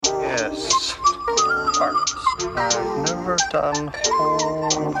I've never done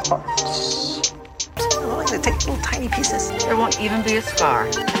whole parts. I like to take little tiny pieces. There won't even be a scar.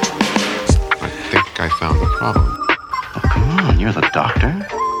 I think I found the problem. Oh, come on, you're the doctor.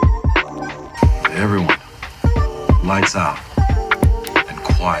 Everyone, lights out and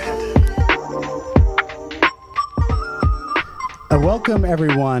quiet. Welcome,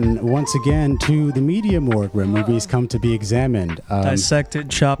 everyone, once again to the Media Morgue, where movies come to be examined. Dissected,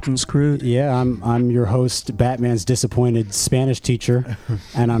 chopped, and screwed. Yeah, I'm your host, Batman's disappointed Spanish teacher,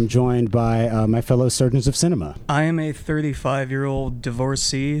 and I'm joined by my fellow surgeons of cinema. I am a 35-year-old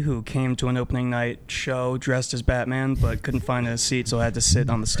divorcee who came to an opening night show dressed as Batman, but couldn't find a seat, so I had to sit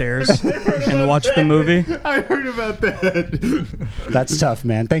on the stairs and watch the movie. I heard about that. That's tough,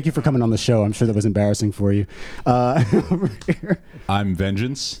 man. Thank you for coming on the show. I'm sure that was embarrassing for you. Over here. I'm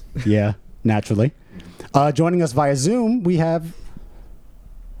Vengeance. Yeah, naturally. Joining us via Zoom, we have...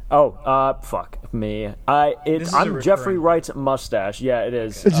 Fuck me. I'm Jeffrey Wright's mustache. Yeah, it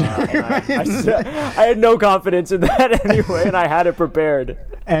is. I had no confidence in that anyway, and I had it prepared.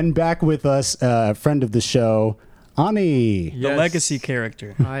 And back with us, friend of the show, Ani. The legacy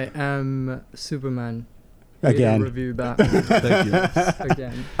character. I am Superman. Again. Review Batman. Thank you.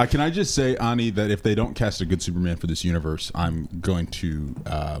 Again. Can I just say, Ani, that if they don't cast a good Superman for this universe, I'm going to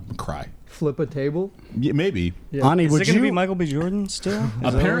cry. Flip a table? Yeah, maybe. Yeah. Ani, Is would it going to you... be Michael B. Jordan still?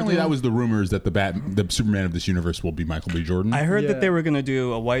 Apparently, that was the rumors that the Superman of this universe will be Michael B. Jordan. I heard that they were going to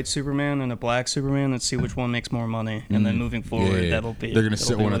do a white Superman and a black Superman and see which one makes more money. And then moving forward, that'll be... They're going to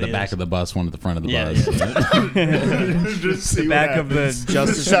sit one at the back of the bus, one at the front of the bus. Just the back of the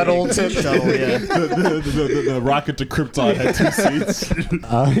Justice Shuttle. Yeah. The rocket to Krypton had two seats.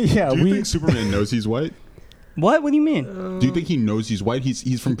 Yeah, Do you think Superman knows he's white? What? What do you mean? Do you think he knows he's white?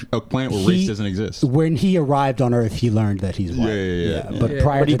 He's from a planet where race doesn't exist. When he arrived on Earth, he learned that he's white. Yeah. But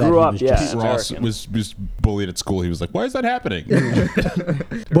prior But he to that, grew he up, was yeah. just... Pete Ross was bullied at school. He was like, "Why is that happening?"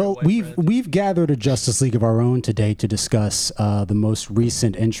 Well, we've gathered a Justice League of our own today to discuss the most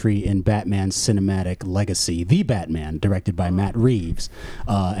recent entry in Batman's cinematic legacy, The Batman, directed by Matt Reeves,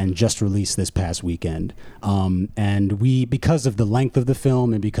 and just released this past weekend. And we, because of the length of the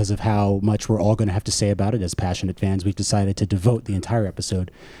film and because of how much we're all going to have to say about it as passionate fans, we've decided to devote the entire episode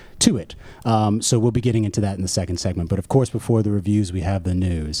to it. So we'll be getting into that in the second segment. But of course, before the reviews, we have the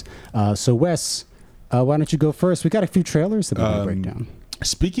news. So Wes, why don't you go first? We got a few trailers that we're going to break down.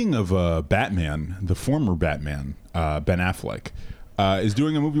 Speaking of Batman, the former Batman, Ben Affleck, is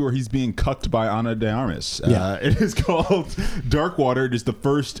doing a movie where he's being cucked by Ana de Armas. It is called Dark Water. It is the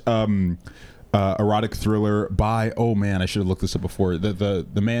first erotic thriller by, oh man, I should have looked this up before. The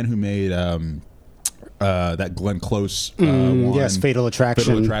man who made that Glenn Close one. Yes, Fatal Attraction.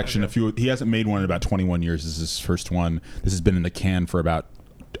 Fatal Attraction. He hasn't made one in about 21 years. This is his first one. This has been in the can for about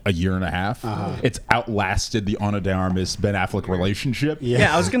a year and a half. It's outlasted the Ana de Armas Ben Affleck relationship.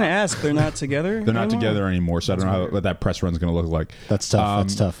 Yeah, I was going to ask. They're not together? They're not together anymore, so I don't know what that press run's going to look like. That's tough.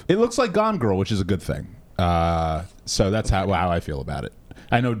 That's tough. It looks like Gone Girl, which is a good thing. So that's how I feel about it.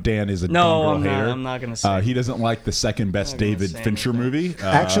 I know Dan is a Gone Girl hater. I'm not going to say. He doesn't like the second best David Fincher movie.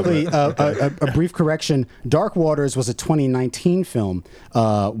 Actually, a brief correction. Dark Waters was a 2019 film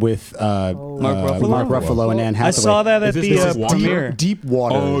with Mark Ruffalo and Anne Hathaway. I saw that at the premiere. Deep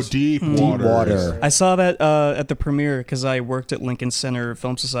Waters. Oh, Deep Water. I saw that at the premiere because I worked at Lincoln Center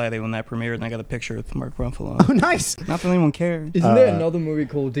Film Society when that premiered, and I got a picture with Mark Ruffalo. Oh, nice. Not that anyone cared. Isn't there another movie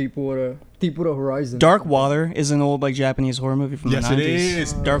called Deepwater Horizon? Dark Water is an old Japanese horror movie from the 90s. Yes, it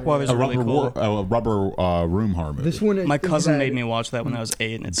is. Dark Water is really cool. A rubber room horror movie. This one, my cousin made me watch that when I was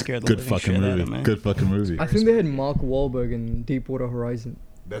 8, and it scared the Good living fucking shit movie. out of me. Good fucking movie. I think they had Mark Wahlberg in Deepwater Horizon.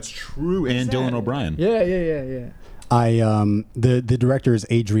 That's true. And Dylan O'Brien. Yeah. The director is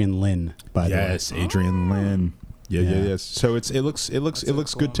Adrian Lin, by the way. Yes, Adrian Lin. Yes. So it looks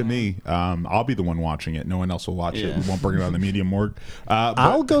good to me. I'll be the one watching it. No one else will watch it. We won't bring it on the Media Morgue.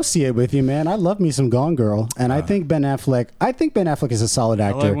 I'll go see it with you, man. I love me some Gone Girl, and I think Ben Affleck is a solid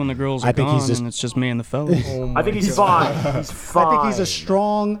actor. I like when the girls are gone and it's just me and the fellas. I think he's fine. He's fine. I think he's a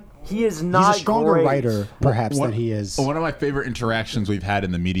strong... He is not He's a stronger great. writer, perhaps, than he is. One of my favorite interactions we've had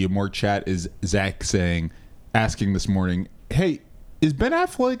in the Media Morgue chat is Zach asking this morning, "Hey, is Ben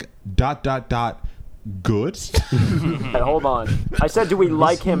Affleck ... good?" Hey, hold on. I said, do we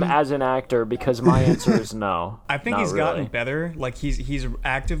like him as an actor? Because my answer is no. I think Not he's gotten really. better. He's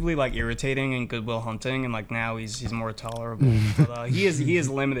actively irritating in Good Will Hunting, and now he's more tolerable. But he is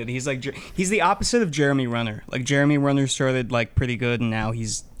limited. He's the opposite of Jeremy Renner. Jeremy Renner started pretty good, and now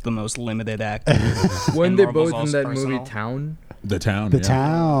he's the most limited actor. When they Marvel's both in also that personal. movie Town? The Town. The yeah.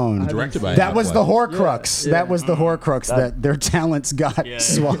 Town. Directed by That was the Affleck. Horcrux. Yeah. That was the Horcrux that their talents got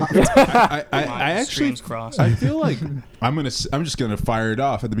swapped. I actually, Streams crossed. I feel like I'm just gonna fire it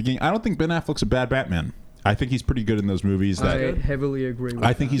off at the beginning. I don't think Ben Affleck's a bad Batman. I think he's pretty good in those movies. I heavily agree with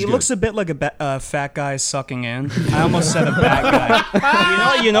I think he's He good. looks a bit like a fat guy sucking in. I almost said a bad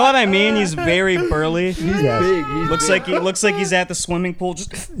guy. You know what I mean? He's very burly. He's Yes. big. He's Looks like he's at the swimming pool.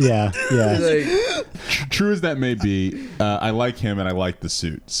 Just Yeah, yeah. like, True as that may be, I like him and I like the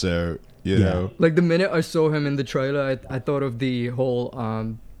suit. So you Yeah. know, like the minute I saw him in the trailer, I thought of the whole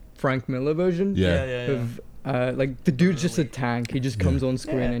Frank Miller version. yeah. Of like the dude's just a tank. He just comes on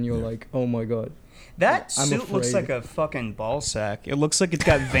screen and you're like, oh my god. that I'm suit looks afraid. like a fucking ball sack. It looks like it's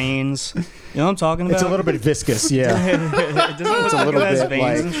got veins. You know what I'm talking about? It's a little bit viscous, yeah. it doesn't look like little it has bit veins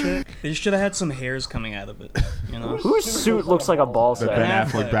like- and shit. They should have had some hairs coming out of it. You know. Whose suit looks like a ball The sack? Ben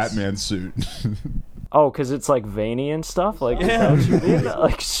Affleck's. Affleck Batman suit. Oh, because it's like veiny and stuff. Like, is that what you mean?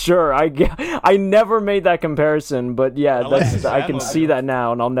 Like, sure, I never made that comparison, but yeah, like that's the I can Batmobile. see that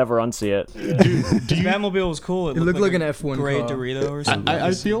now, and I'll never unsee it. The Batmobile was cool. It looked like an F1 gray car. Dorito or something.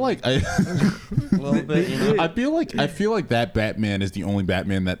 I feel like a little bit. You know? I feel like that Batman is the only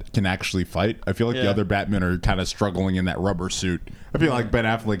Batman that can actually fight. I feel like the Yeah. other Batmen are kind of struggling in that rubber suit. I feel like Ben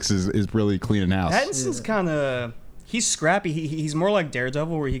Affleck's is really cleaning house. Pattinson's kind of. He's scrappy. He's more like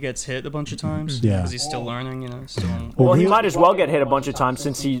Daredevil, where he gets hit a bunch of times. Yeah. Because he's still learning. You know. Still. Well, he might as well get hit a bunch of times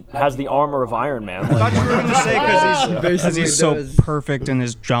since he has the armor of Iron Man. I thought you were going to say because Basically he's so does. perfect and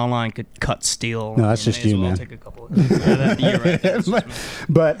his jawline could cut steel. No, that's He just may as you, well man. Take a couple you're right. That's just me.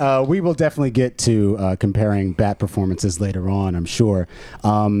 But we will definitely get to comparing Bat performances later on, I'm sure.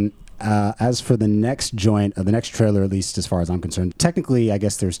 As for the next joint, the next trailer, at least as far as I'm concerned, technically, I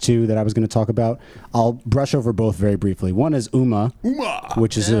guess there's two that I was going to talk about. I'll brush over both very briefly. One is Uma,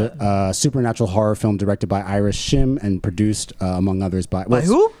 which is a supernatural horror film directed by Iris Shim and produced, among others, by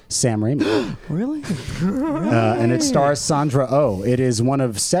who? Sam Raimi. Really? And it stars Sandra Oh. It is one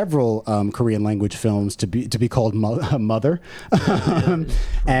of several Korean language films to be called Mother,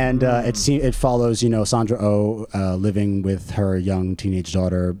 and it follows Sandra Oh living with her young teenage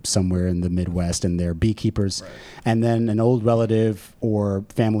daughter somewhere in the Midwest, and they're beekeepers, and then an old relative or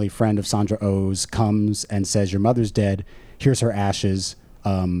family friend of Sandra Oh's comes and says, "Your mother's dead. Here's her ashes.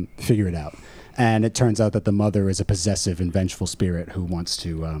 Figure it out." And it turns out that the mother is a possessive and vengeful spirit who wants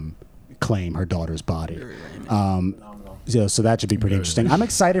to claim her daughter's body. So that should be pretty interesting. I'm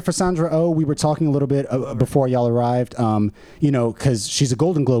excited for Sandra Oh. We were talking a little bit before y'all arrived, because she's a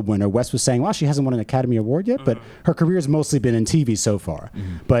Golden Globe winner. Wes was saying, well, she hasn't won an Academy Award yet, but her career has mostly been in TV so far.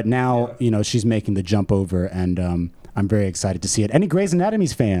 But now, she's making the jump over, and I'm very excited to see it. Any Grey's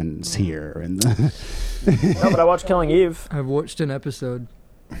Anatomy's fans here? And No, but I watched Killing Eve. I've watched an episode.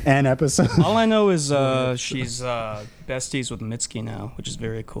 an episode. All I know is she's besties with Mitski now, which is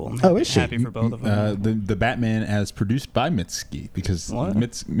very cool. I'm Oh, is she? happy for both of them. The Batman as produced by Mitski, because What?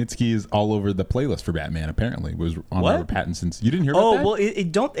 Mitski is all over the playlist for Batman. Apparently, was on What? Robert Pattinson's. You didn't hear about Oh that? well,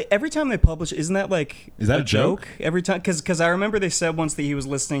 it don't. Every time they publish, isn't that like Is that a joke? Every time, because I remember they said once that he was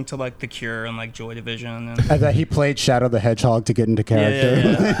listening to like The Cure and like Joy Division, and And that he played Shadow the Hedgehog to get into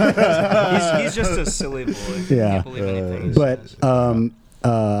character. yeah. he's just a silly boy. Yeah. Can't believe anything he But says.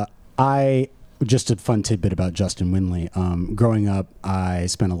 I just a fun tidbit about Justin Winley. Growing up, I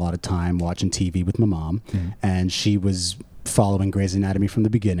spent a lot of time watching TV with my mom, and she was following Grey's Anatomy from the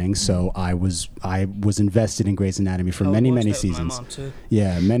beginning. So I was invested in Grey's Anatomy for many watched that with my seasons. mom, too.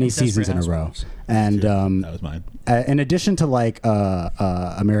 Yeah, many Desperate seasons in a row. Housewives. And that was mine. in addition to like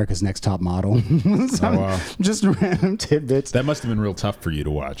America's Next Top Model, some wow. just random tidbits. That must have been real tough for you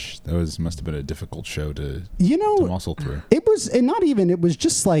to watch. Must have been a difficult show to muscle through. It was, and not even, it was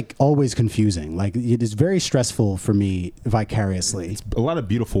just like always confusing. Like it is very stressful for me vicariously. A lot of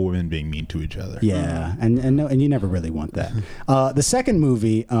beautiful women being mean to each other. Yeah, and you never really want that. The second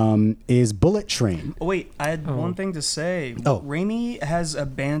movie is Bullet Train. Oh, wait, I had one thing to say. Oh. Raimi has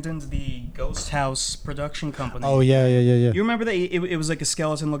abandoned the Ghost House production company. Oh yeah. You remember that it was like a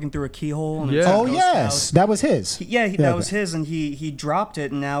skeleton looking through a keyhole? And it was Yeah. a Oh Ghost yes, House. that was his. That was his, and he dropped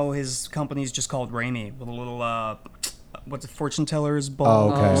it, and now his company's just called Raimi with a little what's it, fortune teller's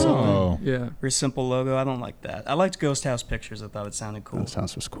ball Oh, okay. or something. Oh. Yeah. Very simple logo. I don't like that. I liked Ghost House Pictures. I thought it sounded cool. This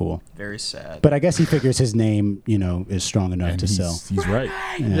house was cool, Very sad. but I guess he figures his name, is strong enough And to sell. he's right.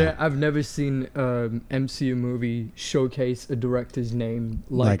 Yeah, I've never seen MCU movie showcase a director's name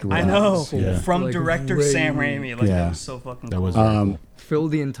like Like I know. Yeah. From Like, director way- Sam Raimi. Like Yeah. that was so fucking That cool. was very cool. fill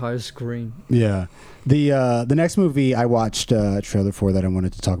the entire screen. Yeah. The next movie I watched a trailer for that I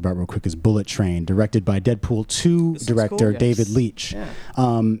wanted to talk about real quick is Bullet Train, directed by Deadpool 2 director cool. David Leitch.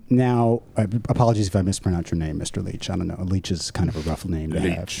 Yeah. Now, apologies if I mispronounced your name, Mr. Leitch. I don't know. Leitch is kind of a rough name to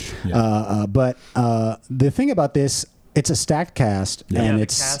Leitch. have. Yeah. But the thing about this, it's a stacked cast, and the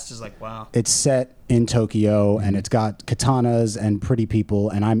it's cast is like, wow. It's set in Tokyo, and it's got katanas and pretty people,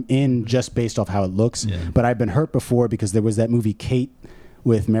 and I'm in just based off how it looks. Yeah. But I've been hurt before because there was that movie Kate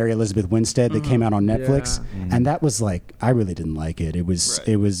with Mary Elizabeth Winstead that came out on Netflix, and that was like, I really didn't like it. It was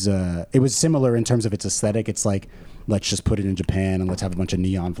similar in terms of its aesthetic. It's like, let's just put it in Japan and let's have a bunch of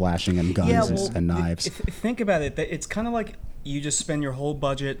neon flashing and guns and knives. Think about it. It's kind of like you just spend your whole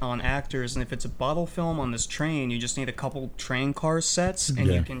budget on actors, and if it's a bottle film on this train, you just need a couple train car sets, and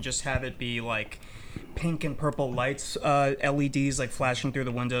you can just have it be like pink and purple lights, LEDs like flashing through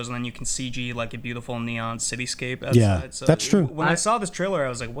the windows, and then you can CG like a beautiful neon cityscape outside. Yeah, so that's true. When I saw this trailer, I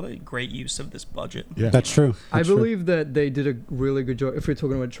was like, what a great use of this budget. Yeah. That's true. I believe that they did a really good job. If we're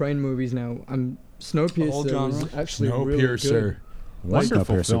talking about train movies now, Snowpiercer was actually really good.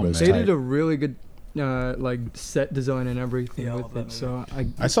 Wonderful Snowpiercer film. was They tight. did a really good like set design and everything with it. So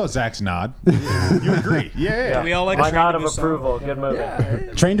I saw Zach's nod. You agree? Yeah. We all like My Train nod to of Busan. approval. Good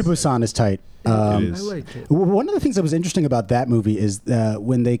movie. Train to Busan is tight. It I is. like it. One of the things that was interesting about that movie is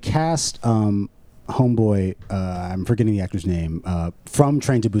when they cast homeboy, I'm forgetting the actor's name, from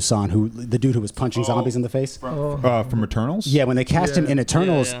Train to Busan, the dude who was punching zombies in the face. From Eternals? Yeah, when they cast him in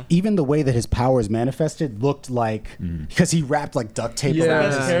Eternals, Yeah. even the way that his powers manifested looked like, because he wrapped like duct tape He's the around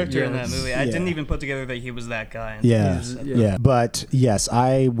best his character in that movie. I Yeah. didn't even put together that he was that guy. Yeah. But yes,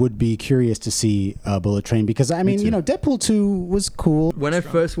 I would be curious to see Bullet Train because I mean, Deadpool 2 was cool. When I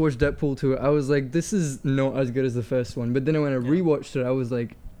first watched Deadpool 2, I was like, this is not as good as the first one. But then when I rewatched it, I was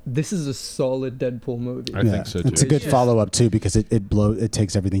like, this is a solid Deadpool movie. I think so too. It's a good follow up too because it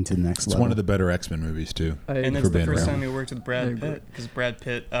takes everything to the next level. It's one of the better X-Men movies too. And it's for the being first around. time he worked with Brad Pitt because Brad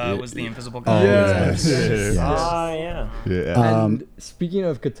Pitt was the Invisible Guy. Yes. Yeah. And speaking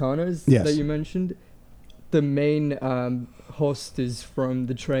of katanas Yes. that you mentioned, the main host is from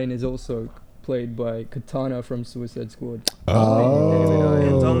the train is also played by Katana from Suicide Squad. And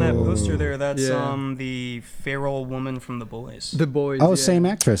on that poster there, that's Yeah. the feral woman from The Boys. The Boys. Oh, yeah. same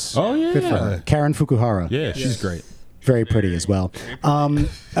actress. Oh, yeah. Good for her. Karen Fukuhara. Yeah, she's great. Very pretty as well.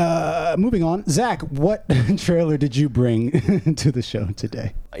 Moving on, Zach, what trailer did you bring to the show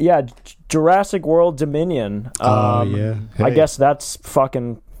today? Yeah, Jurassic World Dominion. Yeah. I guess that's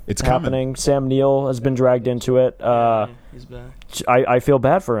fucking It's happening. Sam Neill has been dragged into it. He's back. I feel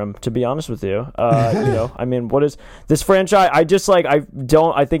bad for him, to be honest with you. I mean, what is this franchise?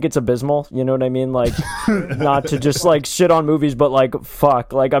 I think it's abysmal. You know what I mean? Like, not to just like shit on movies, but like,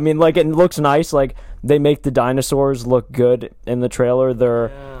 fuck. Like, I mean, like, it looks nice. Like, they make the dinosaurs look good in the trailer.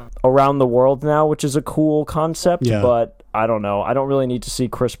 They're around the world now, which is a cool concept, but I don't know. I don't really need to see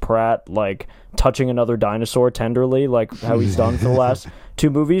Chris Pratt like touching another dinosaur tenderly, like how he's done for the last 2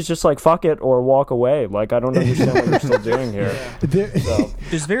 movies. Just like fuck it or walk away. Like, I don't understand what you're still doing here.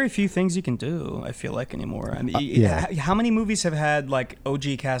 There's very few things you can do, I feel like, anymore. I mean, how many movies have had like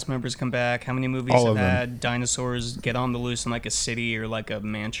OG cast members come back? How many movies have had dinosaurs get on the loose in like a city or like a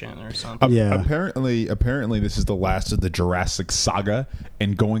mansion or something? Apparently, this is the last of the Jurassic saga,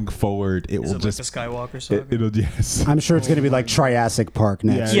 and going forward, it will just like the Skywalker saga. It'll yes. I'm sure it's going to be like Triassic Park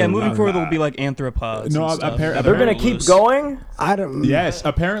next. Yeah, moving forward, it'll be like anthropods. No, and stuff. apparently They're gonna keep going. I don't. Yes,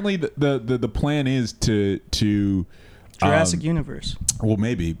 apparently the plan is to Jurassic Universe. Well,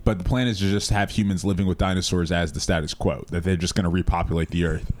 maybe, but the plan is to just have humans living with dinosaurs as the status quo. That they're just going to repopulate the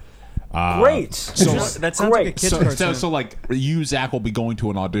Earth. Great. So that sounds like a kid's cartoon. So like you, Zach, will be going to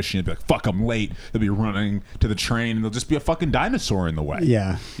an audition and be like, "Fuck, I'm late." They'll be running to the train, and there'll just be a fucking dinosaur in the way.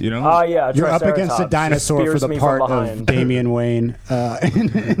 Yeah. You know. Yeah. You're up against a Triceratops. dinosaur for Spears the me part from of behind. Damian Wayne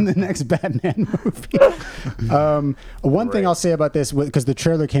in the next Batman movie. One thing I'll say about this, because the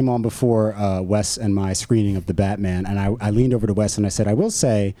trailer came on before Wes and my screening of the Batman, and I leaned over to Wes and I said, I will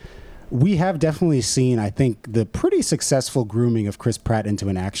say, we have definitely seen, I think, the pretty successful grooming of Chris Pratt into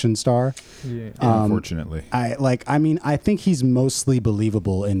an action star. Yeah. Unfortunately, I think he's mostly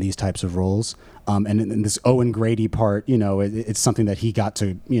believable in these types of roles. And in this Owen Grady part, it's something that he got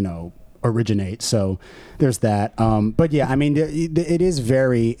to, originate. So there's that. But yeah, I mean,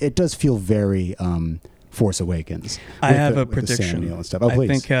 it does feel very Force Awakens. I with have the- a with the Sam prediction. Neill and stuff. Oh, I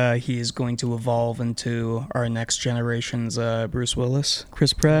please. think he is going to evolve into our next generation's Bruce Willis,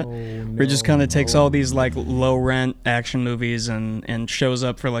 Chris Pratt. Who just kind of takes all these like low rent action movies and shows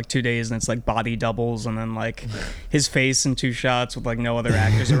up for like 2 days and it's like body doubles and then like his face in 2 shots with like no other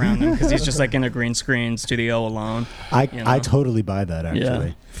actors around him because he's just like in a green screen studio alone. I totally buy that, actually.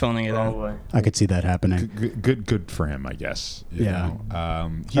 Yeah, phoning it in. I could see that happening. Good for him, I guess. You Yeah.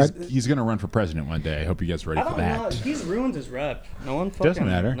 know? He's going to run for president one day. I hope you guys ready I for don't that. know. He's ruined his rep. No one fucking. Doesn't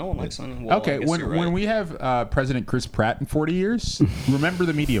matter. No one likes him. Well, I Okay, guess when you're right. when we have President Chris Pratt in 40 years, remember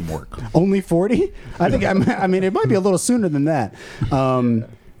the medium work. Only 40? I think, I mean, it might be a little sooner than that.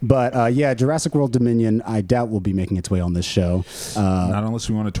 But yeah, Jurassic World Dominion, I doubt will be making its way on this show. Not unless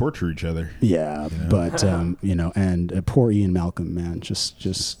we want to torture each other. Yeah, but you know, and poor Ian Malcolm, man, just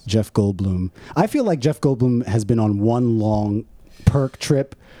Jeff Goldblum. I feel like Jeff Goldblum has been on one long perk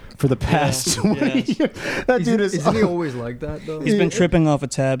trip for the past 20 years. That dude is. Isn't he always like that though? He's been tripping off a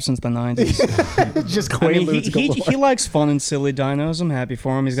tab since the 90s. just I mean, Quaaludes he likes fun and silly dinos. I'm happy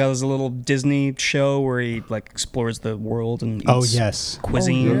for him. He's got his little Disney show where he like explores the world and eats Oh, yes.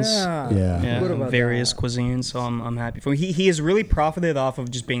 cuisines. Yeah. Yeah, What about various cuisines. So I'm happy for him. He has really profited off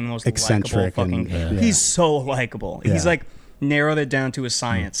of just being the most Eccentric likable and, fucking. yeah. He's so likable. Yeah. He's like narrowed it down to a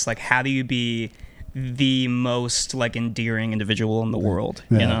science. Like, how do you be the most like endearing individual in the world?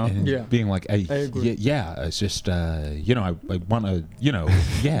 You know. And Yeah. being like, I agree. yeah, it's just, you know, I want to, you know,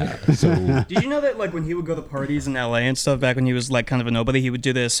 yeah. So Did you know that like when he would go to parties in LA and stuff back when he was like kind of a nobody, he would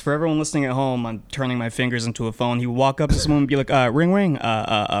do this. For everyone listening at home, I'm turning my fingers into a phone. He would walk up to someone and be like, ring,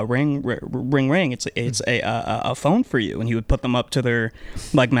 ring, ring. It's a phone for you. And he would put them up to their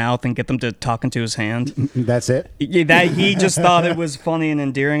like mouth and get them to talk into his hand. That's it. Yeah, that he just thought it was funny and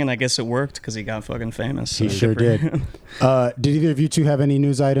endearing, and I guess it worked because he got fucking famous. He So sure good for did. him. Did either of you two have any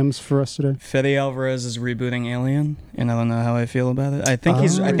news items for us today? Fede Alvarez is rebooting Alien, and I don't know how I feel about it. I think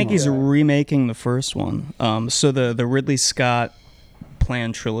he's remaking the first one. So the Ridley Scott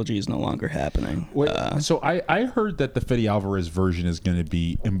planned trilogy is no longer happening. so I heard that the Fede Alvarez version is going to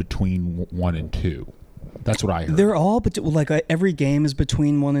be in between 1 and 2. That's what I heard. They're all, but like every game is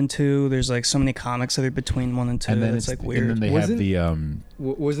between 1 and 2. There's like so many comics that are between 1 and 2. and then it's like weird. And then they have the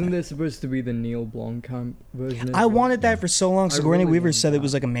Wasn't there supposed to be the Neil Blomkamp version? as I well? wanted that for so long. I Sigourney really Weaver wanted said it that.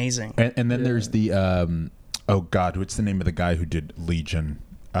 was like amazing. and then there's the oh god, what's the name of the guy who did Legion?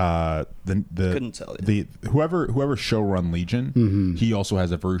 Couldn't tell you. Whoever show run Legion, Mm-hmm. he also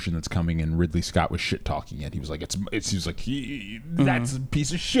has a version that's coming, and Ridley Scott was shit talking it. He was like, he was like, that's a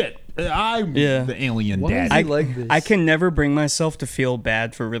piece of shit. I'm Yeah. the alien Why dad. is he like this? I can never bring myself to feel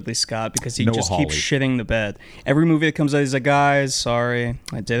bad for Ridley Scott because he Noah just Hawley. keeps shitting the bed. Every movie that comes out, he's like, guys, sorry,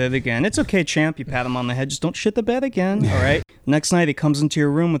 I did it again. It's okay, champ. You pat him on the head. Just don't shit the bed again, all right? Next night, he comes into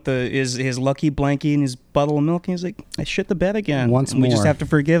your room with his lucky blankie and his bottle of milk, and he's like, I shit the bed again. Once and we just more. have to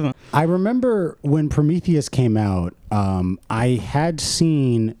forgive him. I remember when Prometheus came out, I had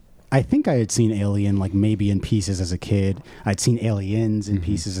seen, I think I had seen Alien like maybe in pieces as a kid. I'd seen Aliens in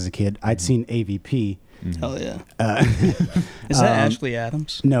pieces as a kid. I'd seen AVP. Hell yeah. Is that Ashley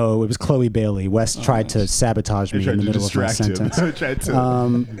Adams? No, it was Chloe Bailey. Wes tried to sabotage me in the middle of my sentence. I tried to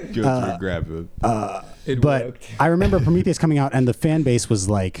go through and grab him. It But worked. I remember Prometheus coming out, and the fan base was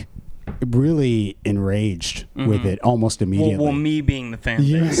like really enraged with it almost immediately. Well, me being the fan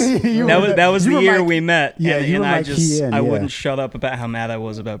You- base. you that were was that was you the were year my- we met. Yeah, and, you and were I my just key in, I yeah. wouldn't shut up about how mad I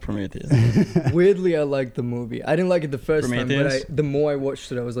was about Prometheus. Weirdly, I liked the movie. I didn't like it the first time, Prometheus? but the more I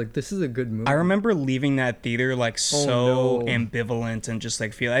watched it, I was like, "This is a good movie." I remember leaving that theater like so no. ambivalent and just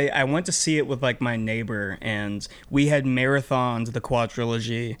like feel. I went to see it with like my neighbor, and we had marathoned the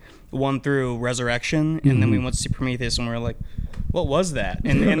quadrilogy, 1 through Resurrection, and then we went to see Prometheus, and we were like, "What was that?"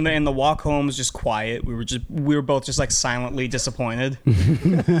 And the walk home was just quiet. We were both just like silently disappointed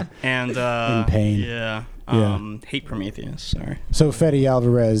and In pain. Yeah. Yeah. Hate Prometheus. Sorry. So Fede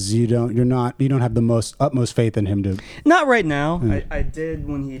Alvarez, you don't have the utmost faith in him to. Not right now. I did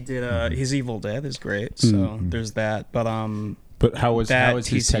when he did his Evil Dead is great. So there's that. But How was that his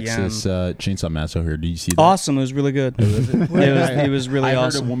TCM. Texas Chainsaw Massacre? Did you see that? awesome. It was really good. It was really I heard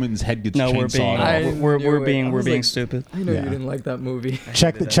awesome. a woman's head gets No, we're chainsawed being off. I we're knew it. I being was like- stupid. I know Yeah. you didn't like that movie.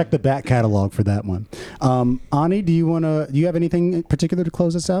 Check the back catalog for that one. Ani, do you have anything in particular to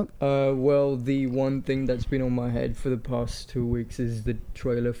close us out? Well, the one thing that's been on my head for the past 2 weeks is the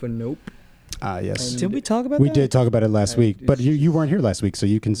trailer for Nope. Yes. Did we talk about We that? did talk about it last week, but it's- you weren't here last week, so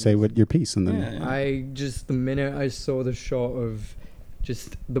you can say what your piece and then. Yeah. I just the minute I saw the shot of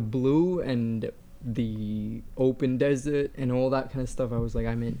just the blue and the open desert and all that kind of stuff, I was like,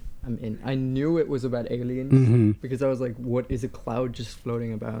 I'm in. I knew it was about aliens because I was like, what is a cloud just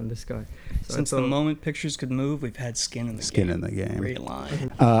floating about in the sky? So Since the moment pictures could move, we've had skin in the game. Skin in the game. Great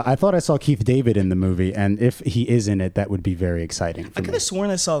line. I thought I saw Keith David in the movie, and if he is in it, that would be very exciting. I could have sworn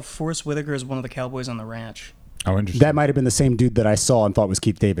I saw Forrest Whitaker as one of the cowboys on the ranch. Oh, interesting. That might have been the same dude that I saw and thought was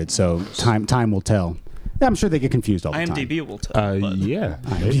Keith David. So time will tell. Yeah, I'm sure they get confused all the time. IMDb will tell. But Yeah.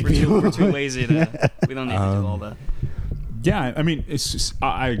 we're too lazy to. We don't need to do all that. Yeah, I mean, it's just,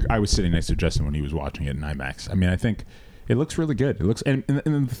 I was sitting next to Justin when he was watching it in IMAX. I mean, I think it looks really good. It looks, and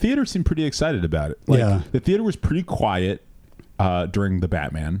the theater seemed pretty excited about it. Like, Yeah. the theater was pretty quiet during the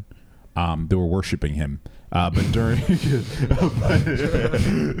Batman. They were worshiping him. But during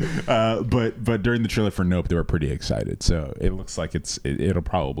but during the trailer for Nope, they were pretty excited. So it looks like it'll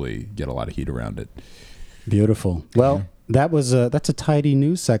probably get a lot of heat around it. Beautiful. Well, that's a tidy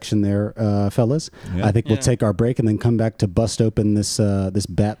news section there, fellas. Yeah. I think we'll take our break and then come back to bust open this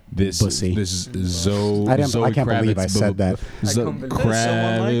bat bussy. This Zoe. I Zoe can't believe I Kravitz said that.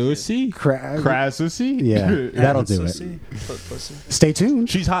 Kravitz. Krasusi? Yeah, that'll do it. Stay tuned.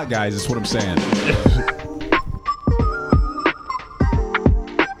 She's hot, guys. That's what I'm saying.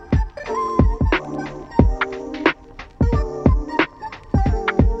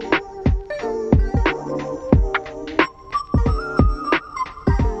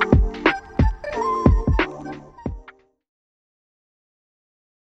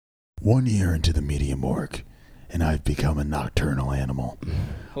 One year into the medium work, and I've become a nocturnal animal.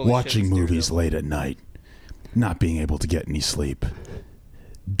 Watching movies late at night, not being able to get any sleep.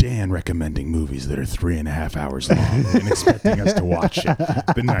 Dan recommending movies that are 3.5 hours long and expecting us to watch it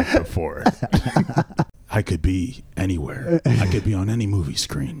the night before. I could be anywhere. I could be on any movie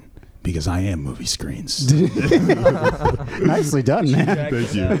screen. Because I am movie screens. Nicely done, man.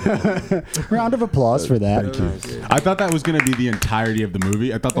 Thank you. Round of applause for that. Thank you. I thought that was going to be the entirety of the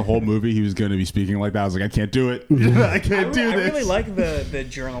movie. I thought the whole movie he was going to be speaking like that. I was like, I can't do it. I can't do this. I really like the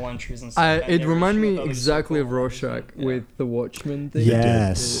journal entries and stuff. It reminded me exactly of Rorschach with the Watchmen thing.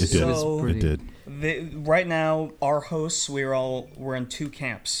 Yes. It did. So- It did. Right now, our hosts, we're in two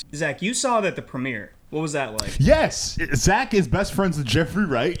camps. Zach, you saw it at the premiere. What was that like? Yes, Zach is best friends with Jeffrey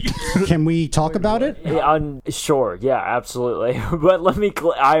Wright. Can we talk about it? Sure, yeah, absolutely. But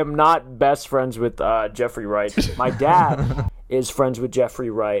I am not best friends with Jeffrey Wright. My dad is friends with Jeffrey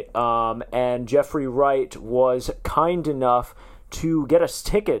Wright, and Jeffrey Wright was kind enough to get us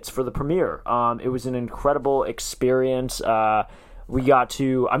tickets for the premiere. It was an incredible experience. We got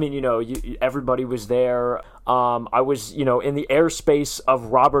to, everybody was there. I was, in the airspace of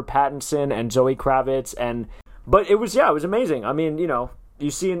Robert Pattinson and Zoe Kravitz, but it was amazing. I mean,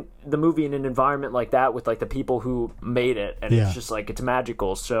 you see the movie in an environment like that with like the people who made it, and it's just like it's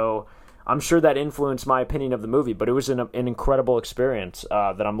magical. So I'm sure that influenced my opinion of the movie, but it was an incredible experience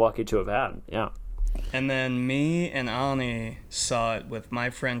that I'm lucky to have had. Yeah. And then me and Ani saw it with my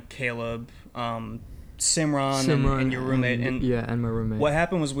friend Caleb, Simran and your roommate. And my roommate. What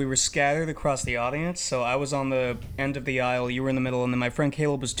happened was we were scattered across the audience. So I was on the end of the aisle, you were in the middle, and then my friend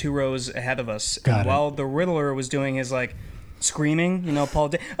Caleb was 2 rows ahead of us. Got it. While the Riddler was doing his screaming,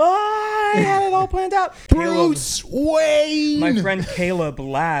 Paul I had it all planned out. Bruce Wayne. My friend Caleb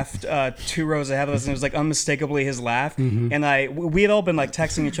laughed 2 rows ahead of us, and it was unmistakably his laugh. And we had all been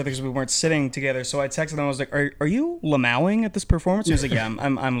texting each other because we weren't sitting together. So I texted him. I was like, "Are you lamowing at this performance?" He was like, "Yeah,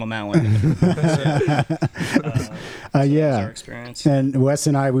 I'm lamowing." Yeah. Our experience. And Wes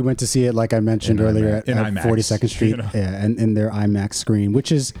and I, we went to see it, like I mentioned earlier, at IMAX. 42nd Street, and in their IMAX screen,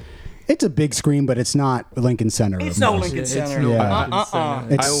 which is. It's a big screen, but it's not Lincoln Center. It's no Lincoln Center.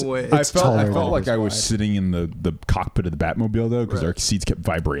 I felt like I was sitting in the cockpit of the Batmobile though, because our seats kept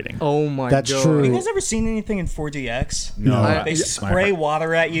vibrating. Oh my god, that's true. Have you guys ever seen anything in 4DX? No, They spray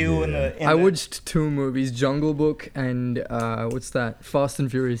water at you. I watched 2 movies: Jungle Book and what's that? Fast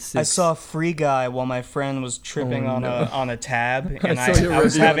and Furious 6. I saw Free Guy while my friend was tripping on a tab, and I saw your I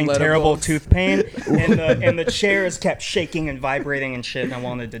was review on having terrible Letterboxd. tooth pain, and the chairs kept shaking and vibrating and shit, and I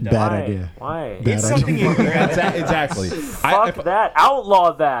wanted to die. Bad idea. Why? It's something you Exactly. Fuck that.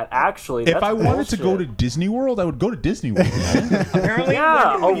 Outlaw that. Actually, If that's I wanted to go to bullshit. Disney World, I would go to Disney World. Apparently,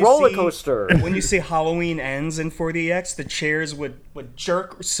 Yeah, when a you roller see- coaster. When you see Halloween Ends in 4DX, the chairs would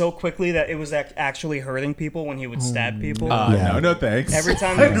jerk so quickly that it was actually hurting people when he would stab people. Yeah. No thanks. Every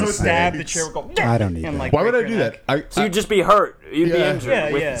time there was No a stab, the thanks. chair would go. I don't need and, that. Why would I break do your that? neck. So you'd just be hurt. You'd be injured.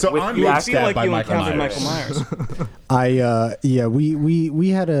 Yeah, with, yeah. So with I'm the being I feel accident. like by you Michael encountered Myers. Michael Myers.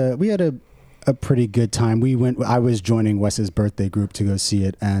 We had a a pretty good time. I was joining Wes's birthday group to go see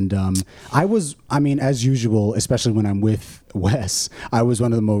it, and as usual, especially when I'm with Wes, I was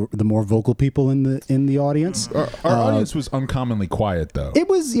one of the more vocal people in the audience. Our audience was uncommonly quiet, though. It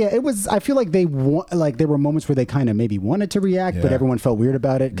was. I feel like there were moments where they kind of maybe wanted to react, but everyone felt weird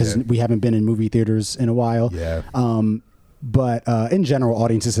about it because we haven't been in movie theaters in a while. Yeah. But in general,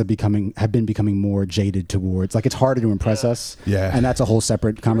 audiences have been becoming more jaded towards, like, it's harder to impress us. Yeah. And that's a whole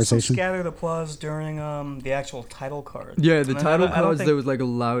separate conversation. There was some scattered applause during the actual title card. Yeah, the title cards, there was like a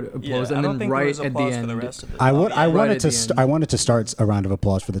loud applause, and then right at the end. I wanted to start a round of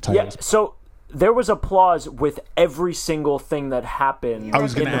applause for the titles. Yeah, so there was applause with every single thing that happened. I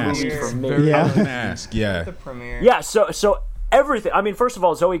was going to ask. For me. I was going to ask, yeah. The premiere. Yeah, so everything. I mean, first of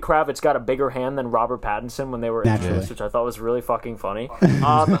all, Zoe Kravitz got a bigger hand than Robert Pattinson when they were introduced, which I thought was really fucking funny.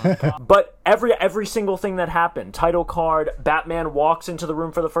 But every single thing that happened, title card, Batman walks into the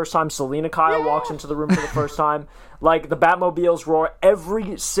room for the first time, Selena Kyle walks into the room for the first time, like the Batmobiles roar,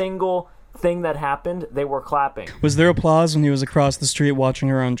 every single thing that happened, they were clapping. Was there applause when he was across the street watching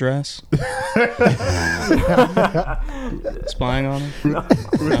her undress? Spying on him? No?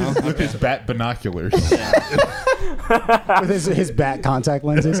 With his bat binoculars. With his bat contact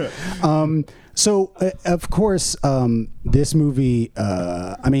lenses. So, of course, this movie,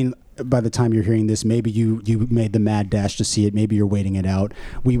 by the time you're hearing this, maybe you made the mad dash to see it. Maybe you're waiting it out.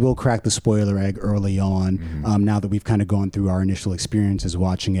 We will crack the spoiler egg early on. Now that we've kind of gone through our initial experiences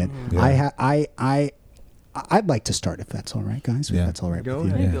watching it, I'd like to start, if that's all right, guys. If that's all right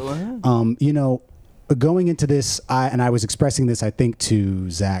with you. Go ahead. Going into this, I was expressing this, I think, to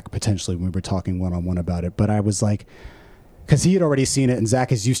Zach potentially when we were talking one-on-one about it. But I was like, because he had already seen it, and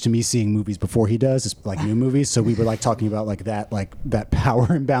Zach is used to me seeing movies before he does, it's like new movies. So we were like talking about that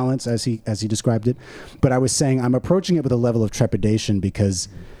power imbalance as he described it. But I was saying I'm approaching it with a level of trepidation because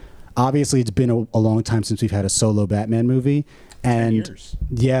obviously it's been a long time since we've had a solo Batman movie. And years.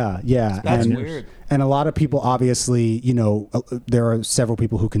 That's weird. And a lot of people, obviously, there are several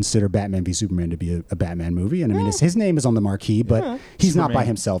people who consider Batman v Superman to be a Batman movie. And I mean, his name is on the marquee, but he's not by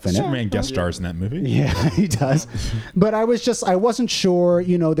himself in it. Superman guest stars in that movie. Yeah, he does. But I wasn't sure,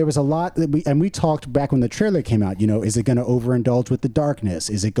 there was a lot that we talked back when the trailer came out, is it going to overindulge with the darkness?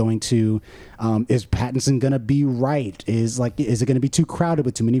 Is it going to, is Pattinson going to be right? Is it going to be too crowded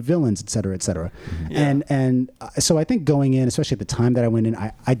with too many villains, et cetera, et cetera? Yeah. And so I think going in, especially at the time that I went in,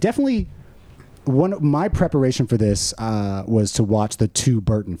 I definitely, my preparation for this was to watch the two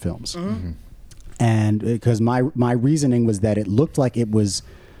Burton films. And because my reasoning was that it looked like it was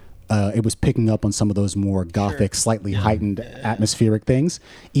picking up on some of those more gothic, slightly heightened atmospheric things,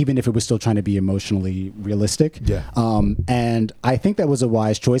 even if it was still trying to be emotionally realistic. Yeah. And I think that was a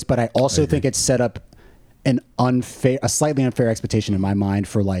wise choice, but I also think it set up a slightly unfair expectation in my mind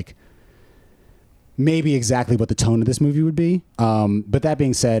for maybe exactly what the tone of this movie would be. But that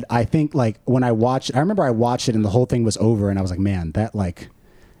being said, I think when I remember I watched it and the whole thing was over and I was like, man, that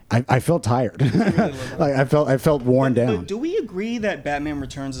I felt tired. I felt worn down. But do we agree that Batman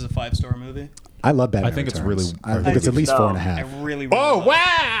Returns is a 5-star movie? I love Batman. I think Returns. it's really. I think it's at least 4.5. I really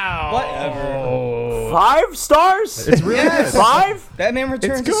wow! Whatever. 5 stars? It's really good. 5? Batman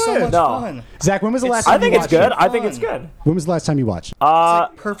Returns It's is so good. much No. fun. Zach, when was the last time I think you it's watched good. it? I think it's good. When was the last time you watched it? It's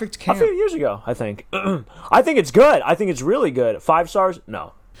like perfect A camp. few years ago, I think. I think it's good. I think it's really good. 5 stars?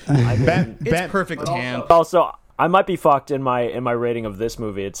 No. It's perfect camp. Also, I might be fucked in my rating of this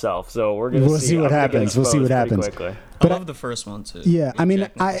movie itself. So we're gonna We'll see what happens. We'll see what happens. Quickly. I love the first one too. Yeah, I mean,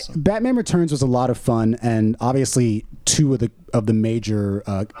 Jack Nicholson. Batman Returns was a lot of fun, and obviously two of the major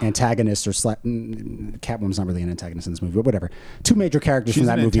antagonists, or Catwoman's not really an antagonist in this movie, but whatever. Two major characters from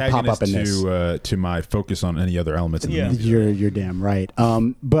that movie pop up in this. To my focus on any other elements in the movie. You're damn right.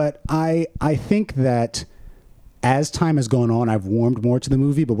 But I think that as time has gone on, I've warmed more to the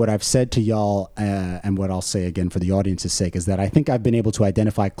movie. But what I've said to y'all, and what I'll say again for the audience's sake, is that I think I've been able to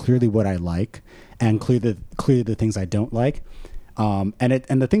identify clearly what I like and clearly the things I don't like. And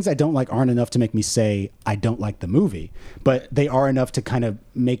the things I don't like aren't enough to make me say I don't like the movie, but they are enough to kind of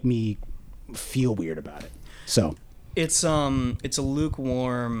make me feel weird about it. So it's a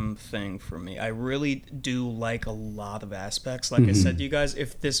lukewarm thing for me. I really do like a lot of aspects. Like I said to you guys,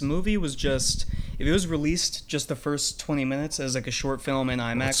 if this movie was if it was released just the first 20 minutes as like a short film in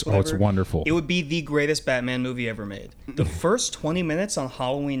IMAX, it's wonderful. It would be the greatest Batman movie ever made. The first 20 minutes on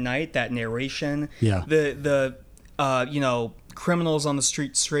Halloween night, that narration, the criminals on the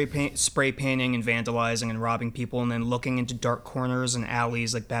street spray painting and vandalizing and robbing people, and then looking into dark corners and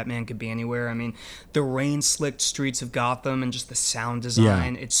alleys like Batman could be anywhere. I mean, the rain-slicked streets of Gotham and just the sound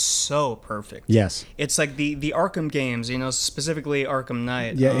design, it's so perfect. Yes. It's like the Arkham games, specifically Arkham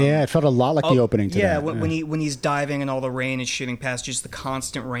Knight. Yeah, it felt a lot like the opening to that. When he's diving and all the rain is shooting past, just the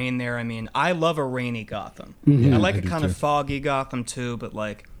constant rain there. I mean, I love a rainy Gotham. I like a kind of foggy Gotham too, but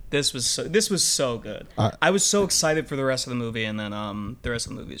like this was so good. I was so excited for the rest of the movie, and then the rest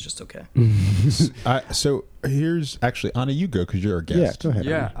of the movie is just okay. So here's actually Anna, you go because you're a guest. Yeah, go ahead.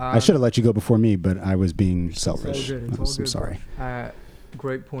 Yeah, I should have let you go before me, but I was being selfish. It's all good. I'm sorry.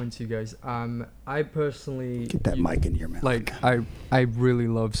 Great points, you guys. I personally Get that mic into your mouth. like. I really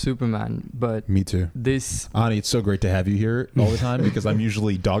love Superman, but Me too. this Ani, it's so great to have you here all the time because I'm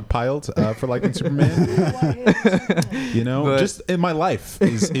usually dogpiled for liking Superman. But- just in my life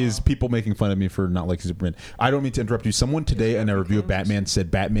is people making fun of me for not liking Superman. I don't mean to interrupt you. Someone today in a review of Batman said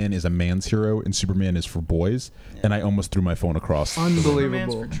Batman is a man's hero and Superman is for boys, and I almost threw my phone across.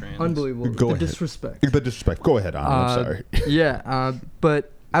 unbelievable, for trans. unbelievable. Go the ahead. disrespect. The disrespect. Go ahead, Ani. I'm sorry.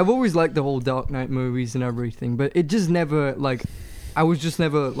 But I've always liked the whole Dark Knight movies and everything, but it just never like. I was just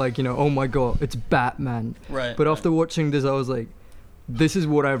never like, oh my god, it's Batman. Right. But after watching this, I was like, this is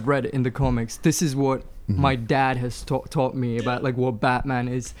what I've read in the comics. This is what my dad has taught me about like what Batman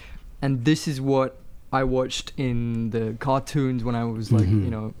is, and this is what I watched in the cartoons when I was like,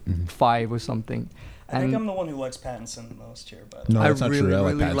 5 or something. I think I'm the one who likes Pattinson the most here, by the way. No, I that's not really, true. I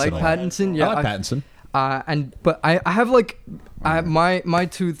like really Pattinson. like a lot. Pattinson. Yeah, I like Pattinson. But I have like, my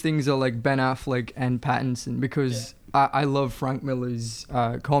two things are like Ben Affleck and Pattinson because I love Frank Miller's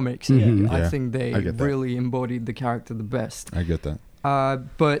comics. And I Yeah, think they I get that. really embodied the character the best. I get that.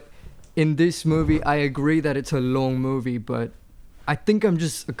 But in this movie, I agree that it's a long movie, but I think I'm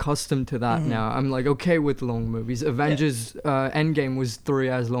just accustomed to that now. I'm like okay with long movies. Avengers Endgame was 3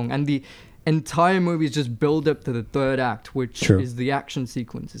 hours long, and the entire movie is just build up to the third act, which is the action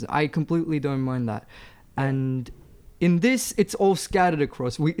sequences. I completely don't mind that. And in this, it's all scattered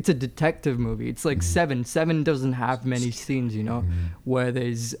across. It's a detective movie. It's like Seven. Seven doesn't have many scenes, where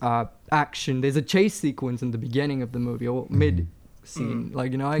there's action. There's a chase sequence in the beginning of the movie or mid scene.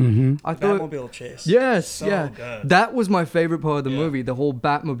 Like, I thought Batmobile chase. Yes, So good. that was my favorite part of the movie. The whole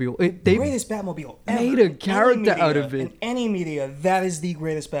Batmobile. They Greatest Batmobile ever. made a In any character out media, of it. In any media, that is the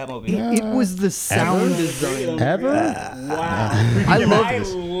greatest Batmobile. It was the sound design. Ever? Wow. I love I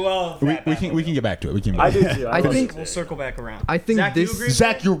this. love We that can get back to it. We can. I do too. I think We'll circle back around. I think Zach, do you this- agree with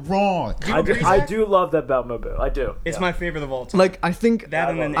Zach, that? you're wrong. I do love that Batmobile. I do. It's my favorite of all time. like I think That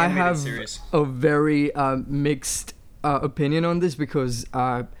and an I animated have series. a very mixed opinion on this because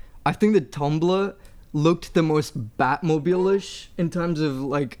I think the Tumblr looked the most Batmobile-ish in terms of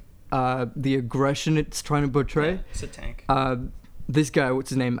like the aggression it's trying to portray. It's a tank. This guy,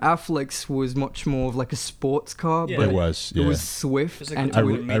 what's his name, Affleck's was much more of like a sports car, Yeah. but It was. it Yeah. was swift It was like and a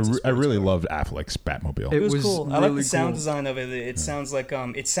it good was, I really loved Affleck's Batmobile. It It was was cool. I like really the sound cool. design of it. It sounds like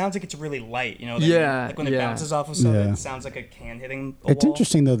it's really light. Yeah, Like when it yeah. bounces off of something, Yeah. it sounds like a can hitting. A It's wall.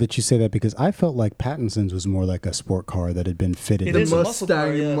 interesting though that you say that because I felt like Pattinson's was more like a sport car that had been fitted. It the is a muscle car,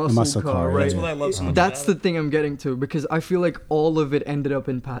 Mustang yeah. muscle, Muscle car, car, right? That's what I love so much. That's the about thing I'm getting to because I feel like all of it ended up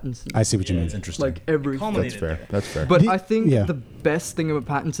in Pattinson. I see what you mean. Interesting. Like everything. culminated That's fair. there. That's fair. But The- I think yeah. the best thing about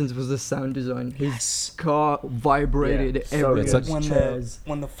Pattinson's was the sound design. His Yes. car vibrated Yeah, so every good. It's When chairs.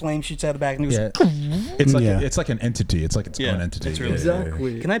 the flame shoots out of the back and it goes. yeah, it's like Yeah. it's like an entity. It's like its Yeah, own entity. it's really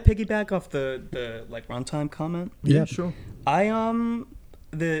Exactly. Can I piggyback off the like runtime comment? Yeah. Sure. I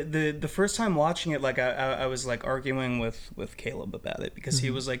the first time watching it, like I was like arguing with Caleb about it because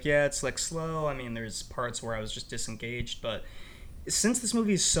he was like, yeah, it's like slow. I mean, there's parts where I was just disengaged, but since this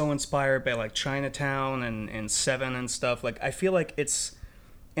movie is so inspired by like Chinatown and Seven and stuff, like I feel like it's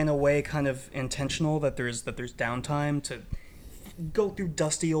in a way kind of intentional that there's downtime to go through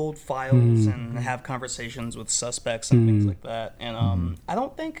dusty old files and have conversations with suspects and things like that. And I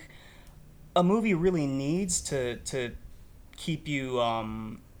don't think a movie really needs to keep you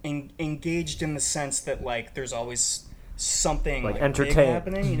engaged in the sense that like there's always something Like big entertain.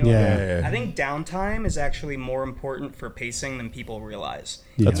 happening. You know, Yeah. I think downtime is actually more important for pacing than people realize.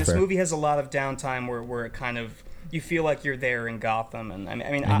 Yeah. And That's this fair. movie has a lot of downtime where it kind of you feel like you're there in Gotham, and I mean,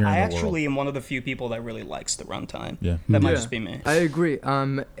 And you're I in the actually am one of the few people that really likes the runtime. Yeah. That might Yeah. just be me. I agree.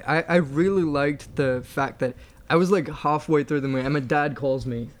 I really liked the fact that I was like halfway through the movie and my dad calls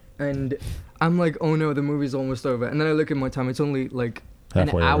me and I'm like, oh no, the movie's almost over. And then I look at my time, it's only like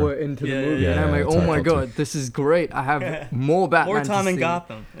Halfway an hour over. into Yeah, the movie. yeah, And I'm yeah, like, that's oh how I my felt too. god, this is great. I have more Batman More time to in see.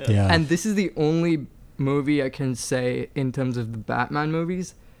 Gotham. Yeah. And this is the only movie I can say in terms of the Batman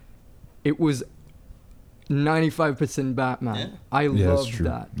movies. It was 95% Batman. Yeah. I Yeah, that's love true.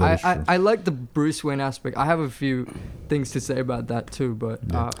 that. That is true. I like the Bruce Wayne aspect. I have a few things to say about that too, but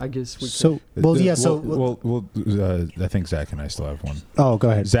I guess we So, well, yeah. So, I think Zach and I still have one. oh, go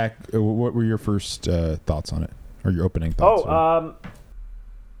ahead. Zach, what were your first thoughts on it, or your opening thoughts?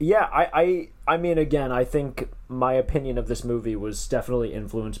 Yeah, I mean, again, I think my opinion of this movie was definitely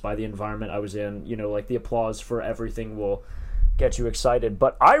influenced by the environment I was in. You know, like the applause for everything will get you excited.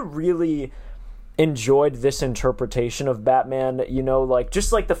 But I really enjoyed this interpretation of Batman, you know, like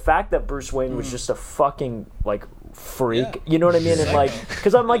just like the fact that Bruce Wayne was just a fucking like freak, you know what I mean? And like,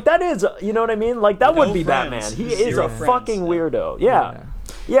 because I'm like, that is, you know what I mean? Like that would be Batman. He is a fucking weirdo.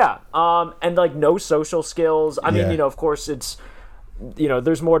 Yeah. And like no social skills. I mean, you know, of course it's, you know,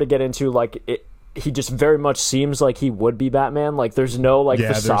 there's more to get into. Like he just very much seems like he would be Batman. Like there's no like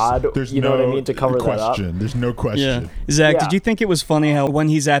facade, there's you know no what I mean, to cover that up. There's no question. Yeah. Zach, did you think it was funny how when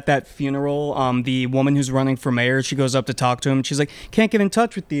he's at that funeral, the woman who's running for mayor, she goes up to talk to him. She's like, can't get in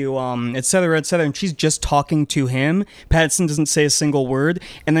touch with you, et cetera, et cetera. And she's just talking to him. Pattinson doesn't say a single word.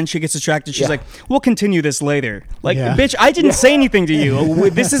 And then she gets distracted. She's like, we'll continue this later. Like, bitch, I didn't say anything to you.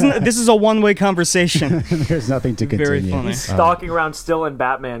 This is a one-way conversation. There's nothing to continue. Very funny. He's stalking around still in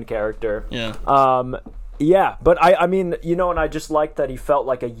Batman character. Yeah. Yeah, but I mean, you know, and I just liked that he felt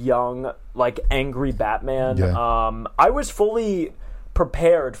like a young, like angry Batman. Yeah. I was fully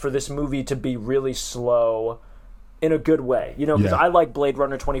prepared for this movie to be really slow in a good way, you know, because I like Blade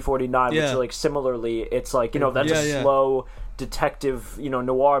Runner 2049, which is like similarly, it's like, you know, that's a slow detective, you know,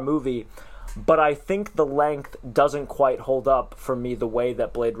 noir movie. But I think the length doesn't quite hold up for me the way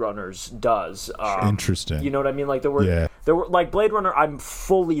that Blade Runner's does. Interesting. You know what I mean? Like there were like Blade Runner. I'm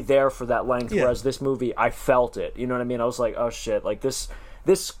fully there for that length, whereas this movie, I felt it. You know what I mean? I was like, oh shit! Like this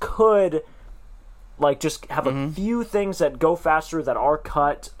could, like, just have a few things that go faster that are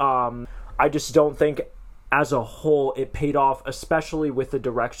cut. I just don't think, as a whole, it paid off, especially with the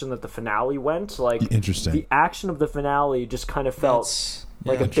direction that the finale went. Like, interesting. The action of the finale just kind of felt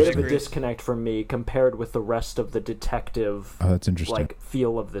like a bit of a disconnect for me compared with the rest of the detective that's interesting. like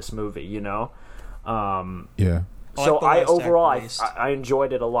feel of this movie, you know. like So the overall last I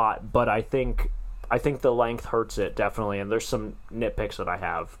enjoyed it a lot, but I think the length hurts it definitely, and there's some nitpicks that I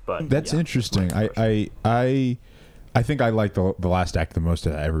have, but that's interesting. I think I like the last act the most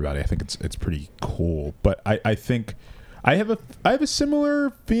of everybody. I think it's pretty cool, but I think I have a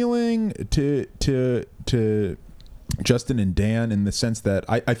similar feeling to Justin and Dan, in the sense that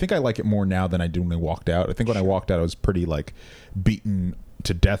I think I like it more now than I did when I walked out. I think when I walked out, I was pretty like beaten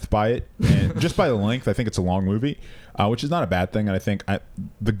to death by it, and just by the length. I think it's a long movie, which is not a bad thing. And I think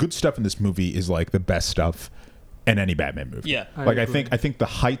the good stuff in this movie is like the best stuff in any Batman movie. Yeah. I think the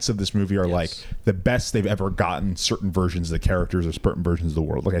heights of this movie are like the best they've ever gotten certain versions of the characters or certain versions of the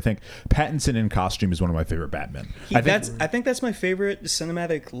world. Like, I think Pattinson in costume is one of my favorite Batman. I think that's my favorite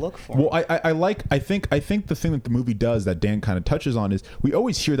cinematic look for him. Well, I think the thing that the movie does that Dan kind of touches on is we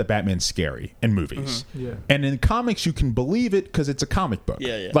always hear that Batman's scary in movies. And in comics you can believe it because it's a comic book.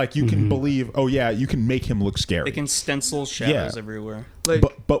 Like, you can believe, you can make him look scary. They can stencil shadows everywhere. Like,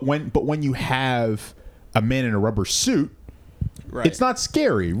 but when you have a man in a rubber suit, it's not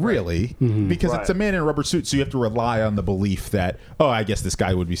scary, really, because it's a man in a rubber suit, so you have to rely on the belief that, I guess this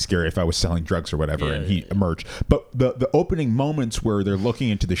guy would be scary if I was selling drugs or whatever, and he emerged. But the opening moments where they're looking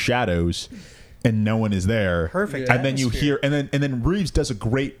into the shadows and no one is there, perfect, and then you hear, and then Reeves does a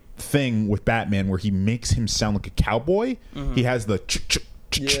great thing with Batman where he makes him sound like a cowboy. He has the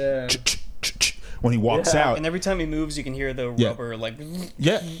when he walks out, and every time he moves, you can hear the rubber like.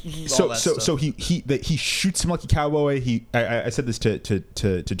 So he shoots him like a cowboy. I said this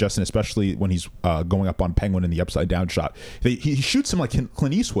to Justin, especially when he's going up on Penguin in the upside down shot. He shoots him like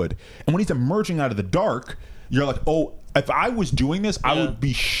Clint Eastwood, and when he's emerging out of the dark, you're like, oh, if I was doing this, I would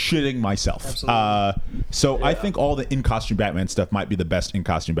be shitting myself. Absolutely. I think all the in-costume Batman stuff might be the best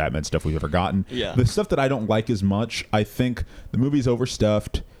in-costume Batman stuff we've ever gotten. The stuff that I don't like as much, I think the movie's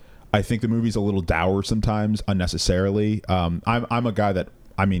overstuffed. I think the movie's a little dour sometimes, unnecessarily. I'm a guy that,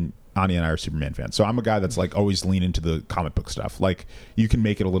 Anya and I are Superman fans, so I'm a guy that's like always lean into the comic book stuff. Like, you can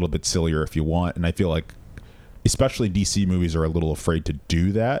make it a little bit sillier if you want, and I feel like especially DC movies are a little afraid to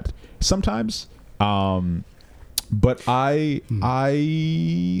do that sometimes. But I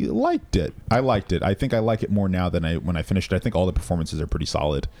liked it. I think I like it more now than when I finished it. I think all the performances are pretty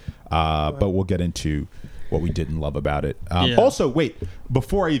solid. But we'll get into what we didn't love about it. Also, wait,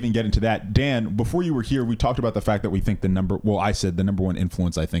 before I even get into that, Dan, before you were here, we talked about the fact that we think I said the number one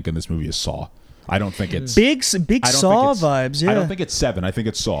influence I think in this movie is Saw. I don't think it's big I don't think Saw it's- vibes. Yeah, I don't think it's 7. I think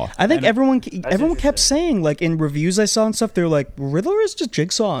it's Saw. I think And- everyone kept saying, like, in reviews I saw and stuff, they're like, Riddler is just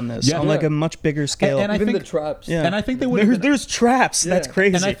Jigsaw on this Yeah. on like a much bigger scale. And I Even think the traps. yeah. and I think they would. there's traps. That's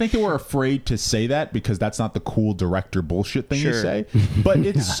crazy. And I think they were afraid to say that because that's not the cool director bullshit thing to Sure. say. But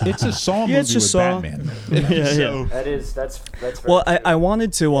it's a Saw movie Yeah, it's just with Saw. Batman. yeah. That's very Well, true. I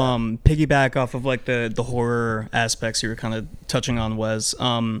wanted to piggyback off of like the horror aspects you were kind of touching on, Wes.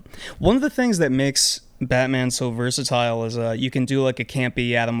 One of the things that makes Batman so versatile is you can do like a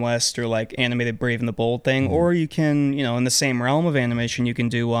campy Adam West or like animated Brave and the Bold thing, or you can, in the same realm of animation, you can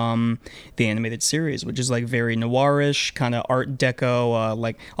do the animated series, which is like very noirish, kind of Art Deco,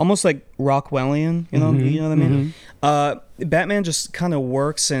 like almost like Rockwellian. You know what I mean? Batman just kind of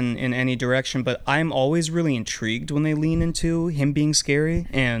works in any direction, but I'm always really intrigued when they lean into him being scary,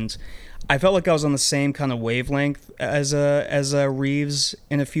 and I felt like I was on the same kind of wavelength as Reeves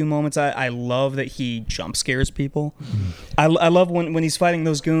in a few moments. I love that he jump scares people. I love when he's fighting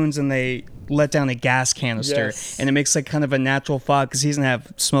those goons and they let down a gas canister, Yes. and it makes like kind of a natural fog because he doesn't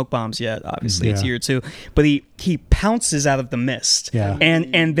have smoke bombs yet. Obviously, it's Yeah. year 2, but he pounces out of the mist. Yeah.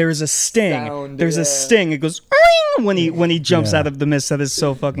 and there's a sting. Sound, There's yeah. a sting. It goes "Oing!" when he jumps Yeah. out of the mist. That is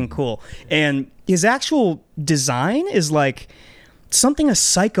so fucking cool. And his actual design is like something a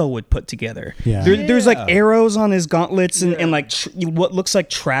psycho would put together. Yeah. There's like arrows on his gauntlets and like what looks like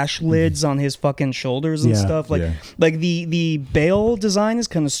trash lids on his fucking shoulders and Yeah. stuff. Like Yeah. like the Bale design is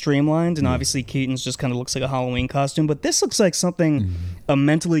kind of streamlined, and obviously Keaton's just kind of looks like a Halloween costume. But this looks like something a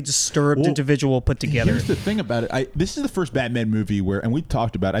mentally disturbed Well, individual put together. Here's the thing about it. This is the first Batman movie where, and we've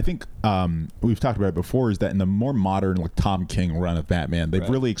talked about, I think we've talked about it before, is that in the more modern, like Tom King run of Batman, they've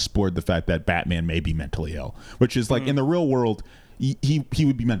really explored the fact that Batman may be mentally ill, which is like in the real world, he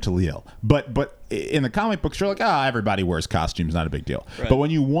would be mentally ill. But in the comic books, you're like, everybody wears costumes, not a big deal. Right. But when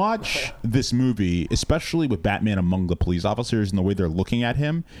you watch this movie, especially with Batman among the police officers and the way they're looking at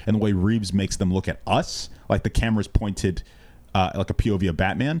him and the way Reeves makes them look at us, like the camera's pointed like a POV of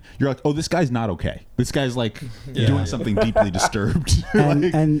Batman, you're like, oh, this guy's not okay. This guy's like doing something deeply disturbed.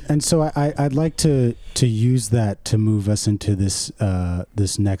 and so I'd like to use that to move us into this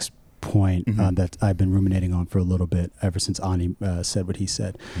this next point that I've been ruminating on for a little bit ever since Ani said what he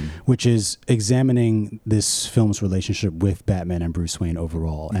said, which is examining this film's relationship with Batman and Bruce Wayne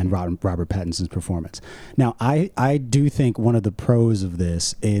overall and Robert Pattinson's performance. Now, I do think one of the pros of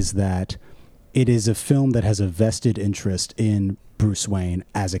this is that it is a film that has a vested interest in Bruce Wayne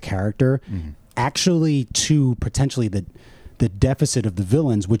as a character, actually to potentially the deficit of the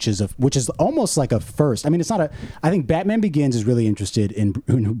villains, which is almost like a first. I mean, it's not a. I think Batman Begins is really interested in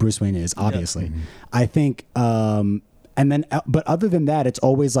who Bruce Wayne is. Obviously, I think. And then, but other than that, it's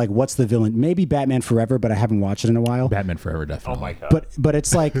always like, what's the villain? Maybe Batman Forever, but I haven't watched it in a while. Batman Forever, definitely. Oh my god. But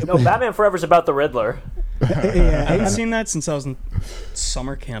it's like No, Batman Forever's about the Riddler. I haven't seen that since I was in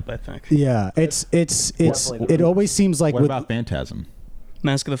summer camp, I think. Yeah, it always seems like What with, about Phantasm?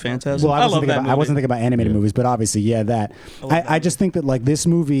 Mask of the Phantasm. Well, I love that movie. wasn't thinking about animated movies, but obviously, yeah, that. I just think that like this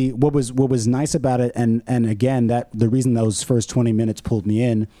movie, what was nice about it, and again, that the reason those first 20 minutes pulled me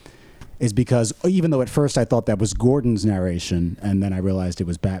in is because even though at first I thought that was Gordon's narration, and then I realized it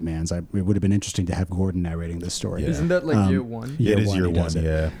was Batman's, it would have been interesting to have Gordon narrating this story. Isn't that like year one? It is year he does one, it.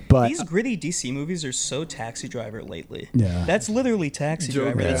 yeah. But These gritty DC movies are so Taxi Driver lately. Yeah. That's literally Taxi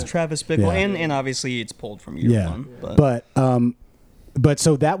Joker. Driver. That's Travis Bickle, Yeah. and obviously it's pulled from year one. But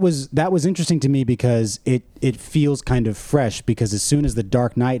so that was interesting to me because it feels kind of fresh, because as soon as the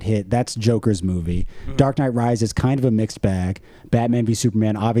Dark Knight hit, that's Joker's movie. Dark Knight Rises is kind of a mixed bag. Batman v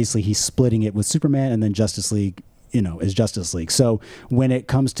Superman, obviously he's splitting it with Superman, and then Justice League, is Justice League. So when it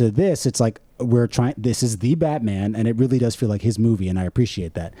comes to this, it's like this is the Batman, and it really does feel like his movie, and I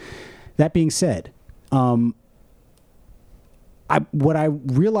appreciate that. That being said, what I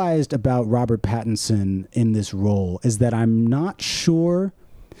realized about Robert Pattinson in this role is that I'm not sure,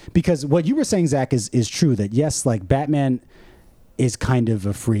 because what you were saying, Zach, is true, that yes, like Batman is kind of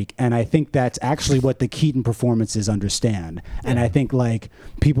a freak, and I think that's actually what the Keaton performances understand. And I think like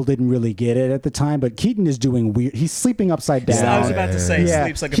people didn't really get it at the time, but Keaton is doing weird. He's sleeping upside down. I was about to say, he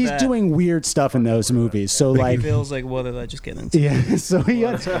sleeps like a he's bat. doing weird stuff in those movies. So He like feels like, what did I just get into? yeah, so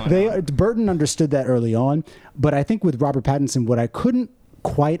Burton understood that early on, but I think with Robert Pattinson, what I couldn't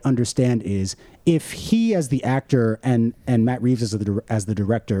quite understand is if he, as the actor, and Matt Reeves as the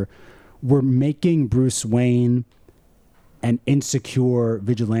director, were making Bruce Wayne an insecure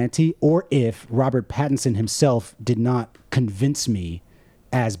vigilante, or if Robert Pattinson himself did not convince me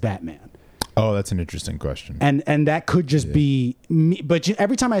as Batman. Oh, that's an interesting question. And that could just be me. But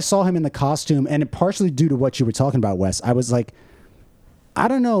every time I saw him in the costume, and partially due to what you were talking about, Wes, I was like, I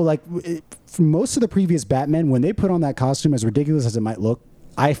don't know. Like for most of the previous Batman, when they put on that costume, as ridiculous as it might look,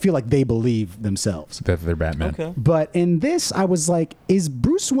 I feel like they believe themselves that they're Batman. Okay. But in this, I was like, is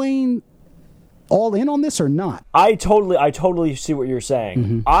Bruce Wayne all in on this or not? I totally see what you're saying.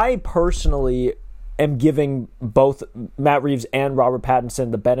 Mm-hmm. I personally am giving both Matt Reeves and Robert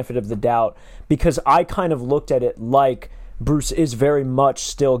Pattinson the benefit of the doubt because I kind of looked at it like Bruce is very much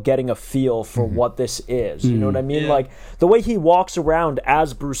still getting a feel for what this is. You know what I mean? Yeah. Like the way he walks around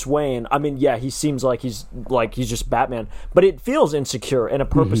as Bruce Wayne, I mean, yeah, he seems like he's just Batman, but it feels insecure in a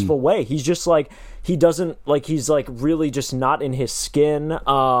purposeful way. He's just like, he doesn't like, he's like really just not in his skin.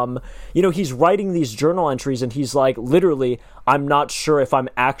 You know, he's writing these journal entries and he's like, literally, I'm not sure if I'm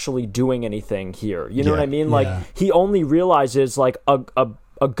actually doing anything here. You know what I mean? Like he only realizes like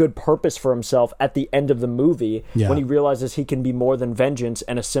a good purpose for himself at the end of the movie when he realizes he can be more than vengeance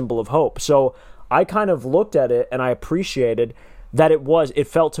and a symbol of hope. So I kind of looked at it and I appreciated that it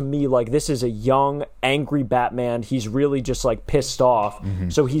felt to me like this is a young, angry Batman. He's really just like pissed off.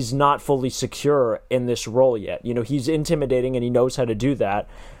 So he's not fully secure in this role yet. You know, he's intimidating and he knows how to do that.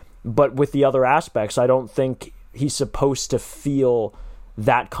 But with the other aspects, I don't think he's supposed to feel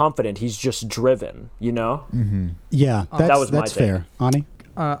that confident. He's just driven, you know? Yeah, that's fair. Ani?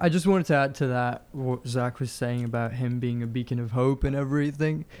 I just wanted to add to that what Zach was saying about him being a beacon of hope and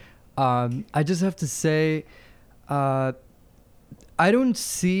everything. I just have to say, I don't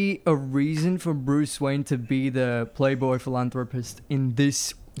see a reason for Bruce Wayne to be the playboy philanthropist in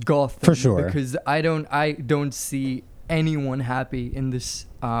this Gotham. For sure. Because I don't see anyone happy in this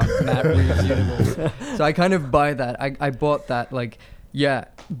Matt Reeves universe. So I kind of buy that. I bought that. Like, yeah,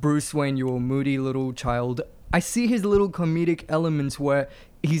 Bruce Wayne, you're a moody little child. I see his little comedic elements where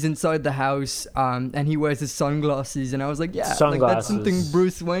he's inside the house and he wears his sunglasses, and I was like, yeah, like that's something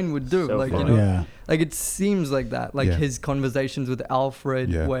Bruce Wayne would do. So like, funny. you know, like it seems like that. Like his conversations with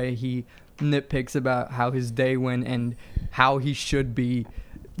Alfred, where he nitpicks about how his day went and how he should be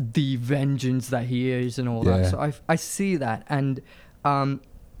the vengeance that he is and all that. So I see that, and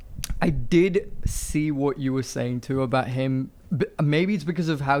I did see what you were saying too about him. Maybe it's because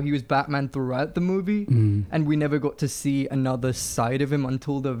of how he was Batman throughout the movie, and we never got to see another side of him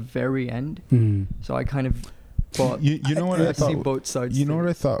until the very end. So I kind of thought, you know what I thought? see both sides. You know what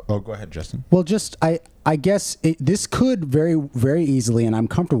I thought? Oh, go ahead, Justin. Well, just I guess this could very, very easily, and I'm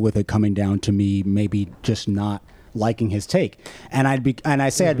comfortable with it coming down to me maybe just not liking his take, and I'd be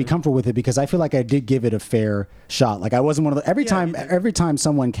comfortable with it because I feel like I did give it a fair shot. Like I wasn't one of the every time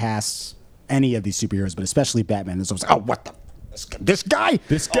someone casts any of these superheroes, but especially Batman, there's always what the. This guy's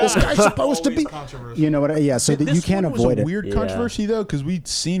supposed to be, you know what? Yeah, so that you can't avoid it. This was a weird controversy though, because we'd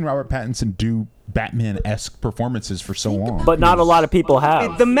seen Robert Pattinson do Batman-esque performances for so long, but not a lot of people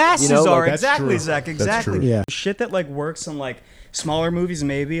have. The masses are like, exactly, Zach. Exactly. Yeah. Shit that like works in like smaller movies,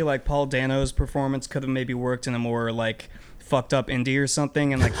 maybe like Paul Dano's performance could have maybe worked in a more like fucked up indie or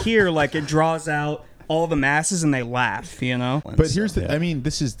something, and like here, like it draws out all the masses and they laugh, you know. But here's the, I mean,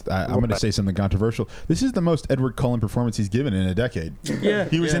 this is, I'm going to say something controversial. This is the most Edward Cullen performance he's given in a decade. Yeah,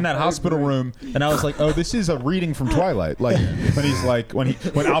 he was in that hospital room, and I was like, oh, this is a reading from Twilight. Like when he's like, when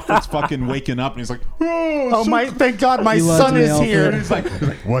Alfred's fucking waking up, and he's like, thank God my son is here. And he's like,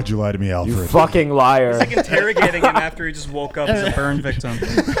 why'd you lie to me, Alfred? You fucking liar. It's like interrogating him after he just woke up as a burn victim.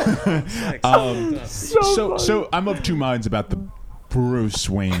 So I'm of two minds about the Bruce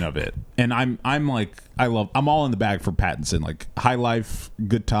Wayne of it, and I'm like, I'm all in the bag for Pattinson. Like High Life,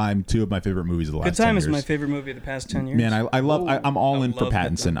 Good Time, two of my favorite movies of the last 10 years. Good Time is my favorite movie of the past 10 years. Man, I'm all in for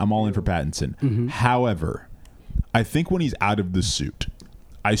Pattinson. I'm all in for Pattinson. There I think when he's out of the suit,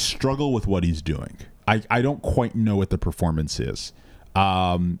 I struggle with what he's doing. I don't quite know what the performance is,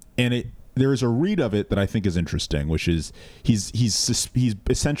 and there's a read of it that I think is interesting, which is he's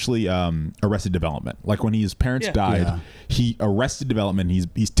essentially Arrested Development. Like when his parents died, he Arrested Development.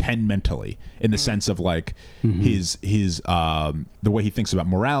 He's 10 mentally in the sense of like his the way he thinks about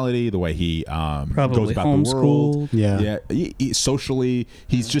morality, the way he goes about the world. Socially,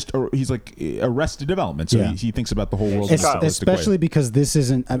 he's like Arrested Development. So he thinks about the whole world. Especially because this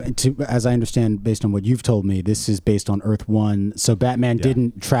isn't, as I understand, based on what you've told me, this is based on Earth 1. So Batman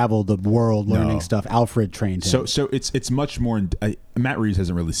didn't travel the world learning stuff. Alfred trained him. So it's much more. Matt Reeves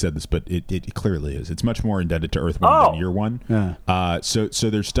hasn't really said this, but it clearly is. It's much more indebted to Earth 1 than Year 1. Yeah. So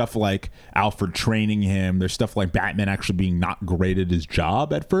there's stuff like Alfred training him. There's stuff like Batman actually being not great at his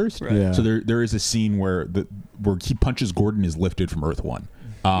job at first. Right. Yeah. So there is a scene where he punches Gordon is lifted from Earth 1.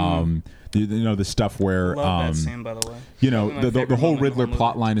 The stuff where Love that scene, by the way. The whole Riddler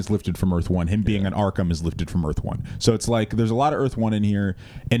plot line is lifted from Earth 1. Him being an Arkham is lifted from Earth 1. So it's like there's a lot of Earth 1 in here,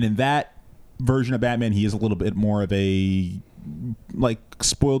 and in that version of Batman, he is a little bit more of a like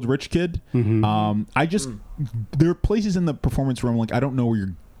spoiled rich kid. I just there are places in the performance where I'm like, I don't know where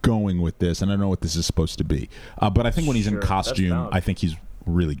you're going with this, and I don't know what this is supposed to be. But I think when he's in costume, I think he's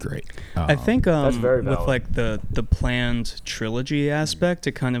really great. I think That's very with valid. like the planned trilogy aspect,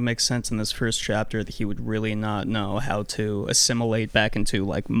 it kind of makes sense in this first chapter that he would really not know how to assimilate back into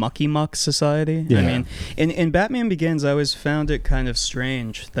like mucky muck society. I mean, in Batman Begins, I always found it kind of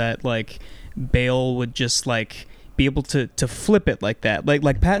strange that like Bale would just like be able to flip it like that. Like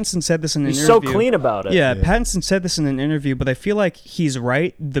Pattinson said this in an He's interview. so clean about it. Yeah, Pattinson said this in an interview, but I feel like he's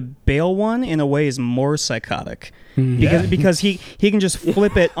right. The Bale one, in a way, is more psychotic. Because he can just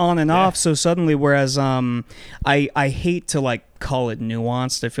flip it on and off so suddenly, whereas I hate to like call it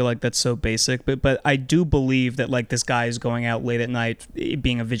nuanced. I feel like that's so basic, but I do believe that like this guy is going out late at night,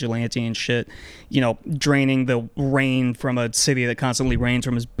 being a vigilante and shit, you know, draining the rain from a city that constantly rains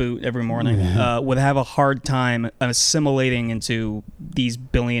from his boot every morning, would have a hard time assimilating into these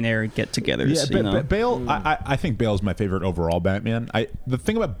billionaire get-togethers. Yeah, you know? Bale. I think Bale's my favorite overall Batman. The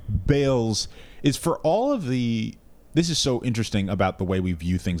thing about Bale's is for all of the. This is so interesting about the way we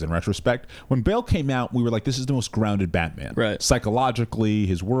view things in retrospect. When Bale came out, we were like, this is the most grounded Batman. Right. Psychologically,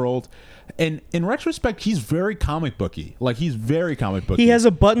 his world. And in retrospect, he's very comic booky. Like, he's very comic booky. He has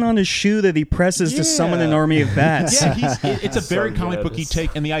a button on his shoe that he presses to summon an army of bats. Yeah, it's a very so comic good. booky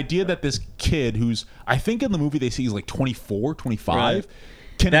take. And the idea that this kid who's, I think in the movie they see he's like 24, 25. Right.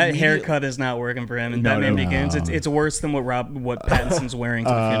 Can That immediately- haircut is not working for him, and No, Batman no. Begins. It's worse than what Pattinson's wearing to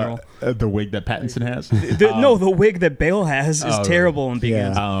the funeral. The wig that Pattinson has? No, the wig that Bale has is terrible in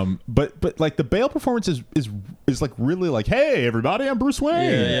Begins. But like the Bale performance is like really like, hey everybody, I'm Bruce Wayne.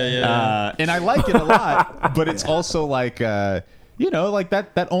 Yeah. And I like it a lot, but it's also like you know, like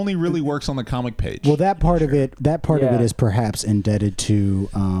that only really works on the comic page. Well, that part of it Yeah. is perhaps indebted to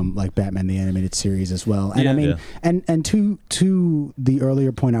like Batman the Animated Series as well. And I mean, and to the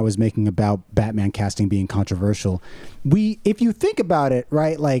earlier point I was making about Batman casting being controversial, if you think about it,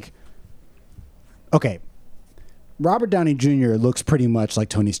 right, like, okay, Robert Downey Jr. looks pretty much like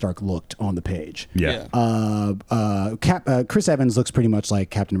Tony Stark looked on the page. Yeah. Chris Evans looks pretty much like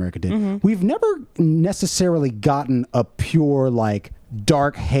Captain America did. We've never necessarily gotten a pure, like,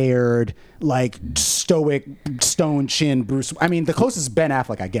 dark-haired, like, stoic, stone-chin Bruce. I mean, the closest is Ben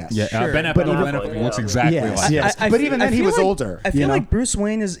Affleck, I guess. Ben Affleck looks exactly like Yes. I But feel- even then, I he feel was like- older. I feel you know? like Bruce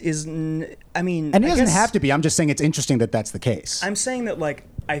Wayne is I mean, and he I doesn't guess have to be. I'm just saying it's interesting that that's the case. I'm saying that like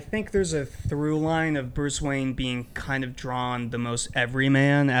I think there's a through line of Bruce Wayne being kind of drawn the most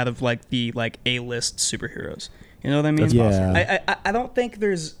everyman out of like the like A-list superheroes. You know what I mean? That's possible. I don't think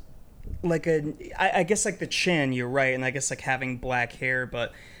there's like I guess like the chin. You're right, and I guess like having black hair,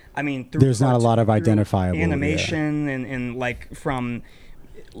 but I mean There's not a lot of through identifiable, animation and like from.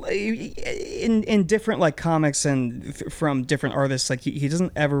 In different like comics and from different artists, like he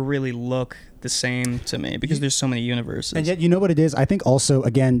doesn't ever really look the same to me because there's so many universes. And yet, you know what it is? I think also,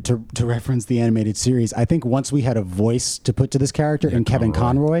 again, to reference the animated series, I think once we had a voice to put to this character in Kevin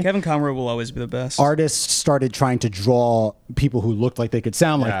Conroy, will always be the best. Artists started trying to draw people who looked like they could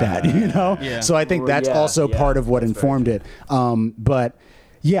sound like that, you know? Yeah. So I think that's also part of what informed it. But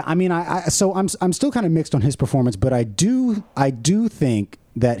yeah, I mean, so I'm still kind of mixed on his performance, but I do think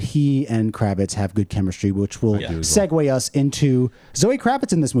that he and Kravitz have good chemistry, which will segue us into Zoe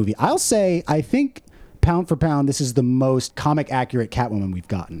Kravitz in this movie. I'll say, I think, pound for pound, this is the most comic accurate Catwoman we've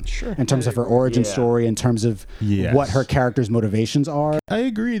gotten. Sure. In terms of her origin story, in terms of what her character's motivations are. I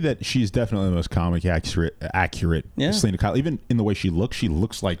agree that she's definitely the most comic accurate Selena Kyle. Even in the way she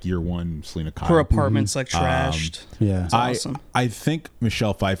looks like year one Selena Kyle. Her apartment's like trashed. It's awesome. I think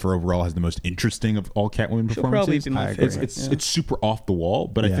Michelle Pfeiffer overall has the most interesting of all Catwoman She'll probably performances. be my favorite. It's super off the wall,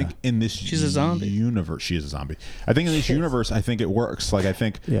 but I think in this she's a zombie. universe, she is a zombie. I think in this universe, I think it works. Like I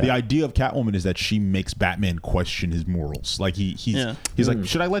think the idea of Catwoman is that she makes Batman question his morals. Like he's like,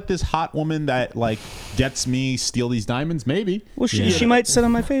 should I let this hot woman that like gets me steal these diamonds? Maybe. Well, she might sit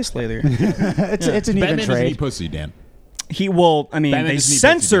on my face later. It's an even Batman doesn't trade. eat pussy, Dan. I mean, Batman they doesn't eat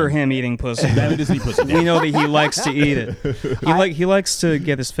censor pussy, him eating pussy. Batman doesn't eat pussy. We know that he likes to eat it. He likes to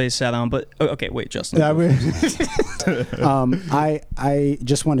get his face sat on. But okay, wait, Justin. I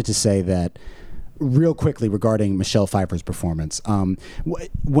just wanted to say that real quickly regarding Michelle Pfeiffer's performance.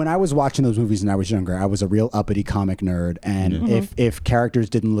 When I was watching those movies when I was younger, I was a real uppity comic nerd, and if characters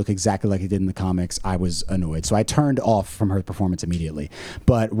didn't look exactly like they did in the comics, I was annoyed. So I turned off from her performance immediately.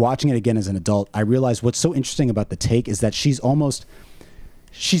 But watching it again as an adult, I realized what's so interesting about the take is that she's almost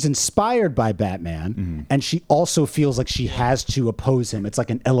she's inspired by Batman, and she also feels like she has to oppose him. It's like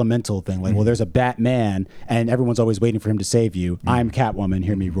an elemental thing. Like, well, there's a Batman, and everyone's always waiting for him to save you. I'm Catwoman,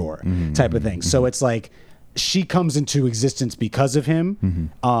 hear me roar, type of thing. So it's like she comes into existence because of him,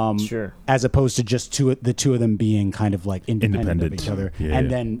 Sure. as opposed to just the two of them being kind of like independent of each other,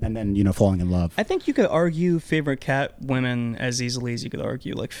 and then you know, falling in love. I think you could argue favorite Catwoman as easily as you could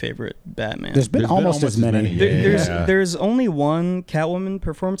argue like favorite Batman. There's been almost as many. There's only one Catwoman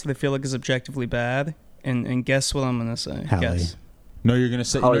performance that I feel like is objectively bad, and guess what I'm gonna say? Halle. Guess. No, you're gonna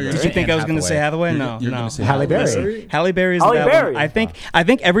say. Halle No, you're Berry. gonna Did you think Anne I was gonna say Hathaway? You're- No, you're no. gonna say Halle Berry. Listen, Halle Berry's Halle that Berry. one. I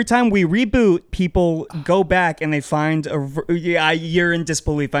think every time we reboot, people go back and they find you're in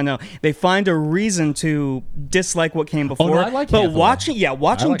disbelief. I know they find a reason to dislike what came before. I like but Hathaway. watching I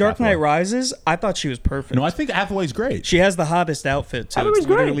like Dark Knight Hathaway. Rises, I thought she was perfect. No, I think Hathaway's great. She has the hottest outfit too. Hathaway's It's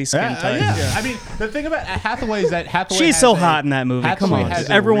literally great. skin tight. Yeah. I mean, the thing about Hathaway is that Hathaway. She's has so a- hot in that movie. Come Hathaway on, has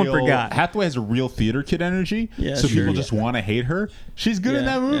a everyone real- forgot. Hathaway has a real theater kid energy. Yeah, so sure. people just want to hate her. She's good in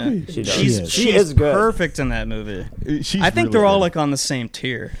Yeah, that movie. She does. She's She is good. perfect in that movie. She's I think really they're all good. like on the same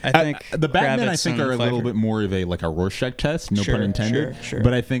tier. I think the Batman, I Kravitz think, and are a little Pfeiffer. bit more of a like a Rorschach test. No Sure, pun intended. sure.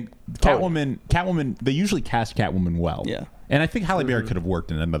 But I think Catwoman, they usually cast Catwoman well. Yeah. And I think Halle Berry could have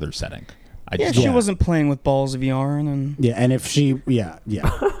worked in another setting. I Yeah, just she wasn't playing with balls of yarn and Yeah, and if she, yeah.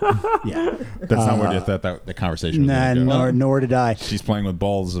 That's not where the conversation was Nah, gonna go. nor did I. She's playing with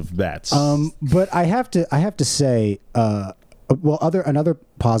balls of bats. But I have to say, another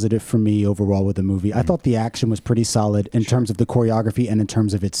positive for me overall with the movie, I thought the action was pretty solid in terms of the choreography and in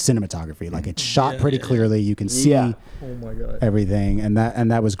terms of its cinematography. Like, it's shot pretty clearly. You can see everything, and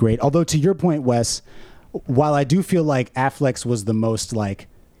that was great. Although, to your point, Wes, while I do feel like Affleck's was the most like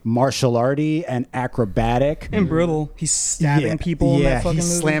martial arty and acrobatic and brutal. He's stabbing people in that fucking he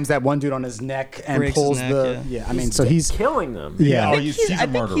movie. slams that one dude on his neck and Breaks his pulls neck, I mean, so he's killing them. Yeah. I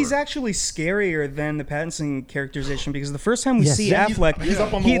think he's actually scarier than the Pattinson characterization because the first time we Yes. see Yeah, Affleck, he's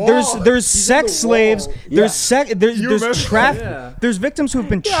up on the wall. there's sex slaves, there's Yeah. there's victims who have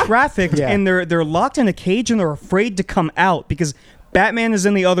been trafficked Yeah. and they're locked in a cage and they're afraid to come out because Batman is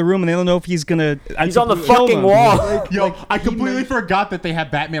in the other room and they don't know if he's gonna. He's on the kill fucking them. wall. Yo, I completely forgot that they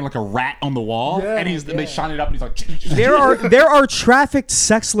have Batman like a rat on the wall, and they shine it up, and he's like, There are trafficked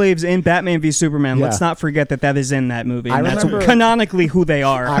sex slaves in Batman v Superman. Yeah. Let's not forget that is in that movie. I And that's remember- canonically who they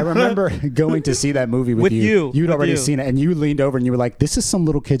are. I remember going to see that movie with you. You'd with already you. seen it, and you leaned over and you were like, "This is some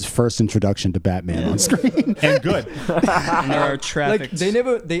little kid's first introduction to Batman on screen." and good. And there are Like trafficked.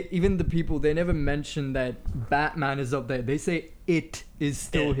 even the people, they never mention that Batman is up there. They say it is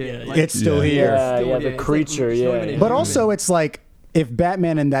still here. Like, It's still Yeah. here. Yeah, still yeah, here. the It's creature, it's not yeah, even a yeah. But human. also, it's like if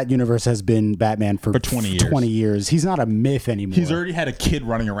Batman in that universe has been Batman for 20 years. 20 years, he's not a myth anymore. He's already had a kid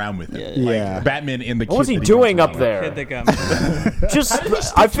running around with him. Like, Yeah. Batman in the. What was kid he that doing runs up around there? Kid that got me.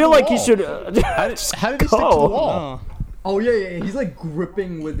 Just, I feel like he should. How did he stick to the Go. wall? Oh yeah. He's like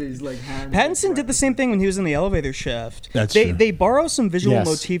gripping with his like hand. Pattinson did the same thing when he was in the elevator shaft. That's they true. they borrow some visual Yes.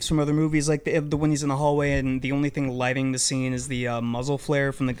 motifs from other movies, like the when he's in the hallway and the only thing lighting the scene is the muzzle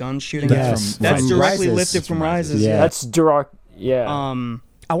flare from the gun shooting. Yes. That's From directly Rises. lifted from Rises. Yeah. That's direct. Yeah.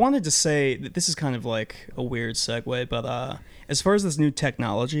 I wanted to say that this is kind of like a weird segue, but as far as this new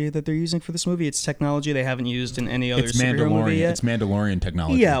technology that they're using for this movie, it's technology they haven't used in any other It's superhero movie Mandalorian. yet. It's Mandalorian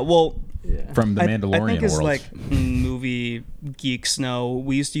technology. Yeah, well, From the Mandalorian I think as world. like movie geeks know,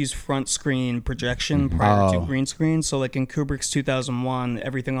 we used to use front screen projection prior to green screen. So like in Kubrick's 2001,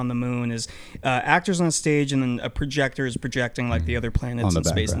 everything on the moon is actors on stage and then a projector is projecting like the other planets On the and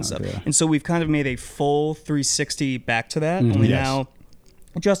space and background, stuff. yeah. And so we've kind of made a full 360 back to that. Only Yes. now,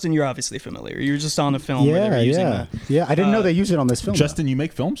 Justin, you're obviously familiar. You're just on a film where they were using that. Yeah, I didn't know they used it on this film. Justin, you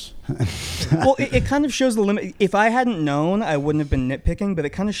make films? Well, it kind of shows the limit. If I hadn't known, I wouldn't have been nitpicking, but it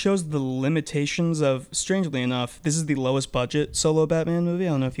kind of shows the limitations of, strangely enough, this is the lowest budget solo Batman movie.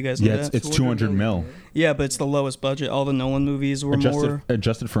 I don't know if you guys know Yeah, that. it's 200 mil. Yeah, but it's the lowest budget. All the Nolan movies were more.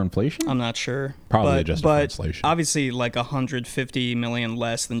 Adjusted for inflation? I'm not sure. Probably but, adjusted for but inflation. obviously like 150 million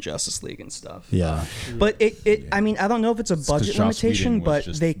less than Justice League and stuff. Yeah. But I mean, I don't know if it's a 'cause budget Joss limitation, Whedon was but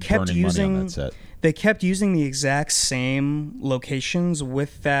just they kept burning money on using that set. they kept using the exact same locations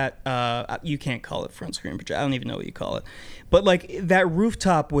with that. You can't call it front screen project. I don't even know what you call it. But like that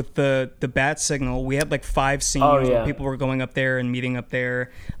rooftop with the bat signal, we had like 5 scenes where people were going up there and meeting up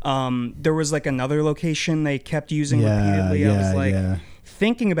there. There was like another location they kept using repeatedly. I was like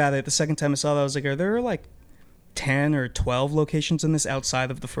thinking about it the second time I saw that. I was like, are there like 10 or 12 locations in this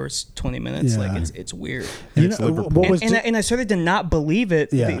outside of the first 20 minutes? Yeah. Like it's weird. You know, what was And I started to not believe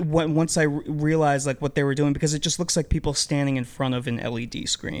it Yeah. once I realized like what they were doing, because it just looks like people standing in front of an LED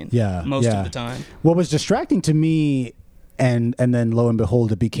screen Yeah, most yeah. of the time. What was distracting to me, and then lo and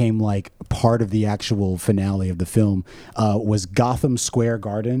behold, it became like part of the actual finale of the film. Was Gotham Square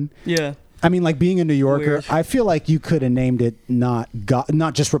Garden? Yeah. I mean, like being a New Yorker, Weird. I feel like you could have named it not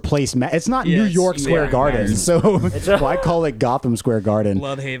just replace. It's not Yeah, New it's- York Square yeah. Garden, so well, I call it Gotham Square Garden.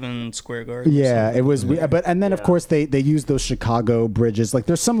 Bloodhaven Square Garden. Yeah, it was. But and then of course they use those Chicago bridges. Like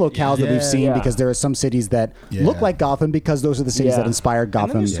there's some locales that we've seen because there are some cities that look like Gotham because those are the cities that inspired And then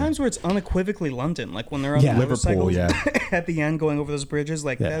Gotham. there's times where it's unequivocally London, like when they're on Yeah. the Liverpool, motorcycles at the end going over those bridges.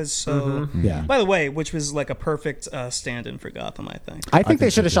 Like that is so. Yeah. By the way, which was like a perfect stand-in for Gotham, I think. I think they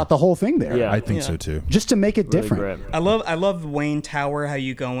should have shot the whole thing there. I think so too. Just to make it Really different. great. I love Wayne Tower. How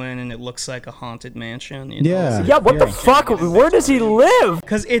you go in and it looks like a haunted mansion. You know? Yeah. Yeah, what the fuck? Where does he live?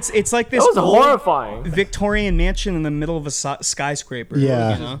 Because it's like this That was old horrifying. Victorian mansion in the middle of a skyscraper.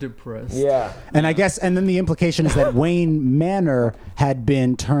 Yeah. you know? Depressed. Yeah. And I guess, and then the implication is that Wayne Manor had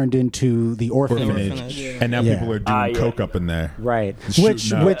been turned into the orphanage. Orphanage. And now Yeah. people are doing coke up in there. Right,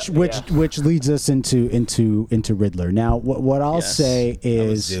 Shooting up. which leads us into Riddler. Now, what I'll Yes. say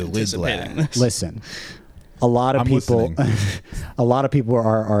is, Anticipating this. listen, a lot of I'm people, listening. a lot of people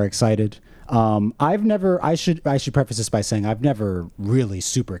are excited. I've never. I should preface this by saying I've never really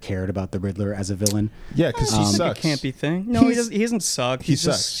super cared about the Riddler as a villain. Yeah, because he It's sucks. like a campy thing. No, he doesn't suck. He He's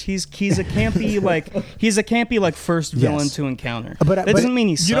just sucks. he's a campy like first villain Yes. to encounter. But- that but- doesn't mean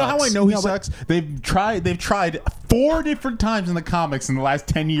he sucks. You know how I know he No, but- sucks? They've tried 4 different times in the comics in the last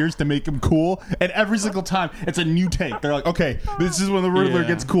 10 years to make him cool, and every single time it's a new take. They're like, okay, this is when the Riddler Yeah.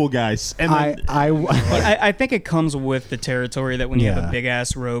 gets cool, guys. And then, I think it comes with the territory that when you have Yeah. a big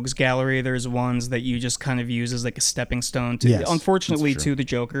ass rogues gallery, there's ones that you just kind of use as like a stepping stone to, Yes, unfortunately, to the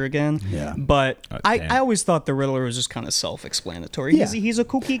Joker again. Yeah. But I damn. always thought the Riddler was just kind of self-explanatory. Yeah. He's a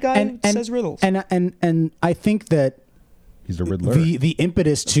kooky guy who says riddles. And I think that he's the Riddler. the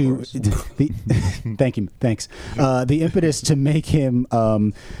impetus to thanks the impetus to make him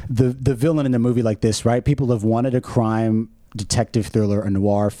the villain in a movie like this, right? People have wanted a crime detective thriller, a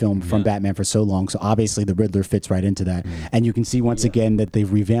noir film from Batman for so long, so obviously the Riddler fits right into that. And you can see once again that they've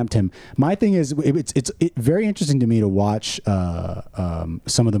revamped him. My thing is, it's very interesting to me to watch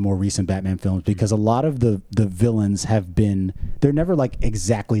some of the more recent Batman films, because a lot of the villains they're never like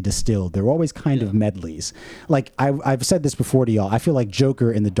exactly distilled. They're always kind of medleys. Like I've said this before to y'all, I feel like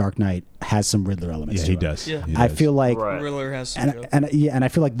Joker in The Dark Knight has some Riddler elements. Yeah, to he it. does. Yeah. He I does. feel like Right. Riddler has some jokes. and I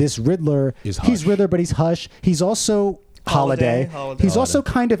feel like this Riddler, Is he's Hush. Riddler, but he's Hush. He's also Holiday. He's also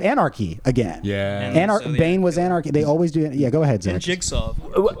kind of Anarchy again. Yeah. Bane was Anarchy. They always do. Yeah, go ahead, Zach. And Jigsaw.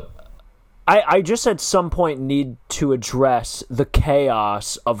 I just at some point need to address the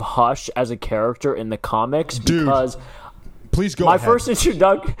chaos of Hush as a character in the comics, Dude. because Please go my ahead.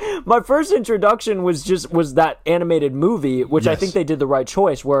 first introduction was that animated movie, which I Yes. think they did the right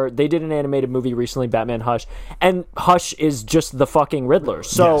choice, where they did an animated movie recently, Batman Hush, and Hush is just the fucking Riddler.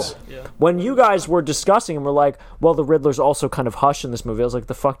 So Yes. when you guys were discussing and were like, well, the Riddler's also kind of Hush in this movie, I was like,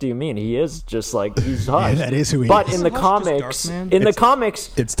 the fuck do you mean? He is just like, he's Hush. that is who he but is. in the Isn't Hush just comics, Darkman? in the comics,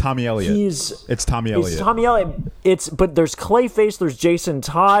 It's Tommy Elliott. it's Tommy Elliott. It's Tommy Elliott. But there's Clayface, there's Jason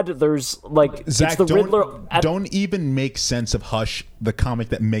Todd, there's like Zach, it's the Riddler. don't even make sense of Hush, the comic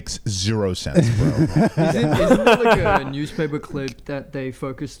that makes zero sense, bro. Isn't there like a newspaper clip that they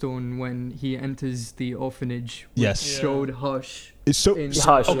focused on when he enters the orphanage? Which Yes. showed Hush. It's so in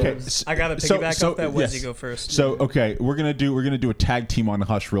Hush, okay. yes. I gotta piggyback off that. Wes, you go first. So okay, we're gonna do a tag team on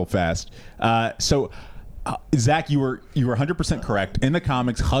Hush real fast. Zach, you were 100% correct. In the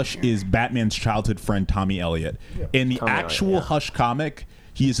comics, Hush is Batman's childhood friend Tommy Elliott. In the Tommy actual Elliott, yeah. Hush comic,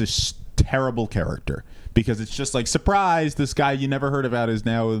 he is a terrible character, because it's just like, surprise, this guy you never heard about is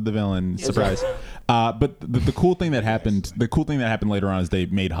now the villain. Surprise. But the cool thing that happened later on is they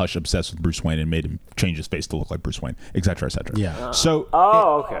made Hush obsessed with Bruce Wayne and made him change his face to look like Bruce Wayne, etc., etc. Yeah. So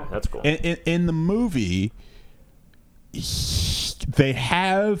Oh, okay, that's cool. in the movie, they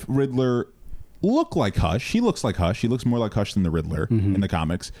have Riddler look like Hush. He looks like Hush. He looks more like Hush than the Riddler in the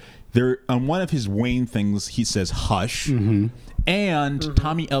comics. There, on one of his Wayne things, he says Hush. And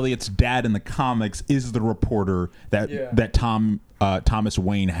Tommy Elliott's dad in the comics is the reporter that Thomas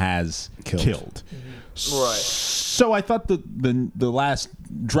Wayne has killed. Right. So I thought the last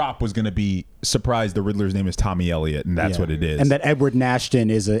drop was going to be, surprise, the Riddler's name is Tommy Elliott, and that's Yeah. what it is. And that Edward Nashton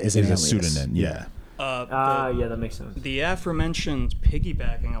is an is a alias. pseudonym. Yeah. Yeah, that makes sense. The aforementioned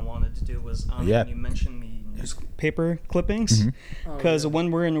piggybacking I wanted to do was Yeah. when you mentioned the newspaper clippings, because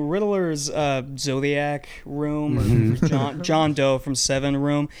when we're in Riddler's Zodiac room or John Doe from Seven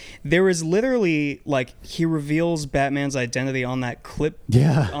room, there is literally like he reveals Batman's identity on that clip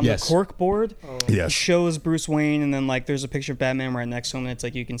on the cork board. He shows Bruce Wayne, and then like there's a picture of Batman right next to him, and it's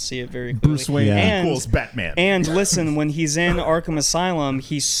like you can see it very clearly. Bruce Wayne equals Batman. And listen, when he's in Arkham Asylum,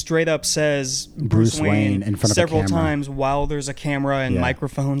 he straight up says Bruce Wayne in front several of a camera. times while there's a camera and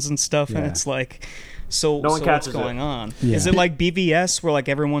microphones and stuff, and it's like, so what's going on? Yeah. Is it like BVS where like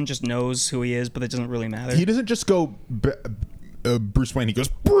everyone just knows who he is, but it doesn't really matter? He doesn't just go Bruce Wayne. He goes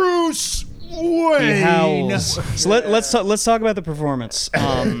Bruce Wayne. He howls. So let's talk about the performance.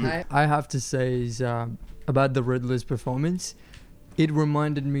 I have to say is about the Riddler's performance. It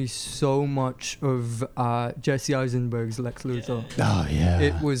reminded me so much of Jesse Eisenberg's Lex Luthor. Oh yeah.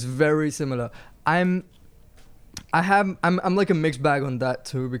 It was very similar. I'm like a mixed bag on that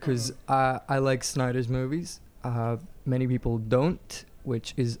too, because I like Snyder's movies. Many people don't,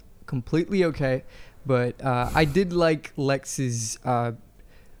 which is completely okay. But I did like Lex's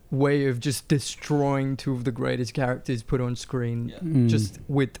way of just destroying two of the greatest characters put on screen just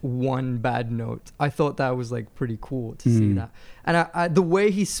with one bad note. I thought that was like pretty cool to see that. And I the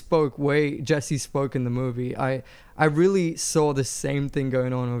way he spoke, way Jesse spoke in the movie, I really saw the same thing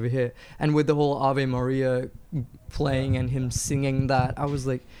going on over here. And with the whole Ave Maria playing and him singing that, I was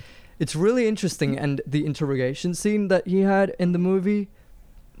like, it's really interesting. And the interrogation scene that he had in the movie,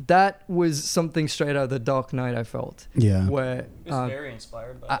 that was something straight out of The Dark Knight, I felt. Yeah. Where It was very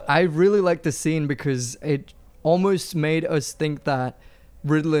inspired by that. I really liked the scene because it almost made us think that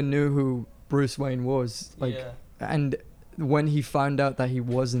Riddler knew who Bruce Wayne was. And when he found out that he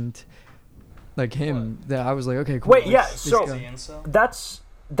wasn't like him, that I was like, okay, cool. Wait, yeah, so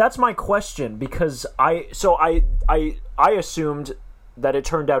that's my question, because I assumed that it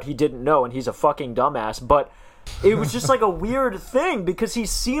turned out he didn't know and he's a fucking dumbass, but it was just like a weird thing because he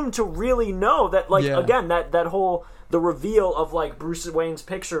seemed to really know that, like, again, that whole, the reveal of like Bruce Wayne's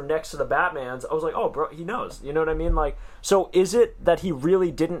picture next to the Batman's, I was like, oh bro, he knows, you know what I mean? Like, so is it that he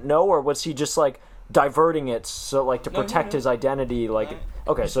really didn't know, or was he just like diverting it so like to protect his identity? Like,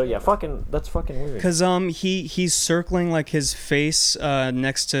 okay, so yeah, that's fucking weird. Because he's circling like his face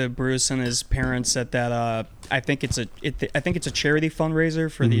next to Bruce and his parents at that I think it's a charity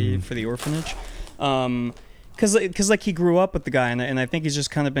fundraiser for the orphanage. Because like he grew up with the guy, and I think he's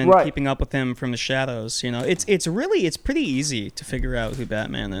just kind of been keeping up with him from the shadows. You know, it's pretty easy to figure out who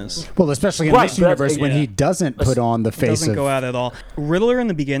Batman is. Well, especially in this universe when he doesn't put on the face doesn't go out at all. Riddler in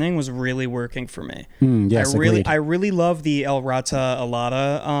the beginning was really working for me. Yes, I really love the El Rata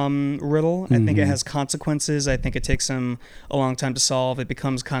Alada Riddle. I think it has consequences. I think it takes him a long time to solve. It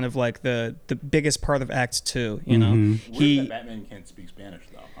becomes kind of like the biggest part of Act 2. You know, Batman can't speak Spanish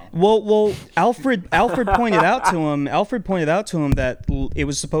though. Well, Alfred pointed out to him that it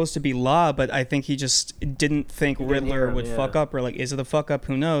was supposed to be La, but I think he just didn't think Riddler would fuck up, or like, is it a fuck up?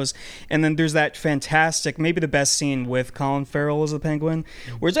 Who knows? And then there's that fantastic, maybe the best scene with Colin Farrell as the Penguin,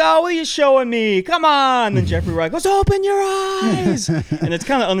 where it's, oh, what are you showing me? Come on! And then Jeffrey Wright goes, open your eyes! And it's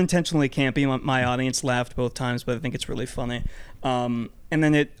kind of unintentionally campy. My audience laughed both times, but I think it's really funny. And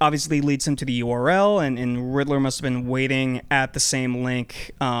then it obviously leads him to the URL, and Riddler must have been waiting at the same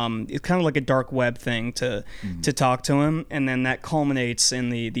link. It's kind of like a dark web thing to talk to him, and then that culminates in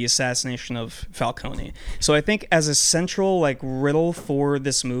the assassination of Falcone. So I think as a central like riddle for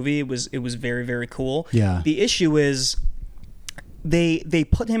this movie, it was very, very cool. Yeah. The issue is they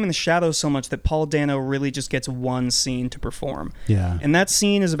put him in the shadows so much that Paul Dano really just gets one scene to perform. Yeah. And that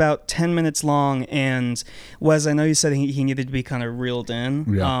scene is about 10 minutes long, and Wes, I know you said he needed to be kind of reeled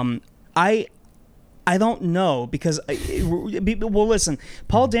in. Yeah. I don't know, because well, listen,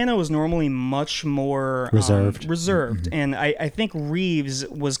 Paul Dano was normally much more reserved, and I think Reeves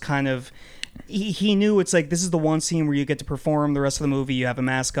was kind of, he knew it's like, this is the one scene where you get to perform. The rest of the movie you have a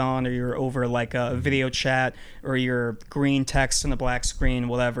mask on, or you're over like a video chat, or you're green text and a black screen,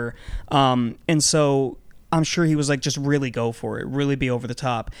 whatever. And so I'm sure he was like, just really go for it, really be over the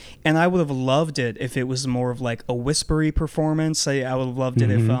top. And I would have loved it if it was more of like a whispery performance. I would have loved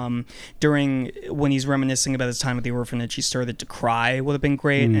it if during, when he's reminiscing about his time at the orphanage, he started to cry, would have been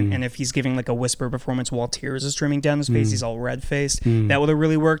great. And if he's giving like a whisper performance while tears are streaming down his face, he's all red-faced, that would have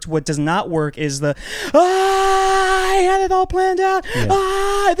really worked. What does not work is the, I had it all planned out.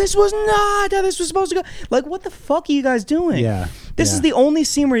 This was not how this was supposed to go. Like, what the fuck are you guys doing? Yeah. This is the only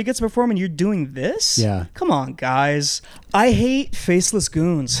scene where he gets to perform and you're doing this? Yeah. Come on, guys. I hate faceless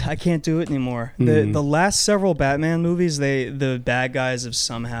goons. I can't do it anymore. The last several Batman movies, the bad guys have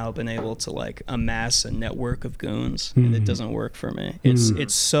somehow been able to like amass a network of goons, and it doesn't work for me.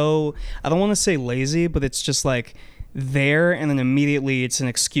 It's so, I don't want to say lazy, but it's just like there, and then immediately it's an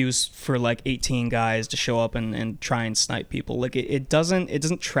excuse for like 18 guys to show up and try and snipe people. Like it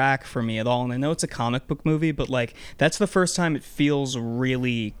doesn't track for me at all. And I know it's a comic book movie, but like that's the first time it feels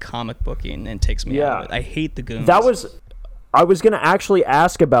really comic booky and takes me out of it. I hate the goons. I was gonna actually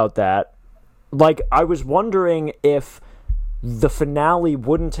ask about that. Like, I was wondering if the finale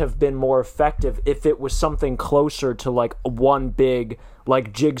wouldn't have been more effective if it was something closer to like one big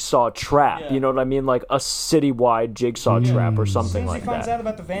like jigsaw trap. You know what I mean? Like a citywide jigsaw trap or something like that. As soon as he finds out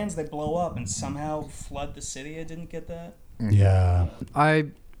about the vans, they blow up and somehow flood the city. I didn't get that. Yeah.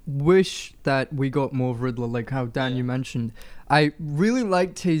 I wish that we got more of Riddler, like how Dan you mentioned. I really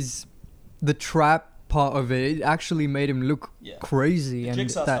liked the trap part of it. It actually made him look crazy. The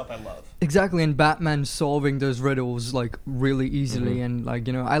jigsaw stuff I love. Exactly, and Batman solving those riddles like really easily, and like,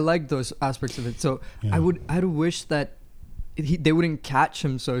 you know, I like those aspects of it. So I'd wish that they wouldn't catch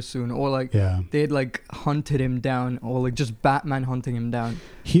him so soon, or like they'd like hunted him down, or like just Batman hunting him down.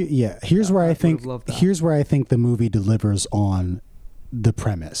 Here's where I think the movie delivers on the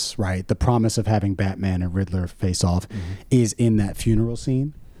premise, right? The promise of having Batman and Riddler face off is in that funeral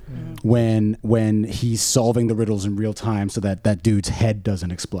scene. When he's solving the riddles in real time so that dude's head doesn't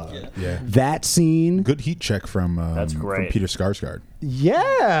explode. That scene. Good heat check from That's great. from Peter Skarsgård.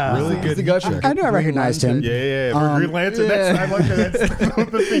 Yeah, really good heat check. I knew I recognized him. Yeah. Green Lantern.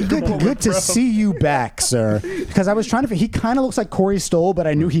 Good to see you back, sir. Because I was trying to. He kind of looks like Corey Stoll, but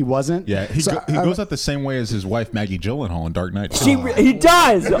I knew he wasn't. Yeah, he goes out the same way as his wife Maggie Gyllenhaal in Dark Knight. He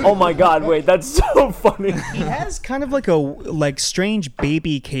does. Oh my God! Wait, that's so funny. He has kind of like a strange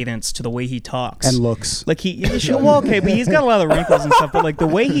baby cadence to the way he talks and looks. Like okay, but he's got a lot of wrinkles and stuff. But like the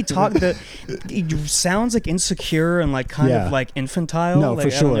way he talks, he sounds like insecure and like kind of like infantile. No, like,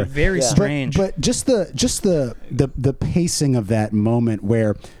 for sure. Know, very strange. But just the pacing of that moment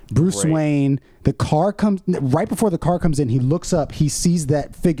where Bruce Wayne, the car comes right before the car comes in, he looks up, he sees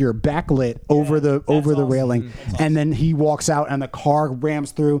that figure backlit over the railing, and then he walks out and the car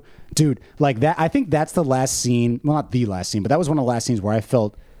rams through. Dude, like that. I think that's the last scene. Well, not the last scene, but that was one of the last scenes where I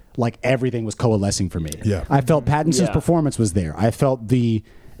felt like everything was coalescing for me. Yeah, I felt Pattinson's performance was there. I felt the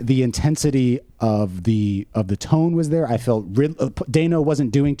intensity of the tone was there. I felt Dano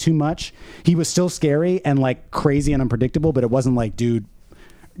wasn't doing too much. He was still scary and like crazy and unpredictable, but it wasn't like, dude,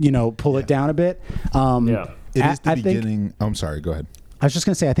 pull it down a bit. It is the beginning. I'm sorry. Go ahead. I was just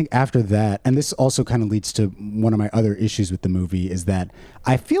going to say, I think after that, and this also kind of leads to one of my other issues with the movie, is that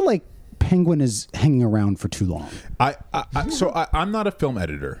I feel like Penguin is hanging around for too long. I'm not a film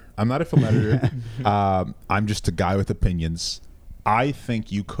editor. I'm just a guy with opinions. I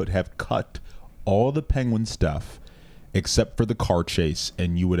think you could have cut all the Penguin stuff except for the car chase,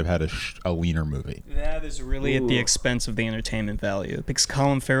 and you would have had a leaner movie. That is really at the expense of the entertainment value, because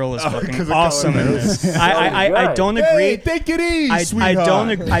Colin Farrell is fucking awesome in this. I don't agree. Hey, take it easy,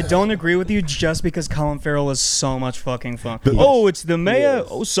 I don't agree with you just because Colin Farrell is so much fucking fun. It's the mayor.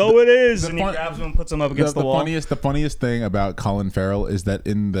 Oh, so it is. And he grabs him and puts him up against the wall. The funniest thing about Colin Farrell is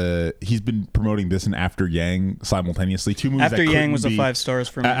that he's been promoting this and After Yang simultaneously. Two movies. After Yang was a 5 stars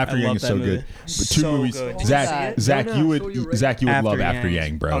for me. After Yang is so good. But two movies. Good. Zach, you would love After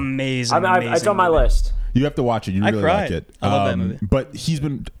Yang, bro. Amazing. It's on my list. You have to watch it. You really like it. I love that movie. But he's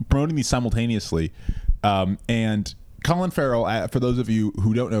been promoting these simultaneously, and Colin Farrell, for those of you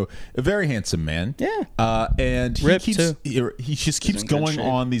who don't know, a very handsome man. Yeah. And he just keeps going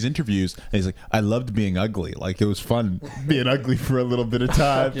on these interviews, and he's like, I loved being ugly. Like, it was fun being ugly for a little bit of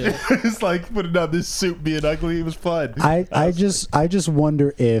time. It's like putting on this suit, being ugly. It was fun. I just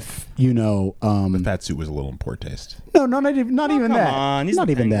wonder if the fat suit was a little in poor taste. No, not even that. On. He's not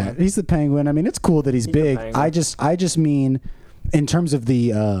even that. He's the Penguin. I mean, it's cool that he's big. I just mean, in terms of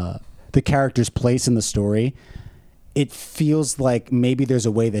the character's place in the story, it feels like maybe there's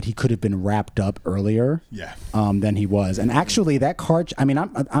a way that he could have been wrapped up earlier than he was. And actually, that car... I mean,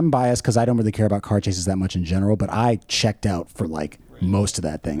 I'm biased because I don't really care about car chases that much in general, but I checked out for, like, most of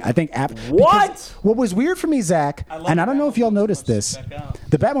that thing. I think... What was weird for me, Zach, and I don't know if y'all noticed this,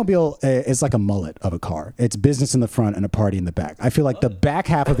 the Batmobile is like a mullet of a car. It's business in the front and a party in the back. I feel like the back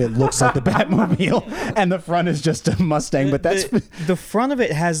half of it looks like the Batmobile, and the front is just a Mustang, but that's... The front of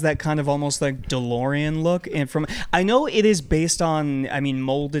it has that kind of almost like DeLorean look, and I know it is based on,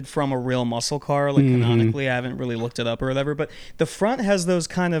 molded from a real muscle car, like canonically. I haven't really looked it up or whatever, but the front has those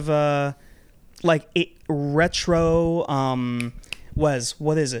kind of retro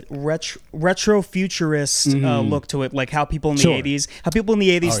what is it? Retro futurist look to it, like how people in the Sure.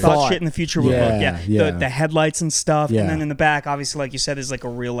 80s, thought shit in the future would look. The headlights and stuff, and then in the back, obviously, like you said, is like a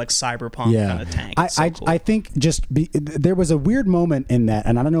real like cyberpunk kind of tank. It's so cool. I think there was a weird moment in that,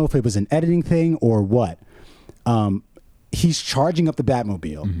 and I don't know if it was an editing thing or what. He's charging up the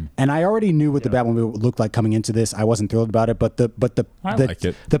Batmobile, and I already knew what the Batmobile looked like coming into this. I wasn't thrilled about it, but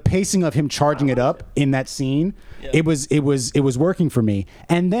the pacing of him charging it up in that scene, it was working for me.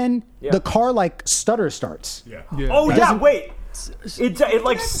 And then the car like stutter starts. Oh yeah, wait. It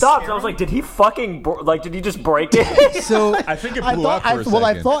like stops. I was like, did he fucking did he just break it? So I think it blew up for a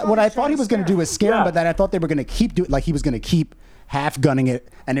second. I thought he was going to do was scare him, but then I thought they were going to keep doing, like he was going to keep half gunning it,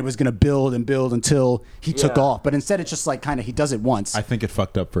 and it was going to build and build until he took off. But instead, it's just like kind of he does it once. I think it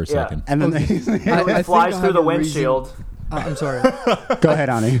fucked up for a second. And then it flies through the windshield. I'm sorry. Go ahead,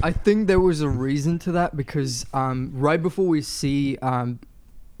 Ani. I think there was a reason to that because right before we see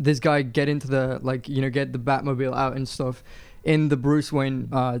this guy get into the get the Batmobile out and stuff in the Bruce Wayne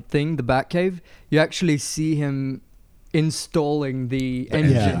thing, the Batcave, you actually see him installing the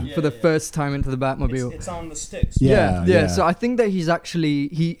engine for the first time into the Batmobile. It's on the sticks. Yeah. So I think that he's actually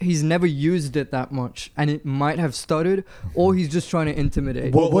he's never used it that much, and it might have stuttered, or he's just trying to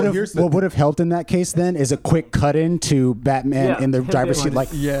intimidate. What would have helped in that case then is a quick cut in to Batman in the driver's seat, like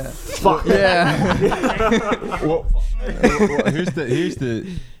fuck yeah. well, here's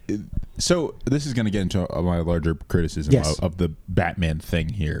the. So this is going to get into my larger criticism of the Batman thing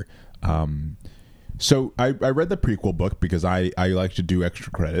here. So I read the prequel book because I like to do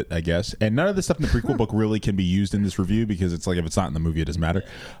extra credit, I guess. And none of the stuff in the prequel book really can be used in this review because it's like if it's not in the movie, it doesn't matter.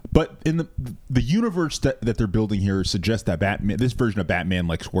 But in the universe that they're building here suggests that this version of Batman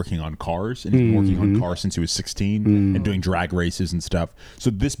likes working on cars, and he's been working on cars since he was 16 and doing drag races and stuff. So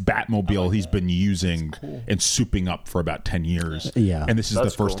this Batmobile he's been using and souping up for about 10 years. Yeah. And this is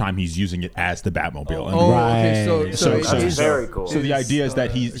the first time he's using it as the Batmobile. Okay. So it's very cool. So the idea is that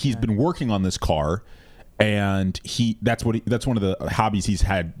he's been working on this car. And that's one of the hobbies he's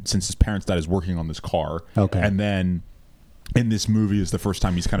had since his parents died, is working on this car. Okay. And then in this movie is the first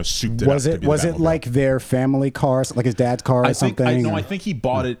time he's kind of souped it was up. it like their family car, like his dad's car or something? I think he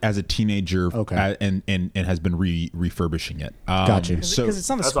bought it as a teenager. Okay. And has been refurbishing it. Gotcha. Because it's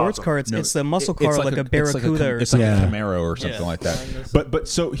not a sports car; it's the muscle car, it's like a Barracuda. It's like a Camaro or something like that. But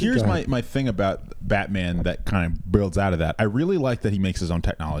so here's my thing about Batman that kind of builds out of that. I really like that he makes his own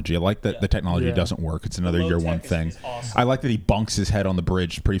technology. I like that the technology doesn't work. It's another year one thing. Awesome. I like that he bunks his head on the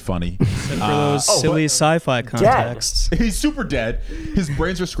bridge. It's pretty funny. For those silly sci-fi contexts. He's super dead. His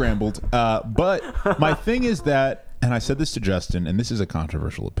brains are scrambled. But my thing is that, and I said this to Justin, and this is a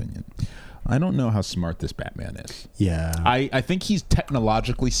controversial opinion, I don't know how smart this Batman is. Yeah. I think he's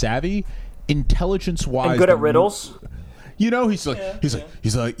technologically savvy, intelligence-wise. And good at riddles. You know, he's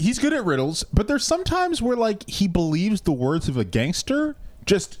good at riddles, but there's sometimes where like he believes the words of a gangster.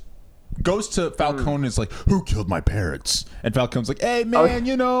 Just goes to Falcone and is like, "Who killed my parents?" And Falcone's like, "Hey man,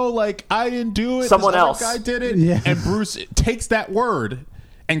 you know, like I didn't do it. Someone this else other guy did it." Yeah. And Bruce takes that word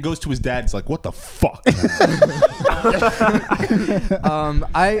and goes to his dad. He's like, "What the fuck?"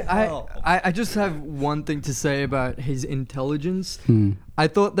 I just have one thing to say about his intelligence. I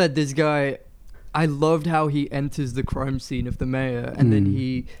thought that this guy, I loved how he enters the crime scene of the mayor, and then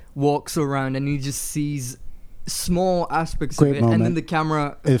he walks around and he just sees small aspects Great of it, moment. and then the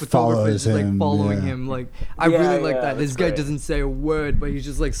camera It photographer is follows like him, following yeah. him. Like I really like that. This guy great. doesn't say a word, but he's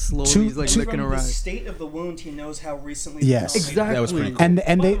just like slowly he's like looking From around. the state of the wound, he knows how recently. Yes. Exactly. That was pretty cool. And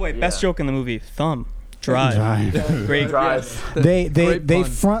By they the way, best joke in the movie: thumb, drive. Great. Drive. they Great pun.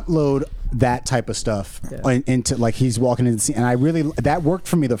 front load that type of stuff into like he's walking into the scene, and I really that worked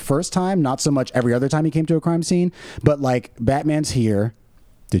for me the first time, not so much every other time he came to a crime scene, but like Batman's here.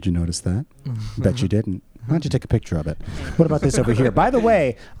 Did you notice that? Bet you didn't. Why don't you take a picture of it? What about this over here? By the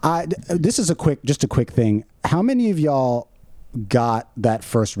way, this is just a quick thing. How many of y'all got that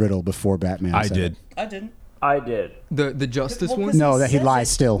first riddle before Batman? I said did. it? I didn't. I did. The justice Well, one. 'cause No, that he says lies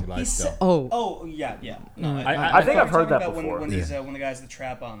it. still. He said, Oh. Oh yeah. No, I think I've heard that talking before. about when the guy's the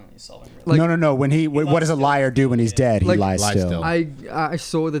trap on and he's solving. Like- No. When what does a liar do when he's dead? He Like- lies Lies still. still. I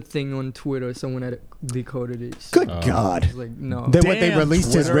saw the thing on Twitter. Someone had decoded it. Good God. I was like, no. They Damn,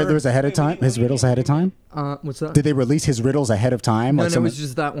 released his Twitter. riddles ahead of time. His riddles ahead of time. What's that? Did they release his riddles ahead of time? No, Like it some- was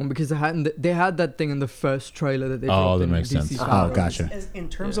just that one because they had that thing in the first trailer that they. Oh, dropped that in makes DC sense. Fandom. Oh, gotcha. In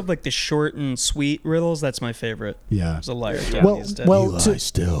terms of like the short and sweet riddles, that's my favorite. Yeah. There's a liar. Yeah, he's dead. Well,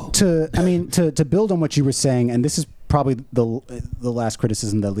 to build on what you were saying, and this is probably the last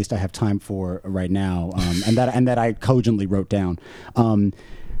criticism that at least I have time for right now, and that I cogently wrote down.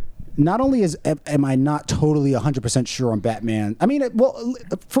 not only am I not totally 100% sure on Batman. I mean,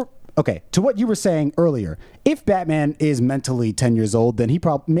 okay, to what you were saying earlier, if Batman is mentally 10 years old, then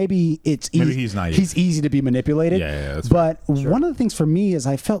maybe he's naive. He's easy to be manipulated. Yeah, that's but one of the things for me is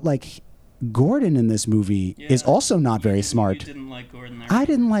I felt like Gordon in this movie is also not very smart. You didn't like Gordon there. I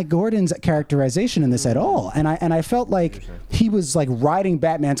didn't like Gordon's characterization in this at all, and I felt like he was like riding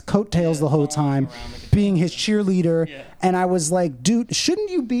Batman's coattails the whole time, being his cheerleader, and I was like, dude,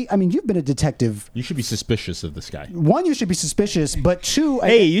 shouldn't you be? I mean, you've been a detective. You should be suspicious of this guy. One, you should be suspicious, but two,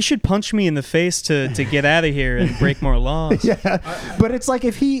 hey, you should punch me in the face to get out of here and break more laws. But it's like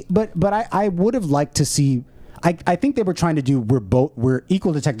but I would have liked to see. I think they were trying to do we're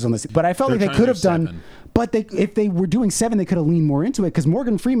equal detectives on this, but I felt like they could have done. But if they were doing 7, they could have leaned more into it because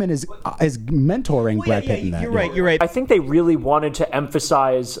Morgan Freeman is mentoring Brad Pitt in that. You're right. I think they really wanted to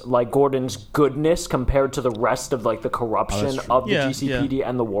emphasize like Gordon's goodness compared to the rest of like the corruption of the GCPD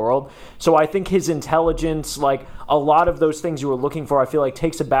and the world. So I think his intelligence, like a lot of those things you were looking for, I feel like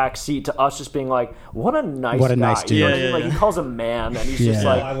takes a back seat to us just being like, what a nice guy. Nice dude. You know what I mean? Like he calls him man, and he's just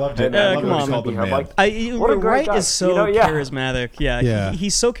like, I loved it. I Come on, like, what a great guy. Is so charismatic. Yeah.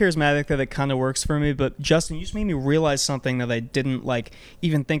 He's so charismatic that it kind of works for me. But Justin, you just made me realize something that I didn't like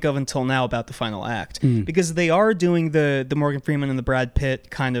even think of until now about the final act, because they are doing the Morgan Freeman and the Brad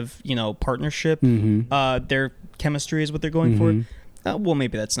Pitt kind of partnership. Their chemistry is what they're going for. Well,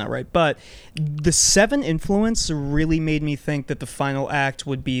 maybe that's not right, but the 7 influence really made me think that the final act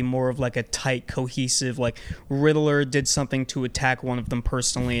would be more of like a tight, cohesive, like Riddler did something to attack one of them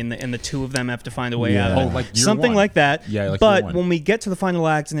personally, and the two of them have to find a way out of it. Like something like that. Yeah, like but when we get to the final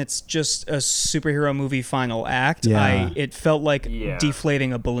act and it's just a superhero movie final act, it felt like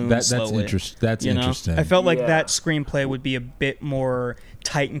deflating a balloon slowly. That's interesting. I felt like that screenplay would be a bit more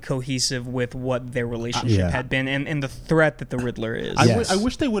tight and cohesive with what their relationship had been and the threat that the Riddler is. I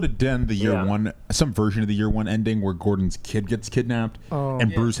wish they would have done the year one, some version of the year 1 ending where Gordon's kid gets kidnapped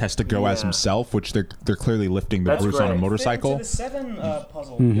and Bruce has to go as himself, which they're clearly lifting the Bruce on a motorcycle. The 7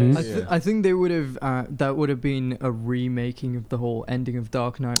 puzzle. I think they would have that would have been a remaking of the whole ending of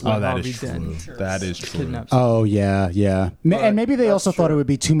Dark Knight. Oh, that is true. That is true. Oh yeah. And maybe they also thought it would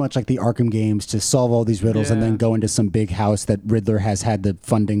be too much like the Arkham games to solve all these riddles and then go into some big house that Riddler has had the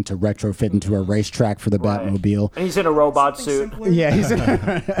funding to retrofit into a racetrack for the Batmobile. And he's in a robot suit. Yeah, he's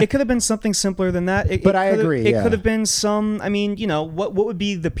it could have been something simpler than that. I agree. It could have been some. I mean, what would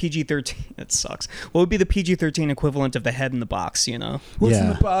be the PG-13? It sucks. What would be the PG-13 equivalent of the head in the box? What's in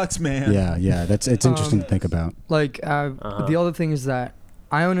the box, man? Yeah. It's interesting to think about. Like the other thing is that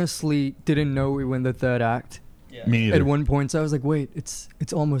I honestly didn't know we were in the 3rd act. Yeah. Me neither. At one point, so I was like, "Wait, it's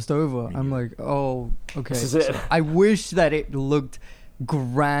almost over." I'm like, "Oh, okay." This is it. I wish that it looked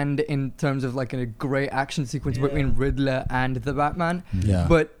grand in terms of like a great action sequence between Riddler and the Batman. Yeah.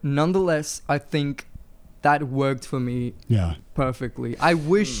 But nonetheless, I think that worked for me perfectly. I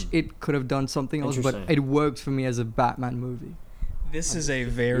wish it could have done something else, but it worked for me as a Batman movie. This is a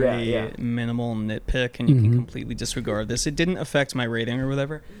very minimal nitpick, and you can completely disregard this. It didn't affect my rating or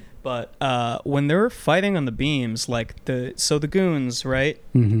whatever, but when they're fighting on the beams, like the goons, right?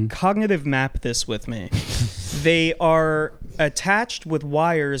 Cognitive map this with me. They are attached with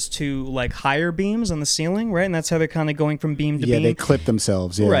wires to like higher beams on the ceiling, right? And that's how they're kind of going from beam to beam. Yeah, they clip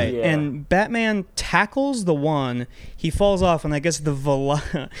themselves. Yeah. Right. Yeah. And Batman tackles the one, he falls off, and I guess the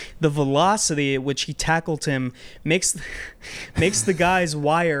velocity at which he tackled him makes the guy's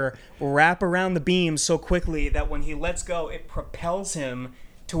wire wrap around the beam so quickly that when he lets go, it propels him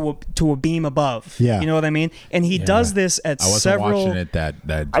to a beam above. Yeah. You know what I mean? And he does this at several... I wasn't watching it that...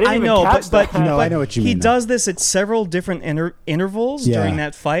 I know, but I know what you mean. He does this at several different intervals during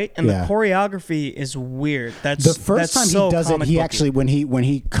that fight, and the choreography is weird. The first time he does it, he actually, when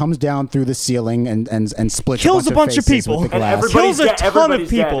he comes down through the ceiling and splits kills a bunch of people. Kills a ton of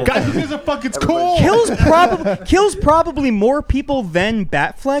people. Guys, who gives a fuck? It's cool. Kills probably more people than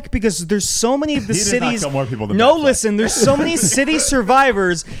Batfleck, because there's so many of the cities... He does not kill more people than No, Batfleck. listen, there's so many city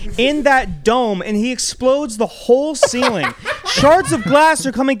survivors in that dome, and he explodes the whole ceiling. Shards of glass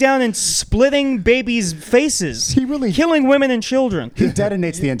are coming down and splitting babies' faces. He really killing women and children. He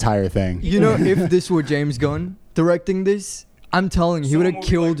detonates the entire thing. You know, if this were James Gunn directing this, I'm telling you, he would have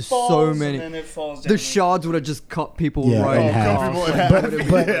killed so many. The shards would have just cut people right in half. But they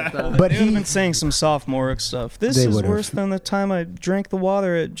would have been saying some sophomoric stuff. This is worse than the time I drank the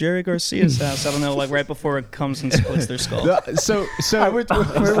water at Jerry Garcia's house. I don't know, like right before it comes and splits their skull. So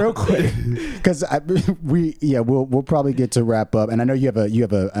real quick, because we'll probably get to wrap up, and I know you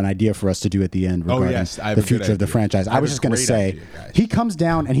have an idea for us to do at the end regarding the future of the franchise. I was just going to say, he comes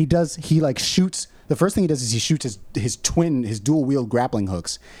down and he shoots the first thing he does is he shoots his dual wield grappling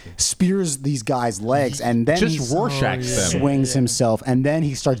hooks, spears these guys' legs, and then Just he Rorschachs them. swings himself, and then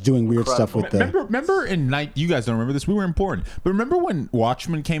he starts doing weird stuff with the. Remember in night? You guys don't remember this. We were important, but remember when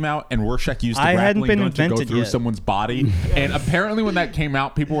Watchmen came out and Rorschach used the I hadn't grappling been gun to go invented through yet. someone's body, and apparently when that came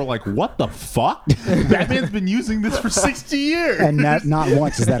out, people were like, "What the fuck? Batman's been using this for 60 years." And not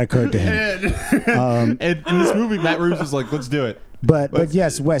once has that occurred to him. And in this movie, Matt Reeves was like, "Let's do it." But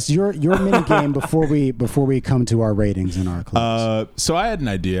yes, Wes, your mini game before we come to our ratings and our close. So I had an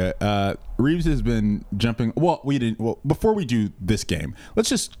idea. Reeves has been jumping. Well, we didn't. Well, before we do this game, let's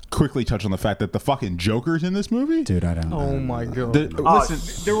just quickly touch on the fact that the fucking Joker's in this movie. Dude, I don't know. Oh my god.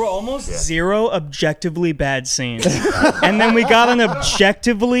 Listen, There were almost zero objectively bad scenes. And then we got an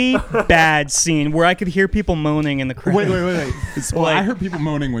objectively bad scene where I could hear people moaning in the crowd. wait. Well, I heard people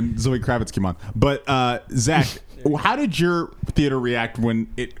moaning when Zoe Kravitz came on. But Zach, how did your theater react when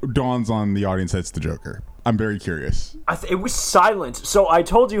it dawns on the audience that it's the Joker? I'm very curious. It was silent. So I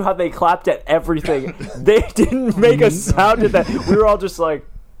told you how they clapped at everything. They didn't make a sound at that. We were all just like,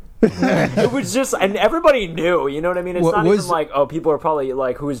 it was just, and everybody knew. You know what I mean? It's not even like, oh, people are probably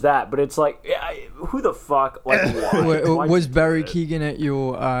like, who's that? But it's like, who the fuck? Like, why? Was Barry Keoghan at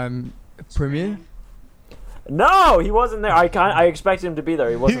your premiere? No, he wasn't there. I expected him to be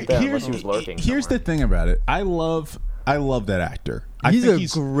there. He wasn't there unless he was lurking. Here's the thing about it. I love that actor. He's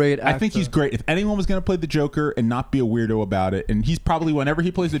a great actor. I think he's great. If anyone was going to play the Joker and not be a weirdo about it, and he's probably, whenever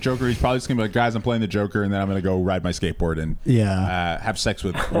he plays the Joker, he's probably just going to be like, guys, I'm playing the Joker, and then I'm going to go ride my skateboard and have sex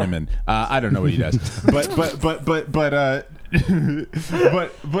with women. I don't know what he does, but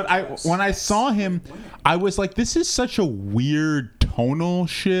when I saw him, I was like, this is such a weird tonal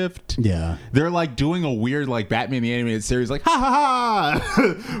shift. Yeah, they're like doing a weird like Batman the Animated Series, like ha ha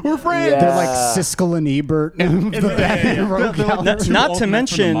ha, we're friends. Yeah. They're like Siskel and Ebert. Not to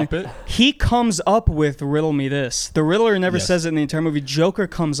mention, he comes up with "Riddle me this." The Riddler never says it in the entire movie. Joker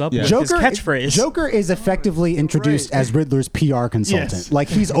comes up with his catchphrase. Joker is effectively introduced as Riddler's PR consultant. Yes. Like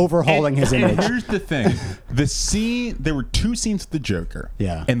he's overhauling his image. And here's the thing: there were two scenes with the Joker,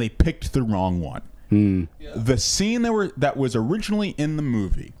 and they picked the wrong one. The scene that was originally in the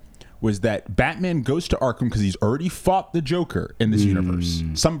movie was that Batman goes to Arkham because he's already fought the Joker in this universe,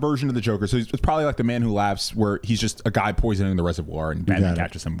 some version of the Joker. So it's probably like The Man Who Laughs, where he's just a guy poisoning the reservoir and Batman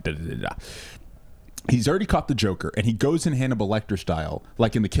catches him. He's already caught the Joker, and he goes in Hannibal Lecter style,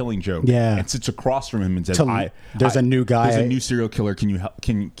 like in The Killing Joke, and sits across from him and says, "There's a new guy. There's a new serial killer. Can you help?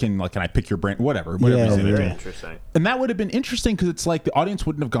 Can I pick your brain? Whatever." Very interesting. And that would have been interesting because it's like the audience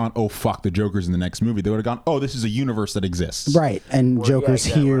wouldn't have gone, "Oh fuck, the Joker's in the next movie." They would have gone, "Oh, this is a universe that exists." Right, and Joker's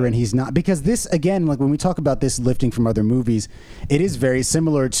here, and he's not, because this again, like when we talk about this lifting from other movies, it is very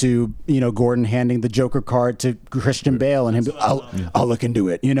similar to Gordon handing the Joker card to Christian Bale and him. I'll look into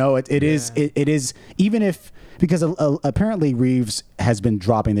it. It is even if. Because apparently Reeves has been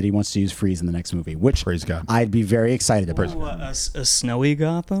dropping that he wants to use Freeze in the next movie, which praise God. I'd be very excited about. A snowy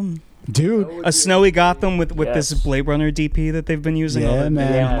Gotham? Dude. A snowy Gotham with this Blade Runner DP that they've been using. Yeah,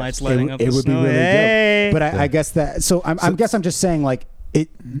 man. Lights lighting up it the would snow. be really good. But I guess that, so I'm just saying, like,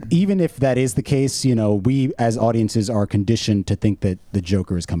 even if that is the case, we as audiences are conditioned to think that the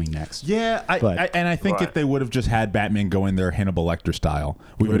Joker is coming next. Yeah, I think if they would have just had Batman go in there Hannibal Lecter style,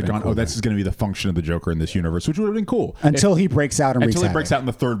 we would have gone, "Oh, this is going to be the function of the Joker in this universe," which would have been cool. Until he breaks out and until he breaks out in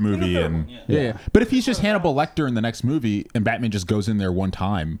the third movie, But if he's just Hannibal Lecter in the next movie and Batman just goes in there one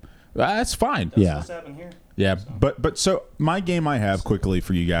time, that's fine. What's happening here. Yeah, but so my game I have quickly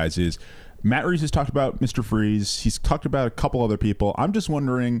for you guys is. Matt Reeves has talked about Mr. Freeze. He's talked about a couple other people. I'm just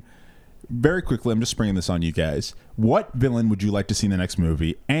wondering, very quickly, I'm just springing this on you guys. What villain would you like to see in the next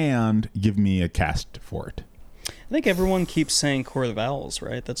movie? And give me a cast for it. I think everyone keeps saying Court of Owls,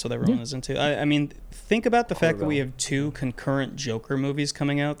 right? That's what everyone is into. I mean, think about the fact that we have two concurrent Joker movies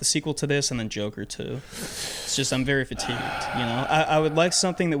coming out, the sequel to this and then Joker 2. It's just, I'm very fatigued, I would like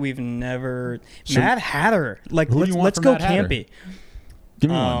something that we've never... Mad Hatter. Like, let's go campy. Give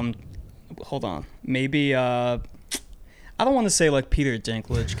me one. Hold on. Maybe I don't want to say like Peter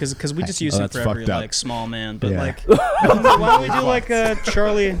Dinklage because we just use him for every like small man, but like why don't we do like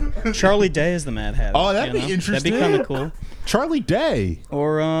Charlie Day as the Mad Hatter? Oh, that'd be interesting. That'd be kind of cool. Charlie Day.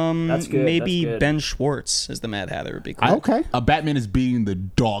 Or That's good, maybe that's good. Ben Schwartz as the Mad Hatter would be cool. Okay. A Batman is beating the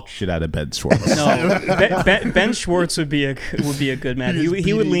dog shit out of Ben Schwartz. No, Ben Schwartz would be a good man.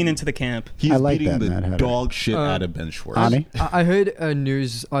 He would lean into the camp. He's like beating that, Mad the Hatter. dog shit out of Ben Schwartz. Ani? I heard a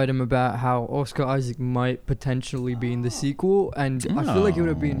news item about how Oscar Isaac might potentially be in the sequel, and I feel like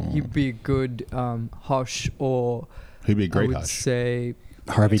he'd be a good Hush, or he'd be a great I would Hush. say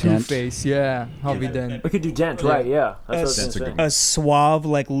Harvey Dent. Two-Face, yeah, Harvey Dent. We could do Dent, right? Yeah, that's what I was That's a gonna good say. A suave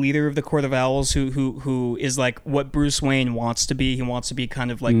like leader of the Court of Owls who is like what Bruce Wayne wants to be. He wants to be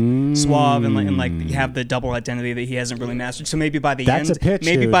kind of like suave and like have the double identity that he hasn't really mastered. So maybe by the That's end, a pitch,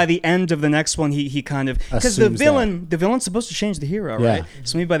 maybe dude. by the end of the next one, he kind of because the Assumes villain's supposed to change the hero, Yeah. right?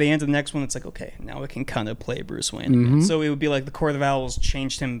 So maybe by the end of the next one, it's like okay, now I can kind of play Bruce Wayne. again. So it would be like the Court of Owls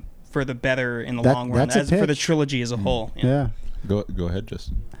changed him for the better in the long run, that's a as for the pitch. trilogy as a whole. Yeah. Go ahead,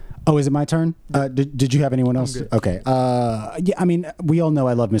 Justin. Oh, is it my turn? Did you have anyone else? good. Okay. Yeah, I mean, we all know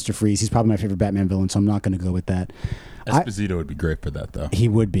I love Mr. Freeze. He's probably my favorite Batman villain, so I'm not going to go with that. Esposito would be great for that, though. He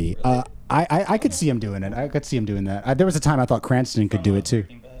would be. I could see him doing it. I could see him doing that. There was a time I thought Cranston could do it too.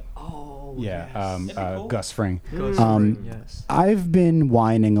 Yeah, Gus Fring. Yes. I've been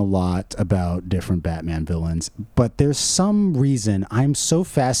whining a lot about different Batman villains, but there's some reason I'm so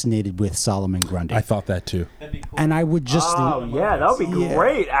fascinated with Solomon Grundy. I thought that too. And I would just. Oh yeah, that would be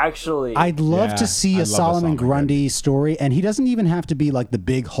great. Actually, I'd love Yeah, to see I'd a love a Solomon Solomon Grundy story, and he doesn't even have to be like the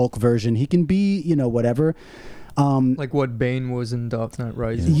big Hulk version. He can be, whatever. Like what Bane was in Dark Knight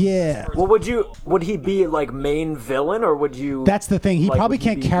Rises. Yeah. well, would he be like main villain, or would you? That's the thing. He like, probably would he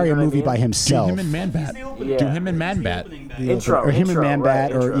can't be- carry you a know what I movie mean? by Do himself. him and Man-Bat. Yeah. Do him and Man-Bat. Intro, or him intro, and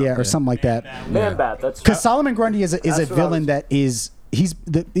Man-Bat, right, or intro. or something like that. Man-Bat. That's Because Solomon Grundy is a That's what I villain was- that is.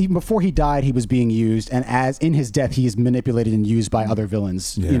 Even before he died, he was being used, and as in his death, he is manipulated and used by other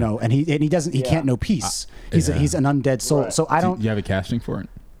villains. Yeah. And he doesn't. He can't know peace. He's an undead soul. Right. So I don't. Do you have a casting for it?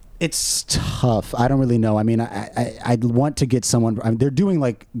 It's tough. I don't really know. I mean, I'd want to get someone. I mean, they're doing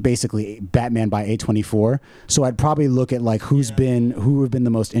like basically Batman by A24. So I'd probably look at like who have been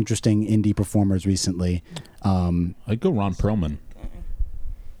the most interesting indie performers recently. I'd go Ron Perlman.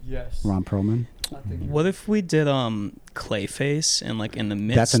 Yes. Ron Perlman. What if we did Clayface and like in the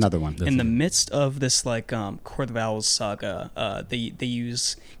midst? That's another one. In the midst of this like Court of Owls saga, they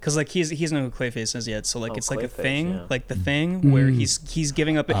use because like he doesn't know who Clayface is yet, so like it's like a Clayface, thing, yeah. like the thing where he's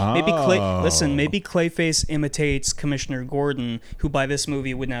giving up. Maybe maybe Clayface imitates Commissioner Gordon, who by this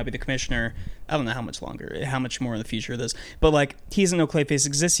movie would now be the commissioner. I don't know how much longer, how much more in the future it is, but like he doesn't know Clayface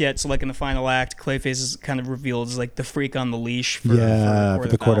exists yet. So like in the final act, Clayface is kind of revealed as like the freak on the leash for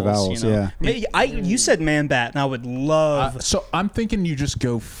the Court of Owls. Yeah. Maybe, you said Man-Bat, and I would love. So I'm thinking you just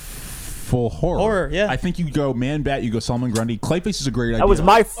go full horror. Horror, yeah. I think you go Man-Bat, you go Solomon Grundy. Clayface is a great idea. That was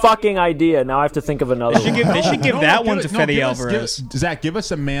my fucking idea. Now I have to think of another one. They should give that one to Fede give us- Alvarez. Zach, give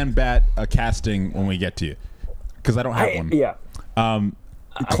us a Man-Bat casting when we get to you, because I don't have one. Yeah.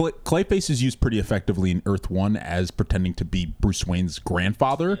 Clayface is used pretty effectively in Earth 1 as pretending to be Bruce Wayne's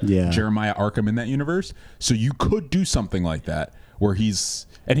grandfather, Jeremiah Arkham in that universe. So you could do something like that where he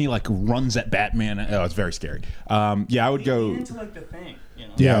like runs at Batman. Oh, it's very scary. I would go. Into like the thing, you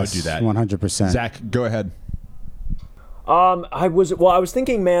know? Yeah, I would do that. 100%. Zach, go ahead. I was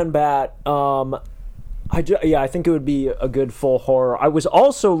thinking Man-Bat. I think it would be a good full horror. I was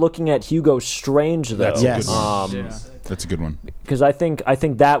also looking at Hugo Strange though. That's Yes. a good one. That's a good one. Because I think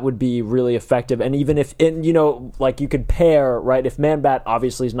that would be really effective, and even if like you could pair, right? If Man-Bat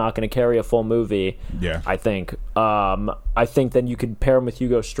obviously is not going to carry a full movie, I think then you could pair him with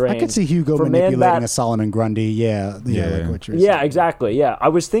Hugo Strange. I could see Hugo For manipulating Man-Bat, a Solomon Grundy. Like what you're saying. Yeah, exactly. Yeah, I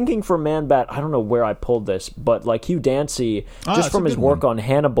was thinking for Man-Bat. I don't know where I pulled this, but like Hugh Dancy, just that's from a his good work one. on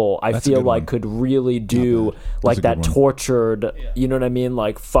Hannibal, I That's a feel good like one. could really do like a that good one. tortured. You know what I mean?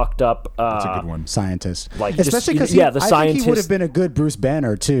 Like fucked up. That's a good one. Scientist. Like just- especially because the I think he scientist. would have been a good Bruce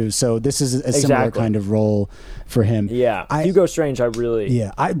Banner too. So this is a similar Exactly. kind of role for him. Yeah, Hugo Strange. I really.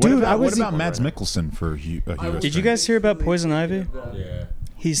 Yeah, What about Mads Mikkelsen for Hugo? Did you guys hear about Poison Ivy? Yeah.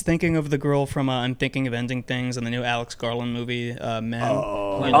 He's thinking of the girl from I'm Thinking of Ending Things and the new Alex Garland movie, Men.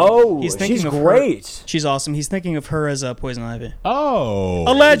 He's thinking she's of great. Her. She's awesome. He's thinking of her as Poison Ivy. Oh,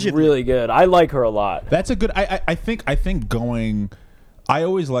 allegedly. Really good. I like her a lot. That's a good. I think going. I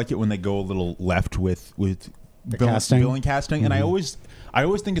always like it when they go a little left with casting? villain casting, and I always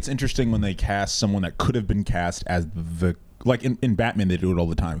think it's interesting when they cast someone that could have been cast as the. Like in Batman, they do it all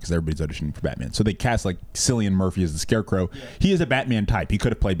the time because everybody's auditioning for Batman. So they cast like Cillian Murphy as the Scarecrow. Yeah. He is a Batman type. He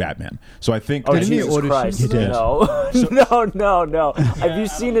could have played Batman. So I think. Oh, Jesus Christ! He did. No, no. Have you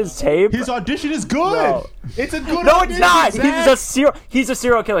seen his tape? His audition is good. No. It's a good. No, it's not. Zach. He's a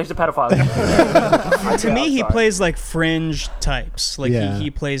serial killer. He's a pedophile. To me, he plays like fringe types. Like he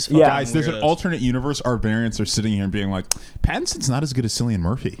plays. Yeah. Guys, there's an weirdos. alternate universe. Our variants are sitting here and being like, Pattinson's not as good as Cillian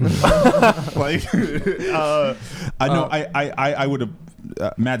Murphy. I would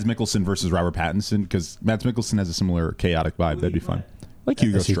have Mads Mikkelsen versus Robert Pattinson because Mads Mikkelsen has a similar chaotic vibe. That'd be fun. Like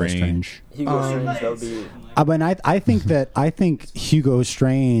Hugo as Strange. Hugo Strange, that would be. I mean, I think Hugo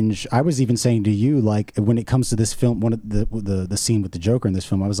Strange. I was even saying to you, like, when it comes to this film, one of the scene with the Joker in this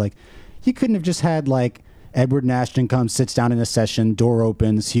film, I was like, you couldn't have just had like Edward Nashton comes, sits down in a session, door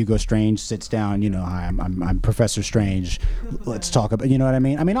opens, Hugo Strange sits down. You know, hi, I'm Professor Strange. Let's talk about. You know what I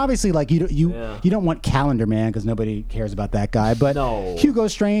mean? I mean, obviously, like you don't want Calendar Man because nobody cares about that guy. But Hugo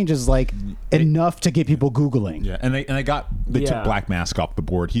Strange is like enough to get people googling. Yeah, and they took Black Mask off the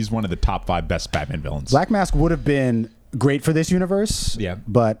board. He's one of the top 5 best Batman villains. Black Mask would have been great for this universe. Yeah,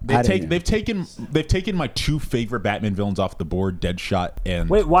 but they've taken my 2 favorite Batman villains off the board: Deadshot and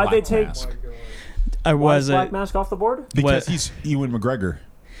wait. Why'd Black they take? Mask. Why is Black Mask off the board? Because he's Ewan McGregor.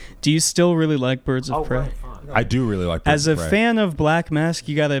 Do you still really like Birds of Prey? Right. I do really like As Birds a of Prey. fan of Black Mask,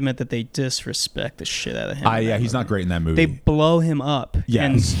 you got to admit that they disrespect the shit out of him. Yeah, he's not great in that movie. They blow him up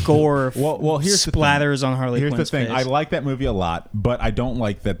and gore well, here's splatters on Harley Here's Quinn's the thing. face. I like that movie a lot, but I don't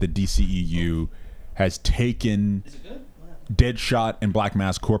like that the DCEU has taken Deadshot and Black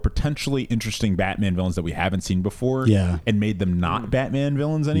Mask, who are potentially interesting Batman villains that we haven't seen before, and made them not Batman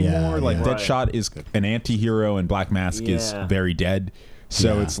villains anymore. Like Deadshot is an anti-hero and Black Mask is very dead.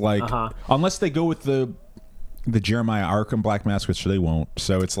 So it's like, unless they go with the Jeremiah Arkham Black Mask, which they won't.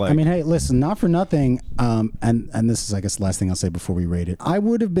 So it's like, I mean, hey, listen, not for nothing, and this is, I guess, the last thing I'll say before we rate it. I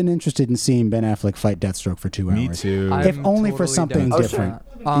would have been interested in seeing Ben Affleck fight Deathstroke for 2 hours. Me too. If only for something different.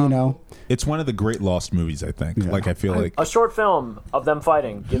 You know, it's one of the great lost movies. I think. Like, I feel like a short film of them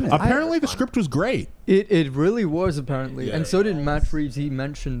fighting. Apparently, the script was great. It really was, apparently, and so did Matt Reeves. He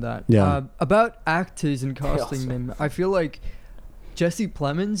mentioned that. Yeah. About actors and casting them, I feel like Jesse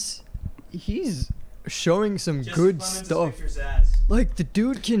Plemons, he's showing some good stuff. Like, the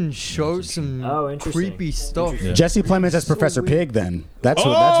dude can show some creepy stuff. Jesse Plemons as Professor Pig. Then that's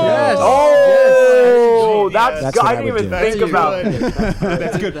what. That's I didn't even think about it.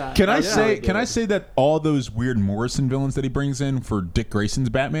 That's good. Can I say that all those weird Morrison villains that he brings in for Dick Grayson's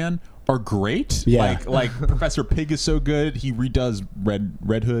Batman are great? Yeah. Like Professor Pig is so good. He redoes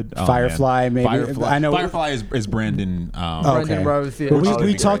Red Hood. Oh, Firefly, man. maybe. Firefly. I know. Firefly is Brandon. Brandon Routh. Yeah.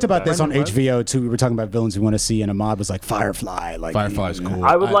 We talked about this on HBO too. We were talking about villains we want to see, and Ahmad was like Firefly. Like Firefly's cool.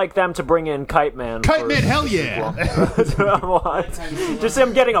 I would like them to bring in Kite Man. Kite Man, hell yeah! Just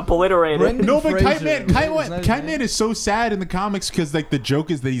him getting obliterated. Brendan No, but Fraser. Kite Man is so sad in the comics because like the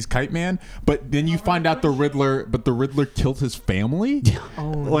joke is that he's Kite Man, but then you find out the Riddler killed his family.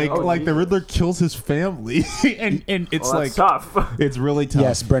 Like the Riddler kills his family, and it's like tough. It's really tough.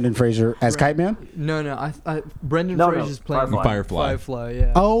 Yes, Brendan Fraser as Kite Man. No, Brendan Fraser's playing Firefly.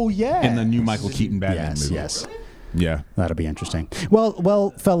 Yeah. Oh yeah. In the new Michael Keaton Batman movie. Yes. Yeah. That'll be interesting.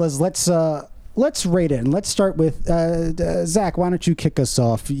 Well, fellas, let's rate it, and let's start with Zach. Why don't you kick us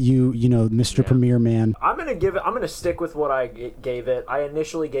off? You know, Mr. Premier Man. I'm gonna stick with what I gave it. I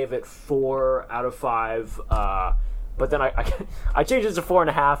initially gave it 4 out of 5. But then I changed it to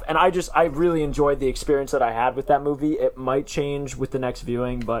 4.5, and I really enjoyed the experience that I had with that movie. It might change with the next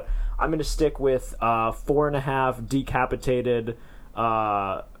viewing, but I'm gonna stick with 4.5 decapitated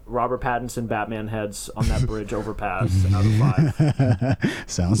Robert Pattinson Batman heads on that bridge overpass out of 5.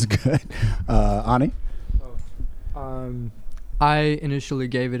 Sounds good. Ani? I initially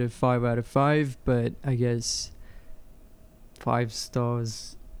gave it a 5 out of 5, but I guess 5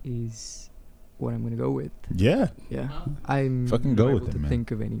 stars is what I'm gonna go with. Yeah. I'm fucking go not with able it, to man.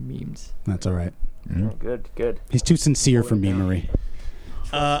 think of any memes. That's all right. Good. He's too sincere for memery.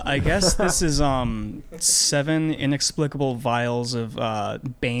 I guess this is 7 inexplicable vials of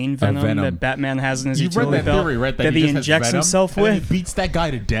Bane venom, that Batman has in his utility read that belt theory, right? that he injects himself and with. He beats that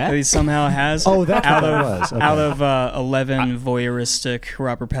guy to death. That he somehow has. Oh, that's what it was. Okay. Out of 11 voyeuristic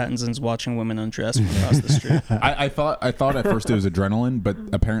Robert Pattinsons watching women undress from across the street. I thought at first it was adrenaline, but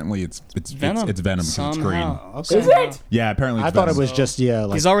apparently it's venom. It's venom because it's green. Okay. Is it? Yeah, apparently. It's I thought venom. it was just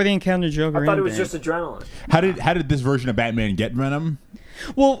like He's already encountered Joker. I thought it and was Bane. just adrenaline. How did this version of Batman get venom?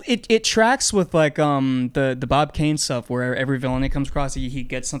 Well, it tracks with like the Bob Kane stuff where every villain he comes across, he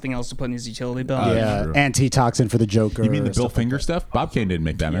gets something else to put in his utility belt. yeah, true. antitoxin for the Joker. You mean the Bill stuff Finger stuff? Bob Kane didn't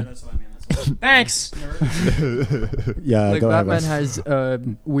make Batman. That's what I mean. Thanks. Yeah, Like go ahead, Batman Wes. has a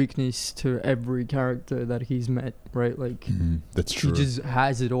weakness to every character that he's met, right? Like That's he true. just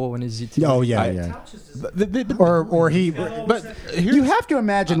has it all in his utility. Oh yeah. Or he. But you have to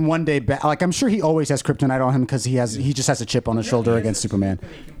imagine one day. Like I'm sure he always has kryptonite on him because he just has a chip on his shoulder against Superman.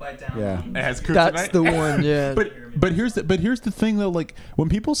 Yeah. It has That's the one, yeah. But here's the thing though, like when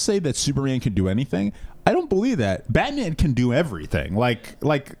people say that Superman can do anything, I don't believe that. Batman can do everything. Like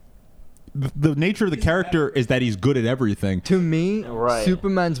the nature of the character is that he's good at everything. To me, Right.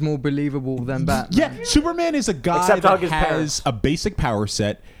 Superman's more believable than Batman. Yeah, Superman is a guy Except that hug his has parents. a basic power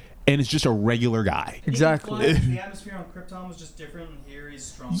set and is just a regular guy. Exactly. The atmosphere on Krypton was just different, and here he's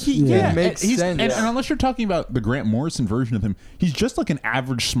stronger. Yeah, It makes he's, sense. and unless you're talking about the Grant Morrison version of him, he's just like an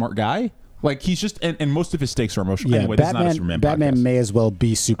average smart guy. Like he's just, and most of his stakes are emotional. Yeah, Anyway, this is not a Batman. Superman Batman podcast. may as well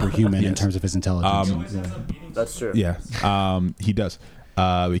be superhuman in terms of his intelligence. That's true. Yeah, he does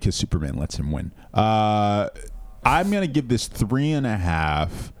because Superman lets him win. I'm gonna give this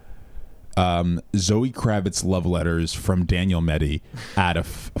 3.5. Zoe Kravitz love letters from Daniel Meddy out of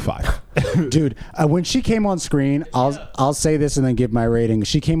 5. Dude, when she came on screen, I'll say this and then give my rating.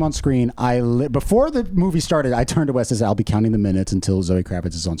 She came on screen. Before the movie started, I turned to Wes and said, "I'll be counting the minutes until Zoe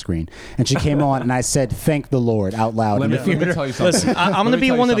Kravitz is on screen." And she came on, and I said, "Thank the Lord" out loud. Let in me the theater. tell you something. Listen, I'm going Let to me be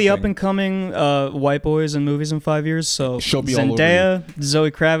tell you one of the something. up and coming white boys in movies in 5 years. So She'll be all over Zendaya,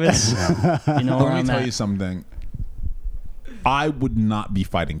 Zoe Kravitz, you know where Let me I'm tell at. you something. I would not be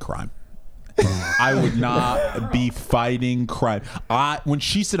fighting crime. I would not be fighting crime. When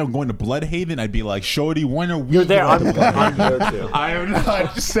she said I'm going to Bloodhaven, I'd be like, "Shorty, when are we?" You're there. going I'm, to Bloodhaven?" I'm there too. I am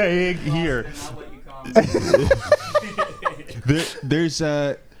not saying here. There's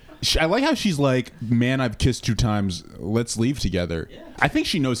I like how she's like, "Man, I've kissed 2 times. Let's leave together." I think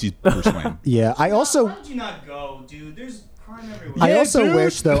she knows he's Bruce Wayne. Yeah, I also. Why would you not go, dude? There's crime everywhere. I also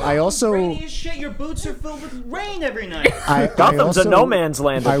wish, though. I also. Rainy as shit. Your boots are filled with rain every night. Gotham's a no man's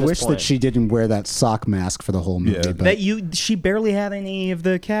land at I this wish point. that she didn't wear that sock mask for the whole movie. Yeah. But She barely had any of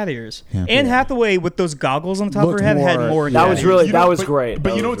the cat ears. Yeah. Anne Hathaway with those goggles on top of Looked her head had more- more. yeah. That was cat really ears. that was but, great. But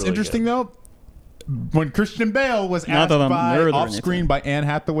That you know was what's really interesting good. though? When Christian Bale was Not asked that I'm by nerd or off anything. screen by Anne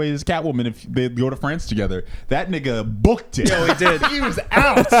Hathaway's Catwoman if they'd go to France together, that nigga booked it. Yeah, he did. He was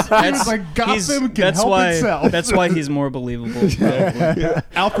out. He was like, Gotham can that's help why, itself. That's why he's more believable. Yeah.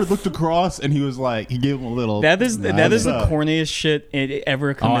 Alfred looked across and he was like, he gave him a little. That is the What's up? corniest shit it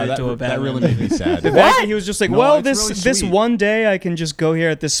ever committed that, to a that Batman. really made me sad. The fact that he was just like, No, well, it's this really this sweet. one day I can just go here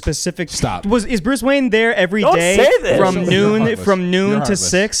at this specific. Stop. Is Bruce Wayne there every Don't day say this. from You're noon heartless. from You're noon to heartless.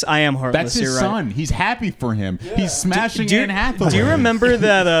 6? I am heartless. That's his You're right. son. He's happy for him. He's smashing Do Anne Hathaway. you remember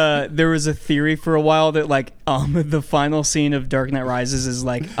that there was a theory for a while that like the final scene of Dark Knight Rises is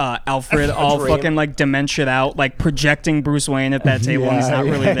like Alfred all Dream. fucking like dementiaed out, like projecting Bruce Wayne at that table and he's not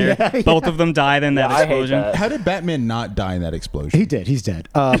really there. Both of them died in that I hate explosion. that. How did Batman not die in that explosion? he did. He's dead.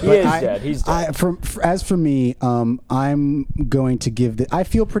 He is dead. He's dead. As for me, I'm going to give. I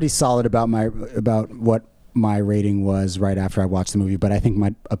feel pretty solid about what my rating was right after I watched the movie, but I think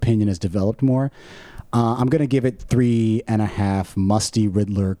my opinion has developed more. I'm going to give it 3.5 musty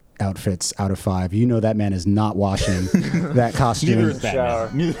Riddler outfits out of 5. You know that man is not washing that costume. Neither is Batman.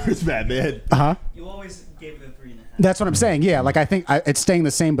 Shower. Neither is Batman. You always gave it a 3.5. That's what I'm saying. Yeah, like I think it's staying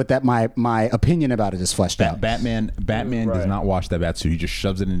the same, but that my opinion about it is fleshed out. Batman does Right. not wash that batsuit. He just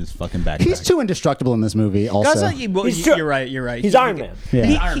shoves it in his fucking backpack. He's too indestructible in this movie. Also, You're right. You're right. He's Iron Man.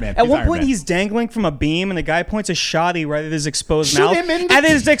 Yeah. Iron Man. At He's one Iron point, Man. he's dangling from a beam, and the guy points a shotty right at his exposed Shoot mouth. him in the- At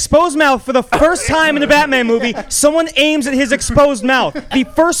his exposed mouth, for the first time in a Batman movie, someone aims at his exposed mouth. The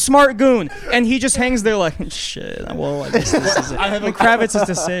first smart goon, and he just hangs there like, shit. Well, I guess this is it. And Kravitz is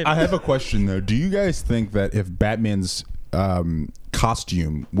to save. I have a question though. Do you guys think that if Batman's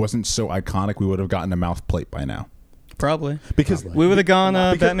costume wasn't so iconic, we would have gotten a mouth plate by now? Probably. Because we would have gone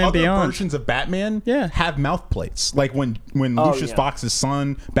because Batman other Beyond. versions of Batman Yeah. have mouth plates. Like when Oh, Lucius yeah. Fox's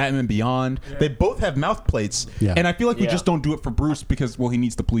son, Batman Beyond, they both have mouth plates. Yeah. And I feel like we Yeah. just don't do it for Bruce because, well, he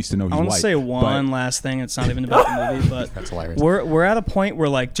needs the police to know he's I want white. to say one But- last thing. It's not even about the movie, but That's hilarious. We're at a point where,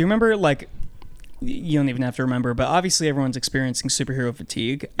 like, do you remember, like, you don't even have to remember, but obviously everyone's experiencing superhero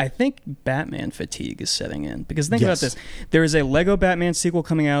fatigue. I think Batman fatigue is setting in because think about Yes. this: there is a Lego Batman sequel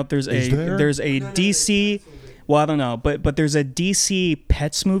coming out. There's there? a DC. Well, I don't know, but there's a DC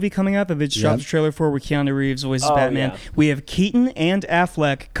Pets movie coming out that they just dropped a trailer for, where Keanu Reeves voices Oh, Batman. yeah. We have Keaton and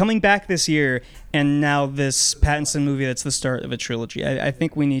Affleck coming back this year, and now this Pattinson movie that's the start of a trilogy. I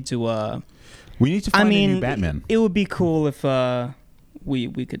think we need to. we need to I find a mean, new Batman. it would be cool if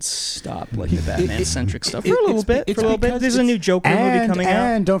we could stop like the Batman centric stuff for a little bit. There's a new Joker movie coming out.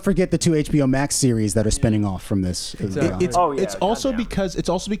 And don't forget the 2 HBO Max series that are spinning off from this. as well. It's Oh, yeah, it's also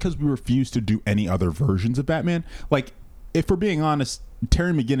goddamn. because we refuse to do any other versions of Batman. Like, if we're being honest,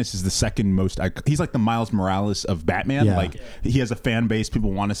 Terry McGinnis is the second most. He's like the Miles Morales of Batman. Yeah. Like, he has a fan base.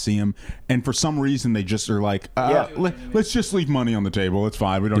 People want to see him, and for some reason they just are like, let's just leave money on the table. It's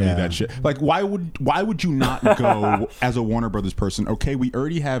fine. We don't Yeah. need that shit. Like, why would you not go as a Warner Brothers person? Okay, we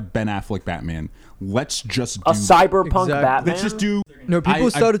already have Ben Affleck Batman. Let's just do A cyberpunk Exactly. Batman. Let's just do. No, people I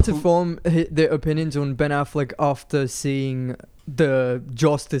started to form their opinions on Ben Affleck after seeing the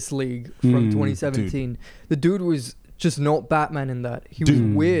Justice League from 2017. The dude was just not Batman in that. He was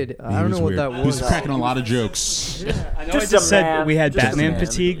weird. I don't know what that He was was. cracking a lot of jokes. I know I just said we had Batman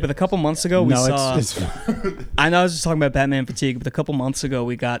fatigue, but a couple months ago we saw. I know I was just talking about Batman fatigue, but a couple months ago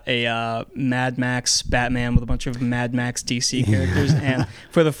we got a Mad Max Batman with a bunch of Mad Max DC characters, and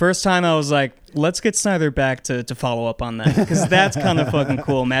for the first time I was like, let's get Snyder back to follow up on that, because that's kind of fucking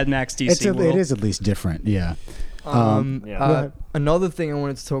cool. Mad Max DC world. It is at least different, yeah. Another thing I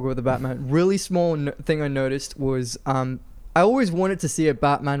wanted to talk about the Batman, really small thing I noticed was I always wanted to see a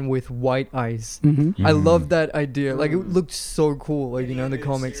Batman with white eyes. I love that idea. Like, it looked so cool, like, you know, in the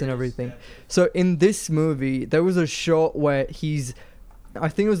comics and everything. So in this movie, there was a shot where I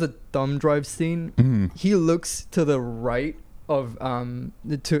think it was a thumb drive scene. He looks to the right of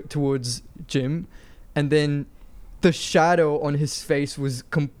towards Jim, and then the shadow on his face was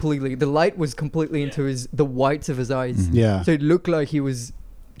the light was completely into the whites of his eyes. Yeah. So it looked like he was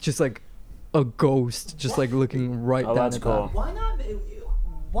just like a ghost, just like looking right down that's at cool. that.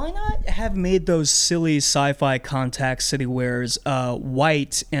 Why not have made those silly sci-fi contact city wears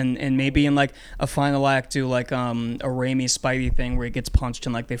white, and maybe in like a final act do like a Raimi Spidey thing where he gets punched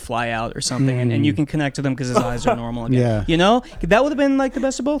and like they fly out or something, and you can connect to them because his eyes are normal again. Yeah. You know, that would have been like the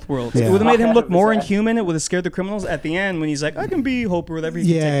best of both worlds. Yeah. It would have made him look more inhuman. It would have scared the criminals at the end when he's like, I can be Hope or whatever.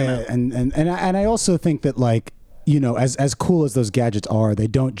 He can take them out. And I also think that, like, you know, as cool as those gadgets are, they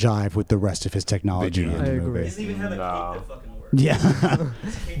don't jive with the rest of his technology. They do. in the I movie. agree. Doesn't even have a cape that fucking works. Yeah.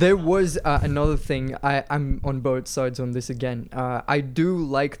 There was another thing. I'm on both sides on this again. I do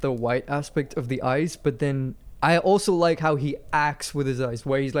like the white aspect of the eyes, but then I also like how he acts with his eyes,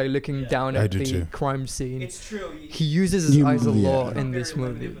 where he's like looking down I at do the too. crime scene. It's true. He uses his eyes a lot in this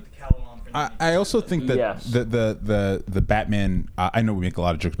movie. I also think that Yes. the Batman. I know we make a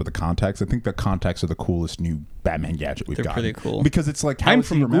lot of jokes about the contacts. I think the contacts are the coolest new Batman gadget we've They're got. pretty cool. Because it's like, how I'm is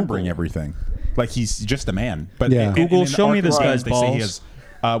he from remembering Google. everything? Like, he's just a man. But Yeah. Google, in show me Arkham this games, guy's they say he balls.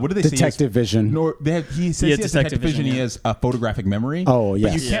 has, what do they say? Detective vision. No, he says Yeah, he has detective detective vision. vision, He yeah. has photographic memory. Oh, But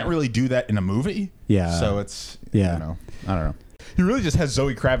yes. you can't really do that in a movie. Yeah. So it's Yeah. You know, I don't know. He really just has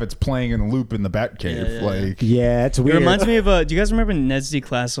Zoe Kravitz playing in a loop in the Batcave. Yeah. Like, Yeah, it's It weird. reminds me of, do you guys remember Ned's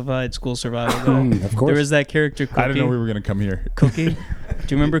Declassified School Survival Guide? Of course. There was that character, Cookie. I didn't know we were gonna come here. Cookie? Do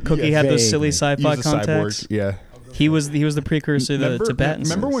you remember Cookie Yeah, had those silly vaguely. sci-fi He's a contacts? cyborg. Yeah. He was the precursor to Bat.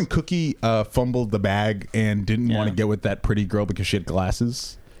 Remember when Cookie fumbled the bag and didn't want to get with that pretty girl because she had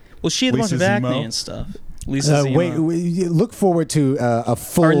glasses? Well, she had a bunch Lisa of acne Zemo? and stuff. Lisa Zemo. wait, look forward to a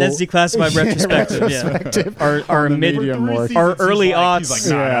full Our Ned's Declassified retrospective. retrospective Yeah. Our on the mid, Medium Morgue. our early He's aughts, like,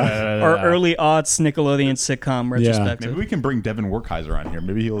 nah. our early aughts Nickelodeon sitcom retrospective. Maybe we can bring Devin Werkheiser on here.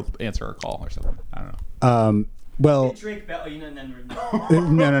 Maybe he'll answer our call or something. I don't know. Well, Drake Bell, you know, no,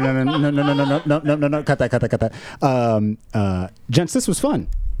 cut that. Gents, this was fun.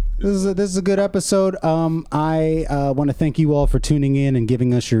 This is a good episode. I want to thank you all for tuning in and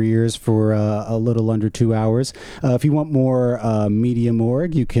giving us your ears for a little under 2 hours. If you want more Media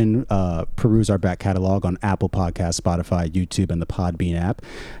Morgue, you can peruse our back catalog on Apple Podcasts, Spotify, YouTube, and the Podbean app.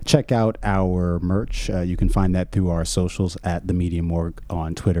 Check out our merch. You can find that through our socials at the Media Morgue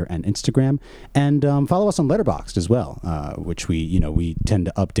on Twitter and Instagram, and follow us on Letterboxd as well, which we tend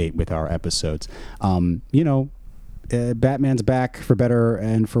to update with our episodes. Batman's back for better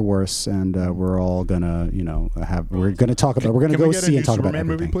and for worse, and we're all gonna, we're gonna talk about. We're gonna go see and talk about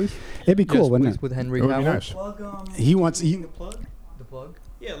Superman everything. movie, please? It'd be cool, Yes, wouldn't please, it? with Henry That would be Cavill. nice. He wants. the plug. The plug.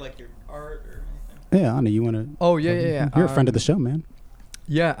 Yeah, like your art or anything. Yeah, Anna, you want to? Oh yeah. You're a friend of the show, man.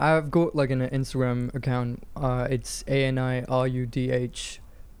 Yeah, I've got like an Instagram account. It's ANIRUDHPI,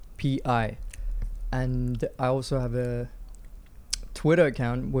 and I also have a Twitter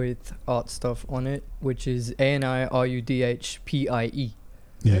account with art stuff on it, which is ANIRUDHPIE,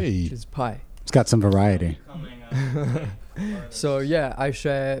 Hey. which is pie. It's got some variety. So yeah, I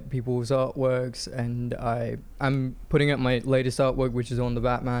share people's artworks, and I'm putting up my latest artwork, which is on the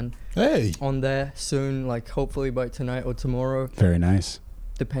Batman, Hey. on there soon, like hopefully by tonight or tomorrow, Very nice.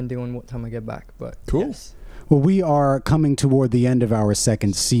 depending on what time I get back. But Cool. yes. Well, we are coming toward the end of our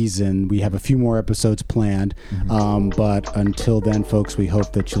second season. We have a few more episodes planned. But until then, folks, we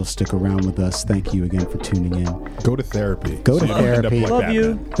hope that you'll stick around with us. Thank you again for tuning in. Go to therapy. Go to you don't end up therapy. like Love Batman.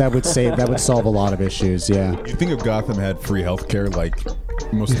 you. That would solve a lot of issues. Yeah. You think if Gotham had free healthcare, like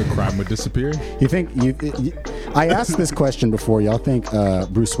most of the crime would disappear? You think I asked this question before. Y'all think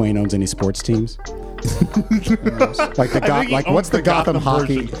Bruce Wayne owns any sports teams? Like what's the Gotham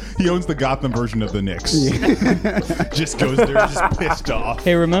hockey? version. He owns the Gotham version of the Knicks. Just goes there, just pissed off.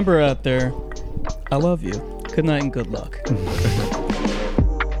 Hey, remember out there, I love you. Good night and good luck.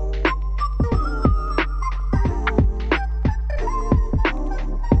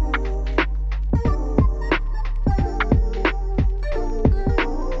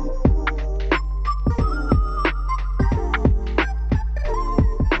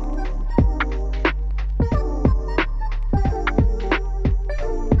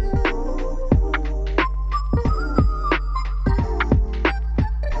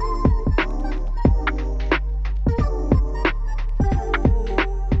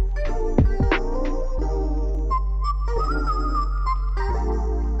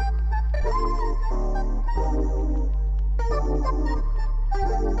 Bye.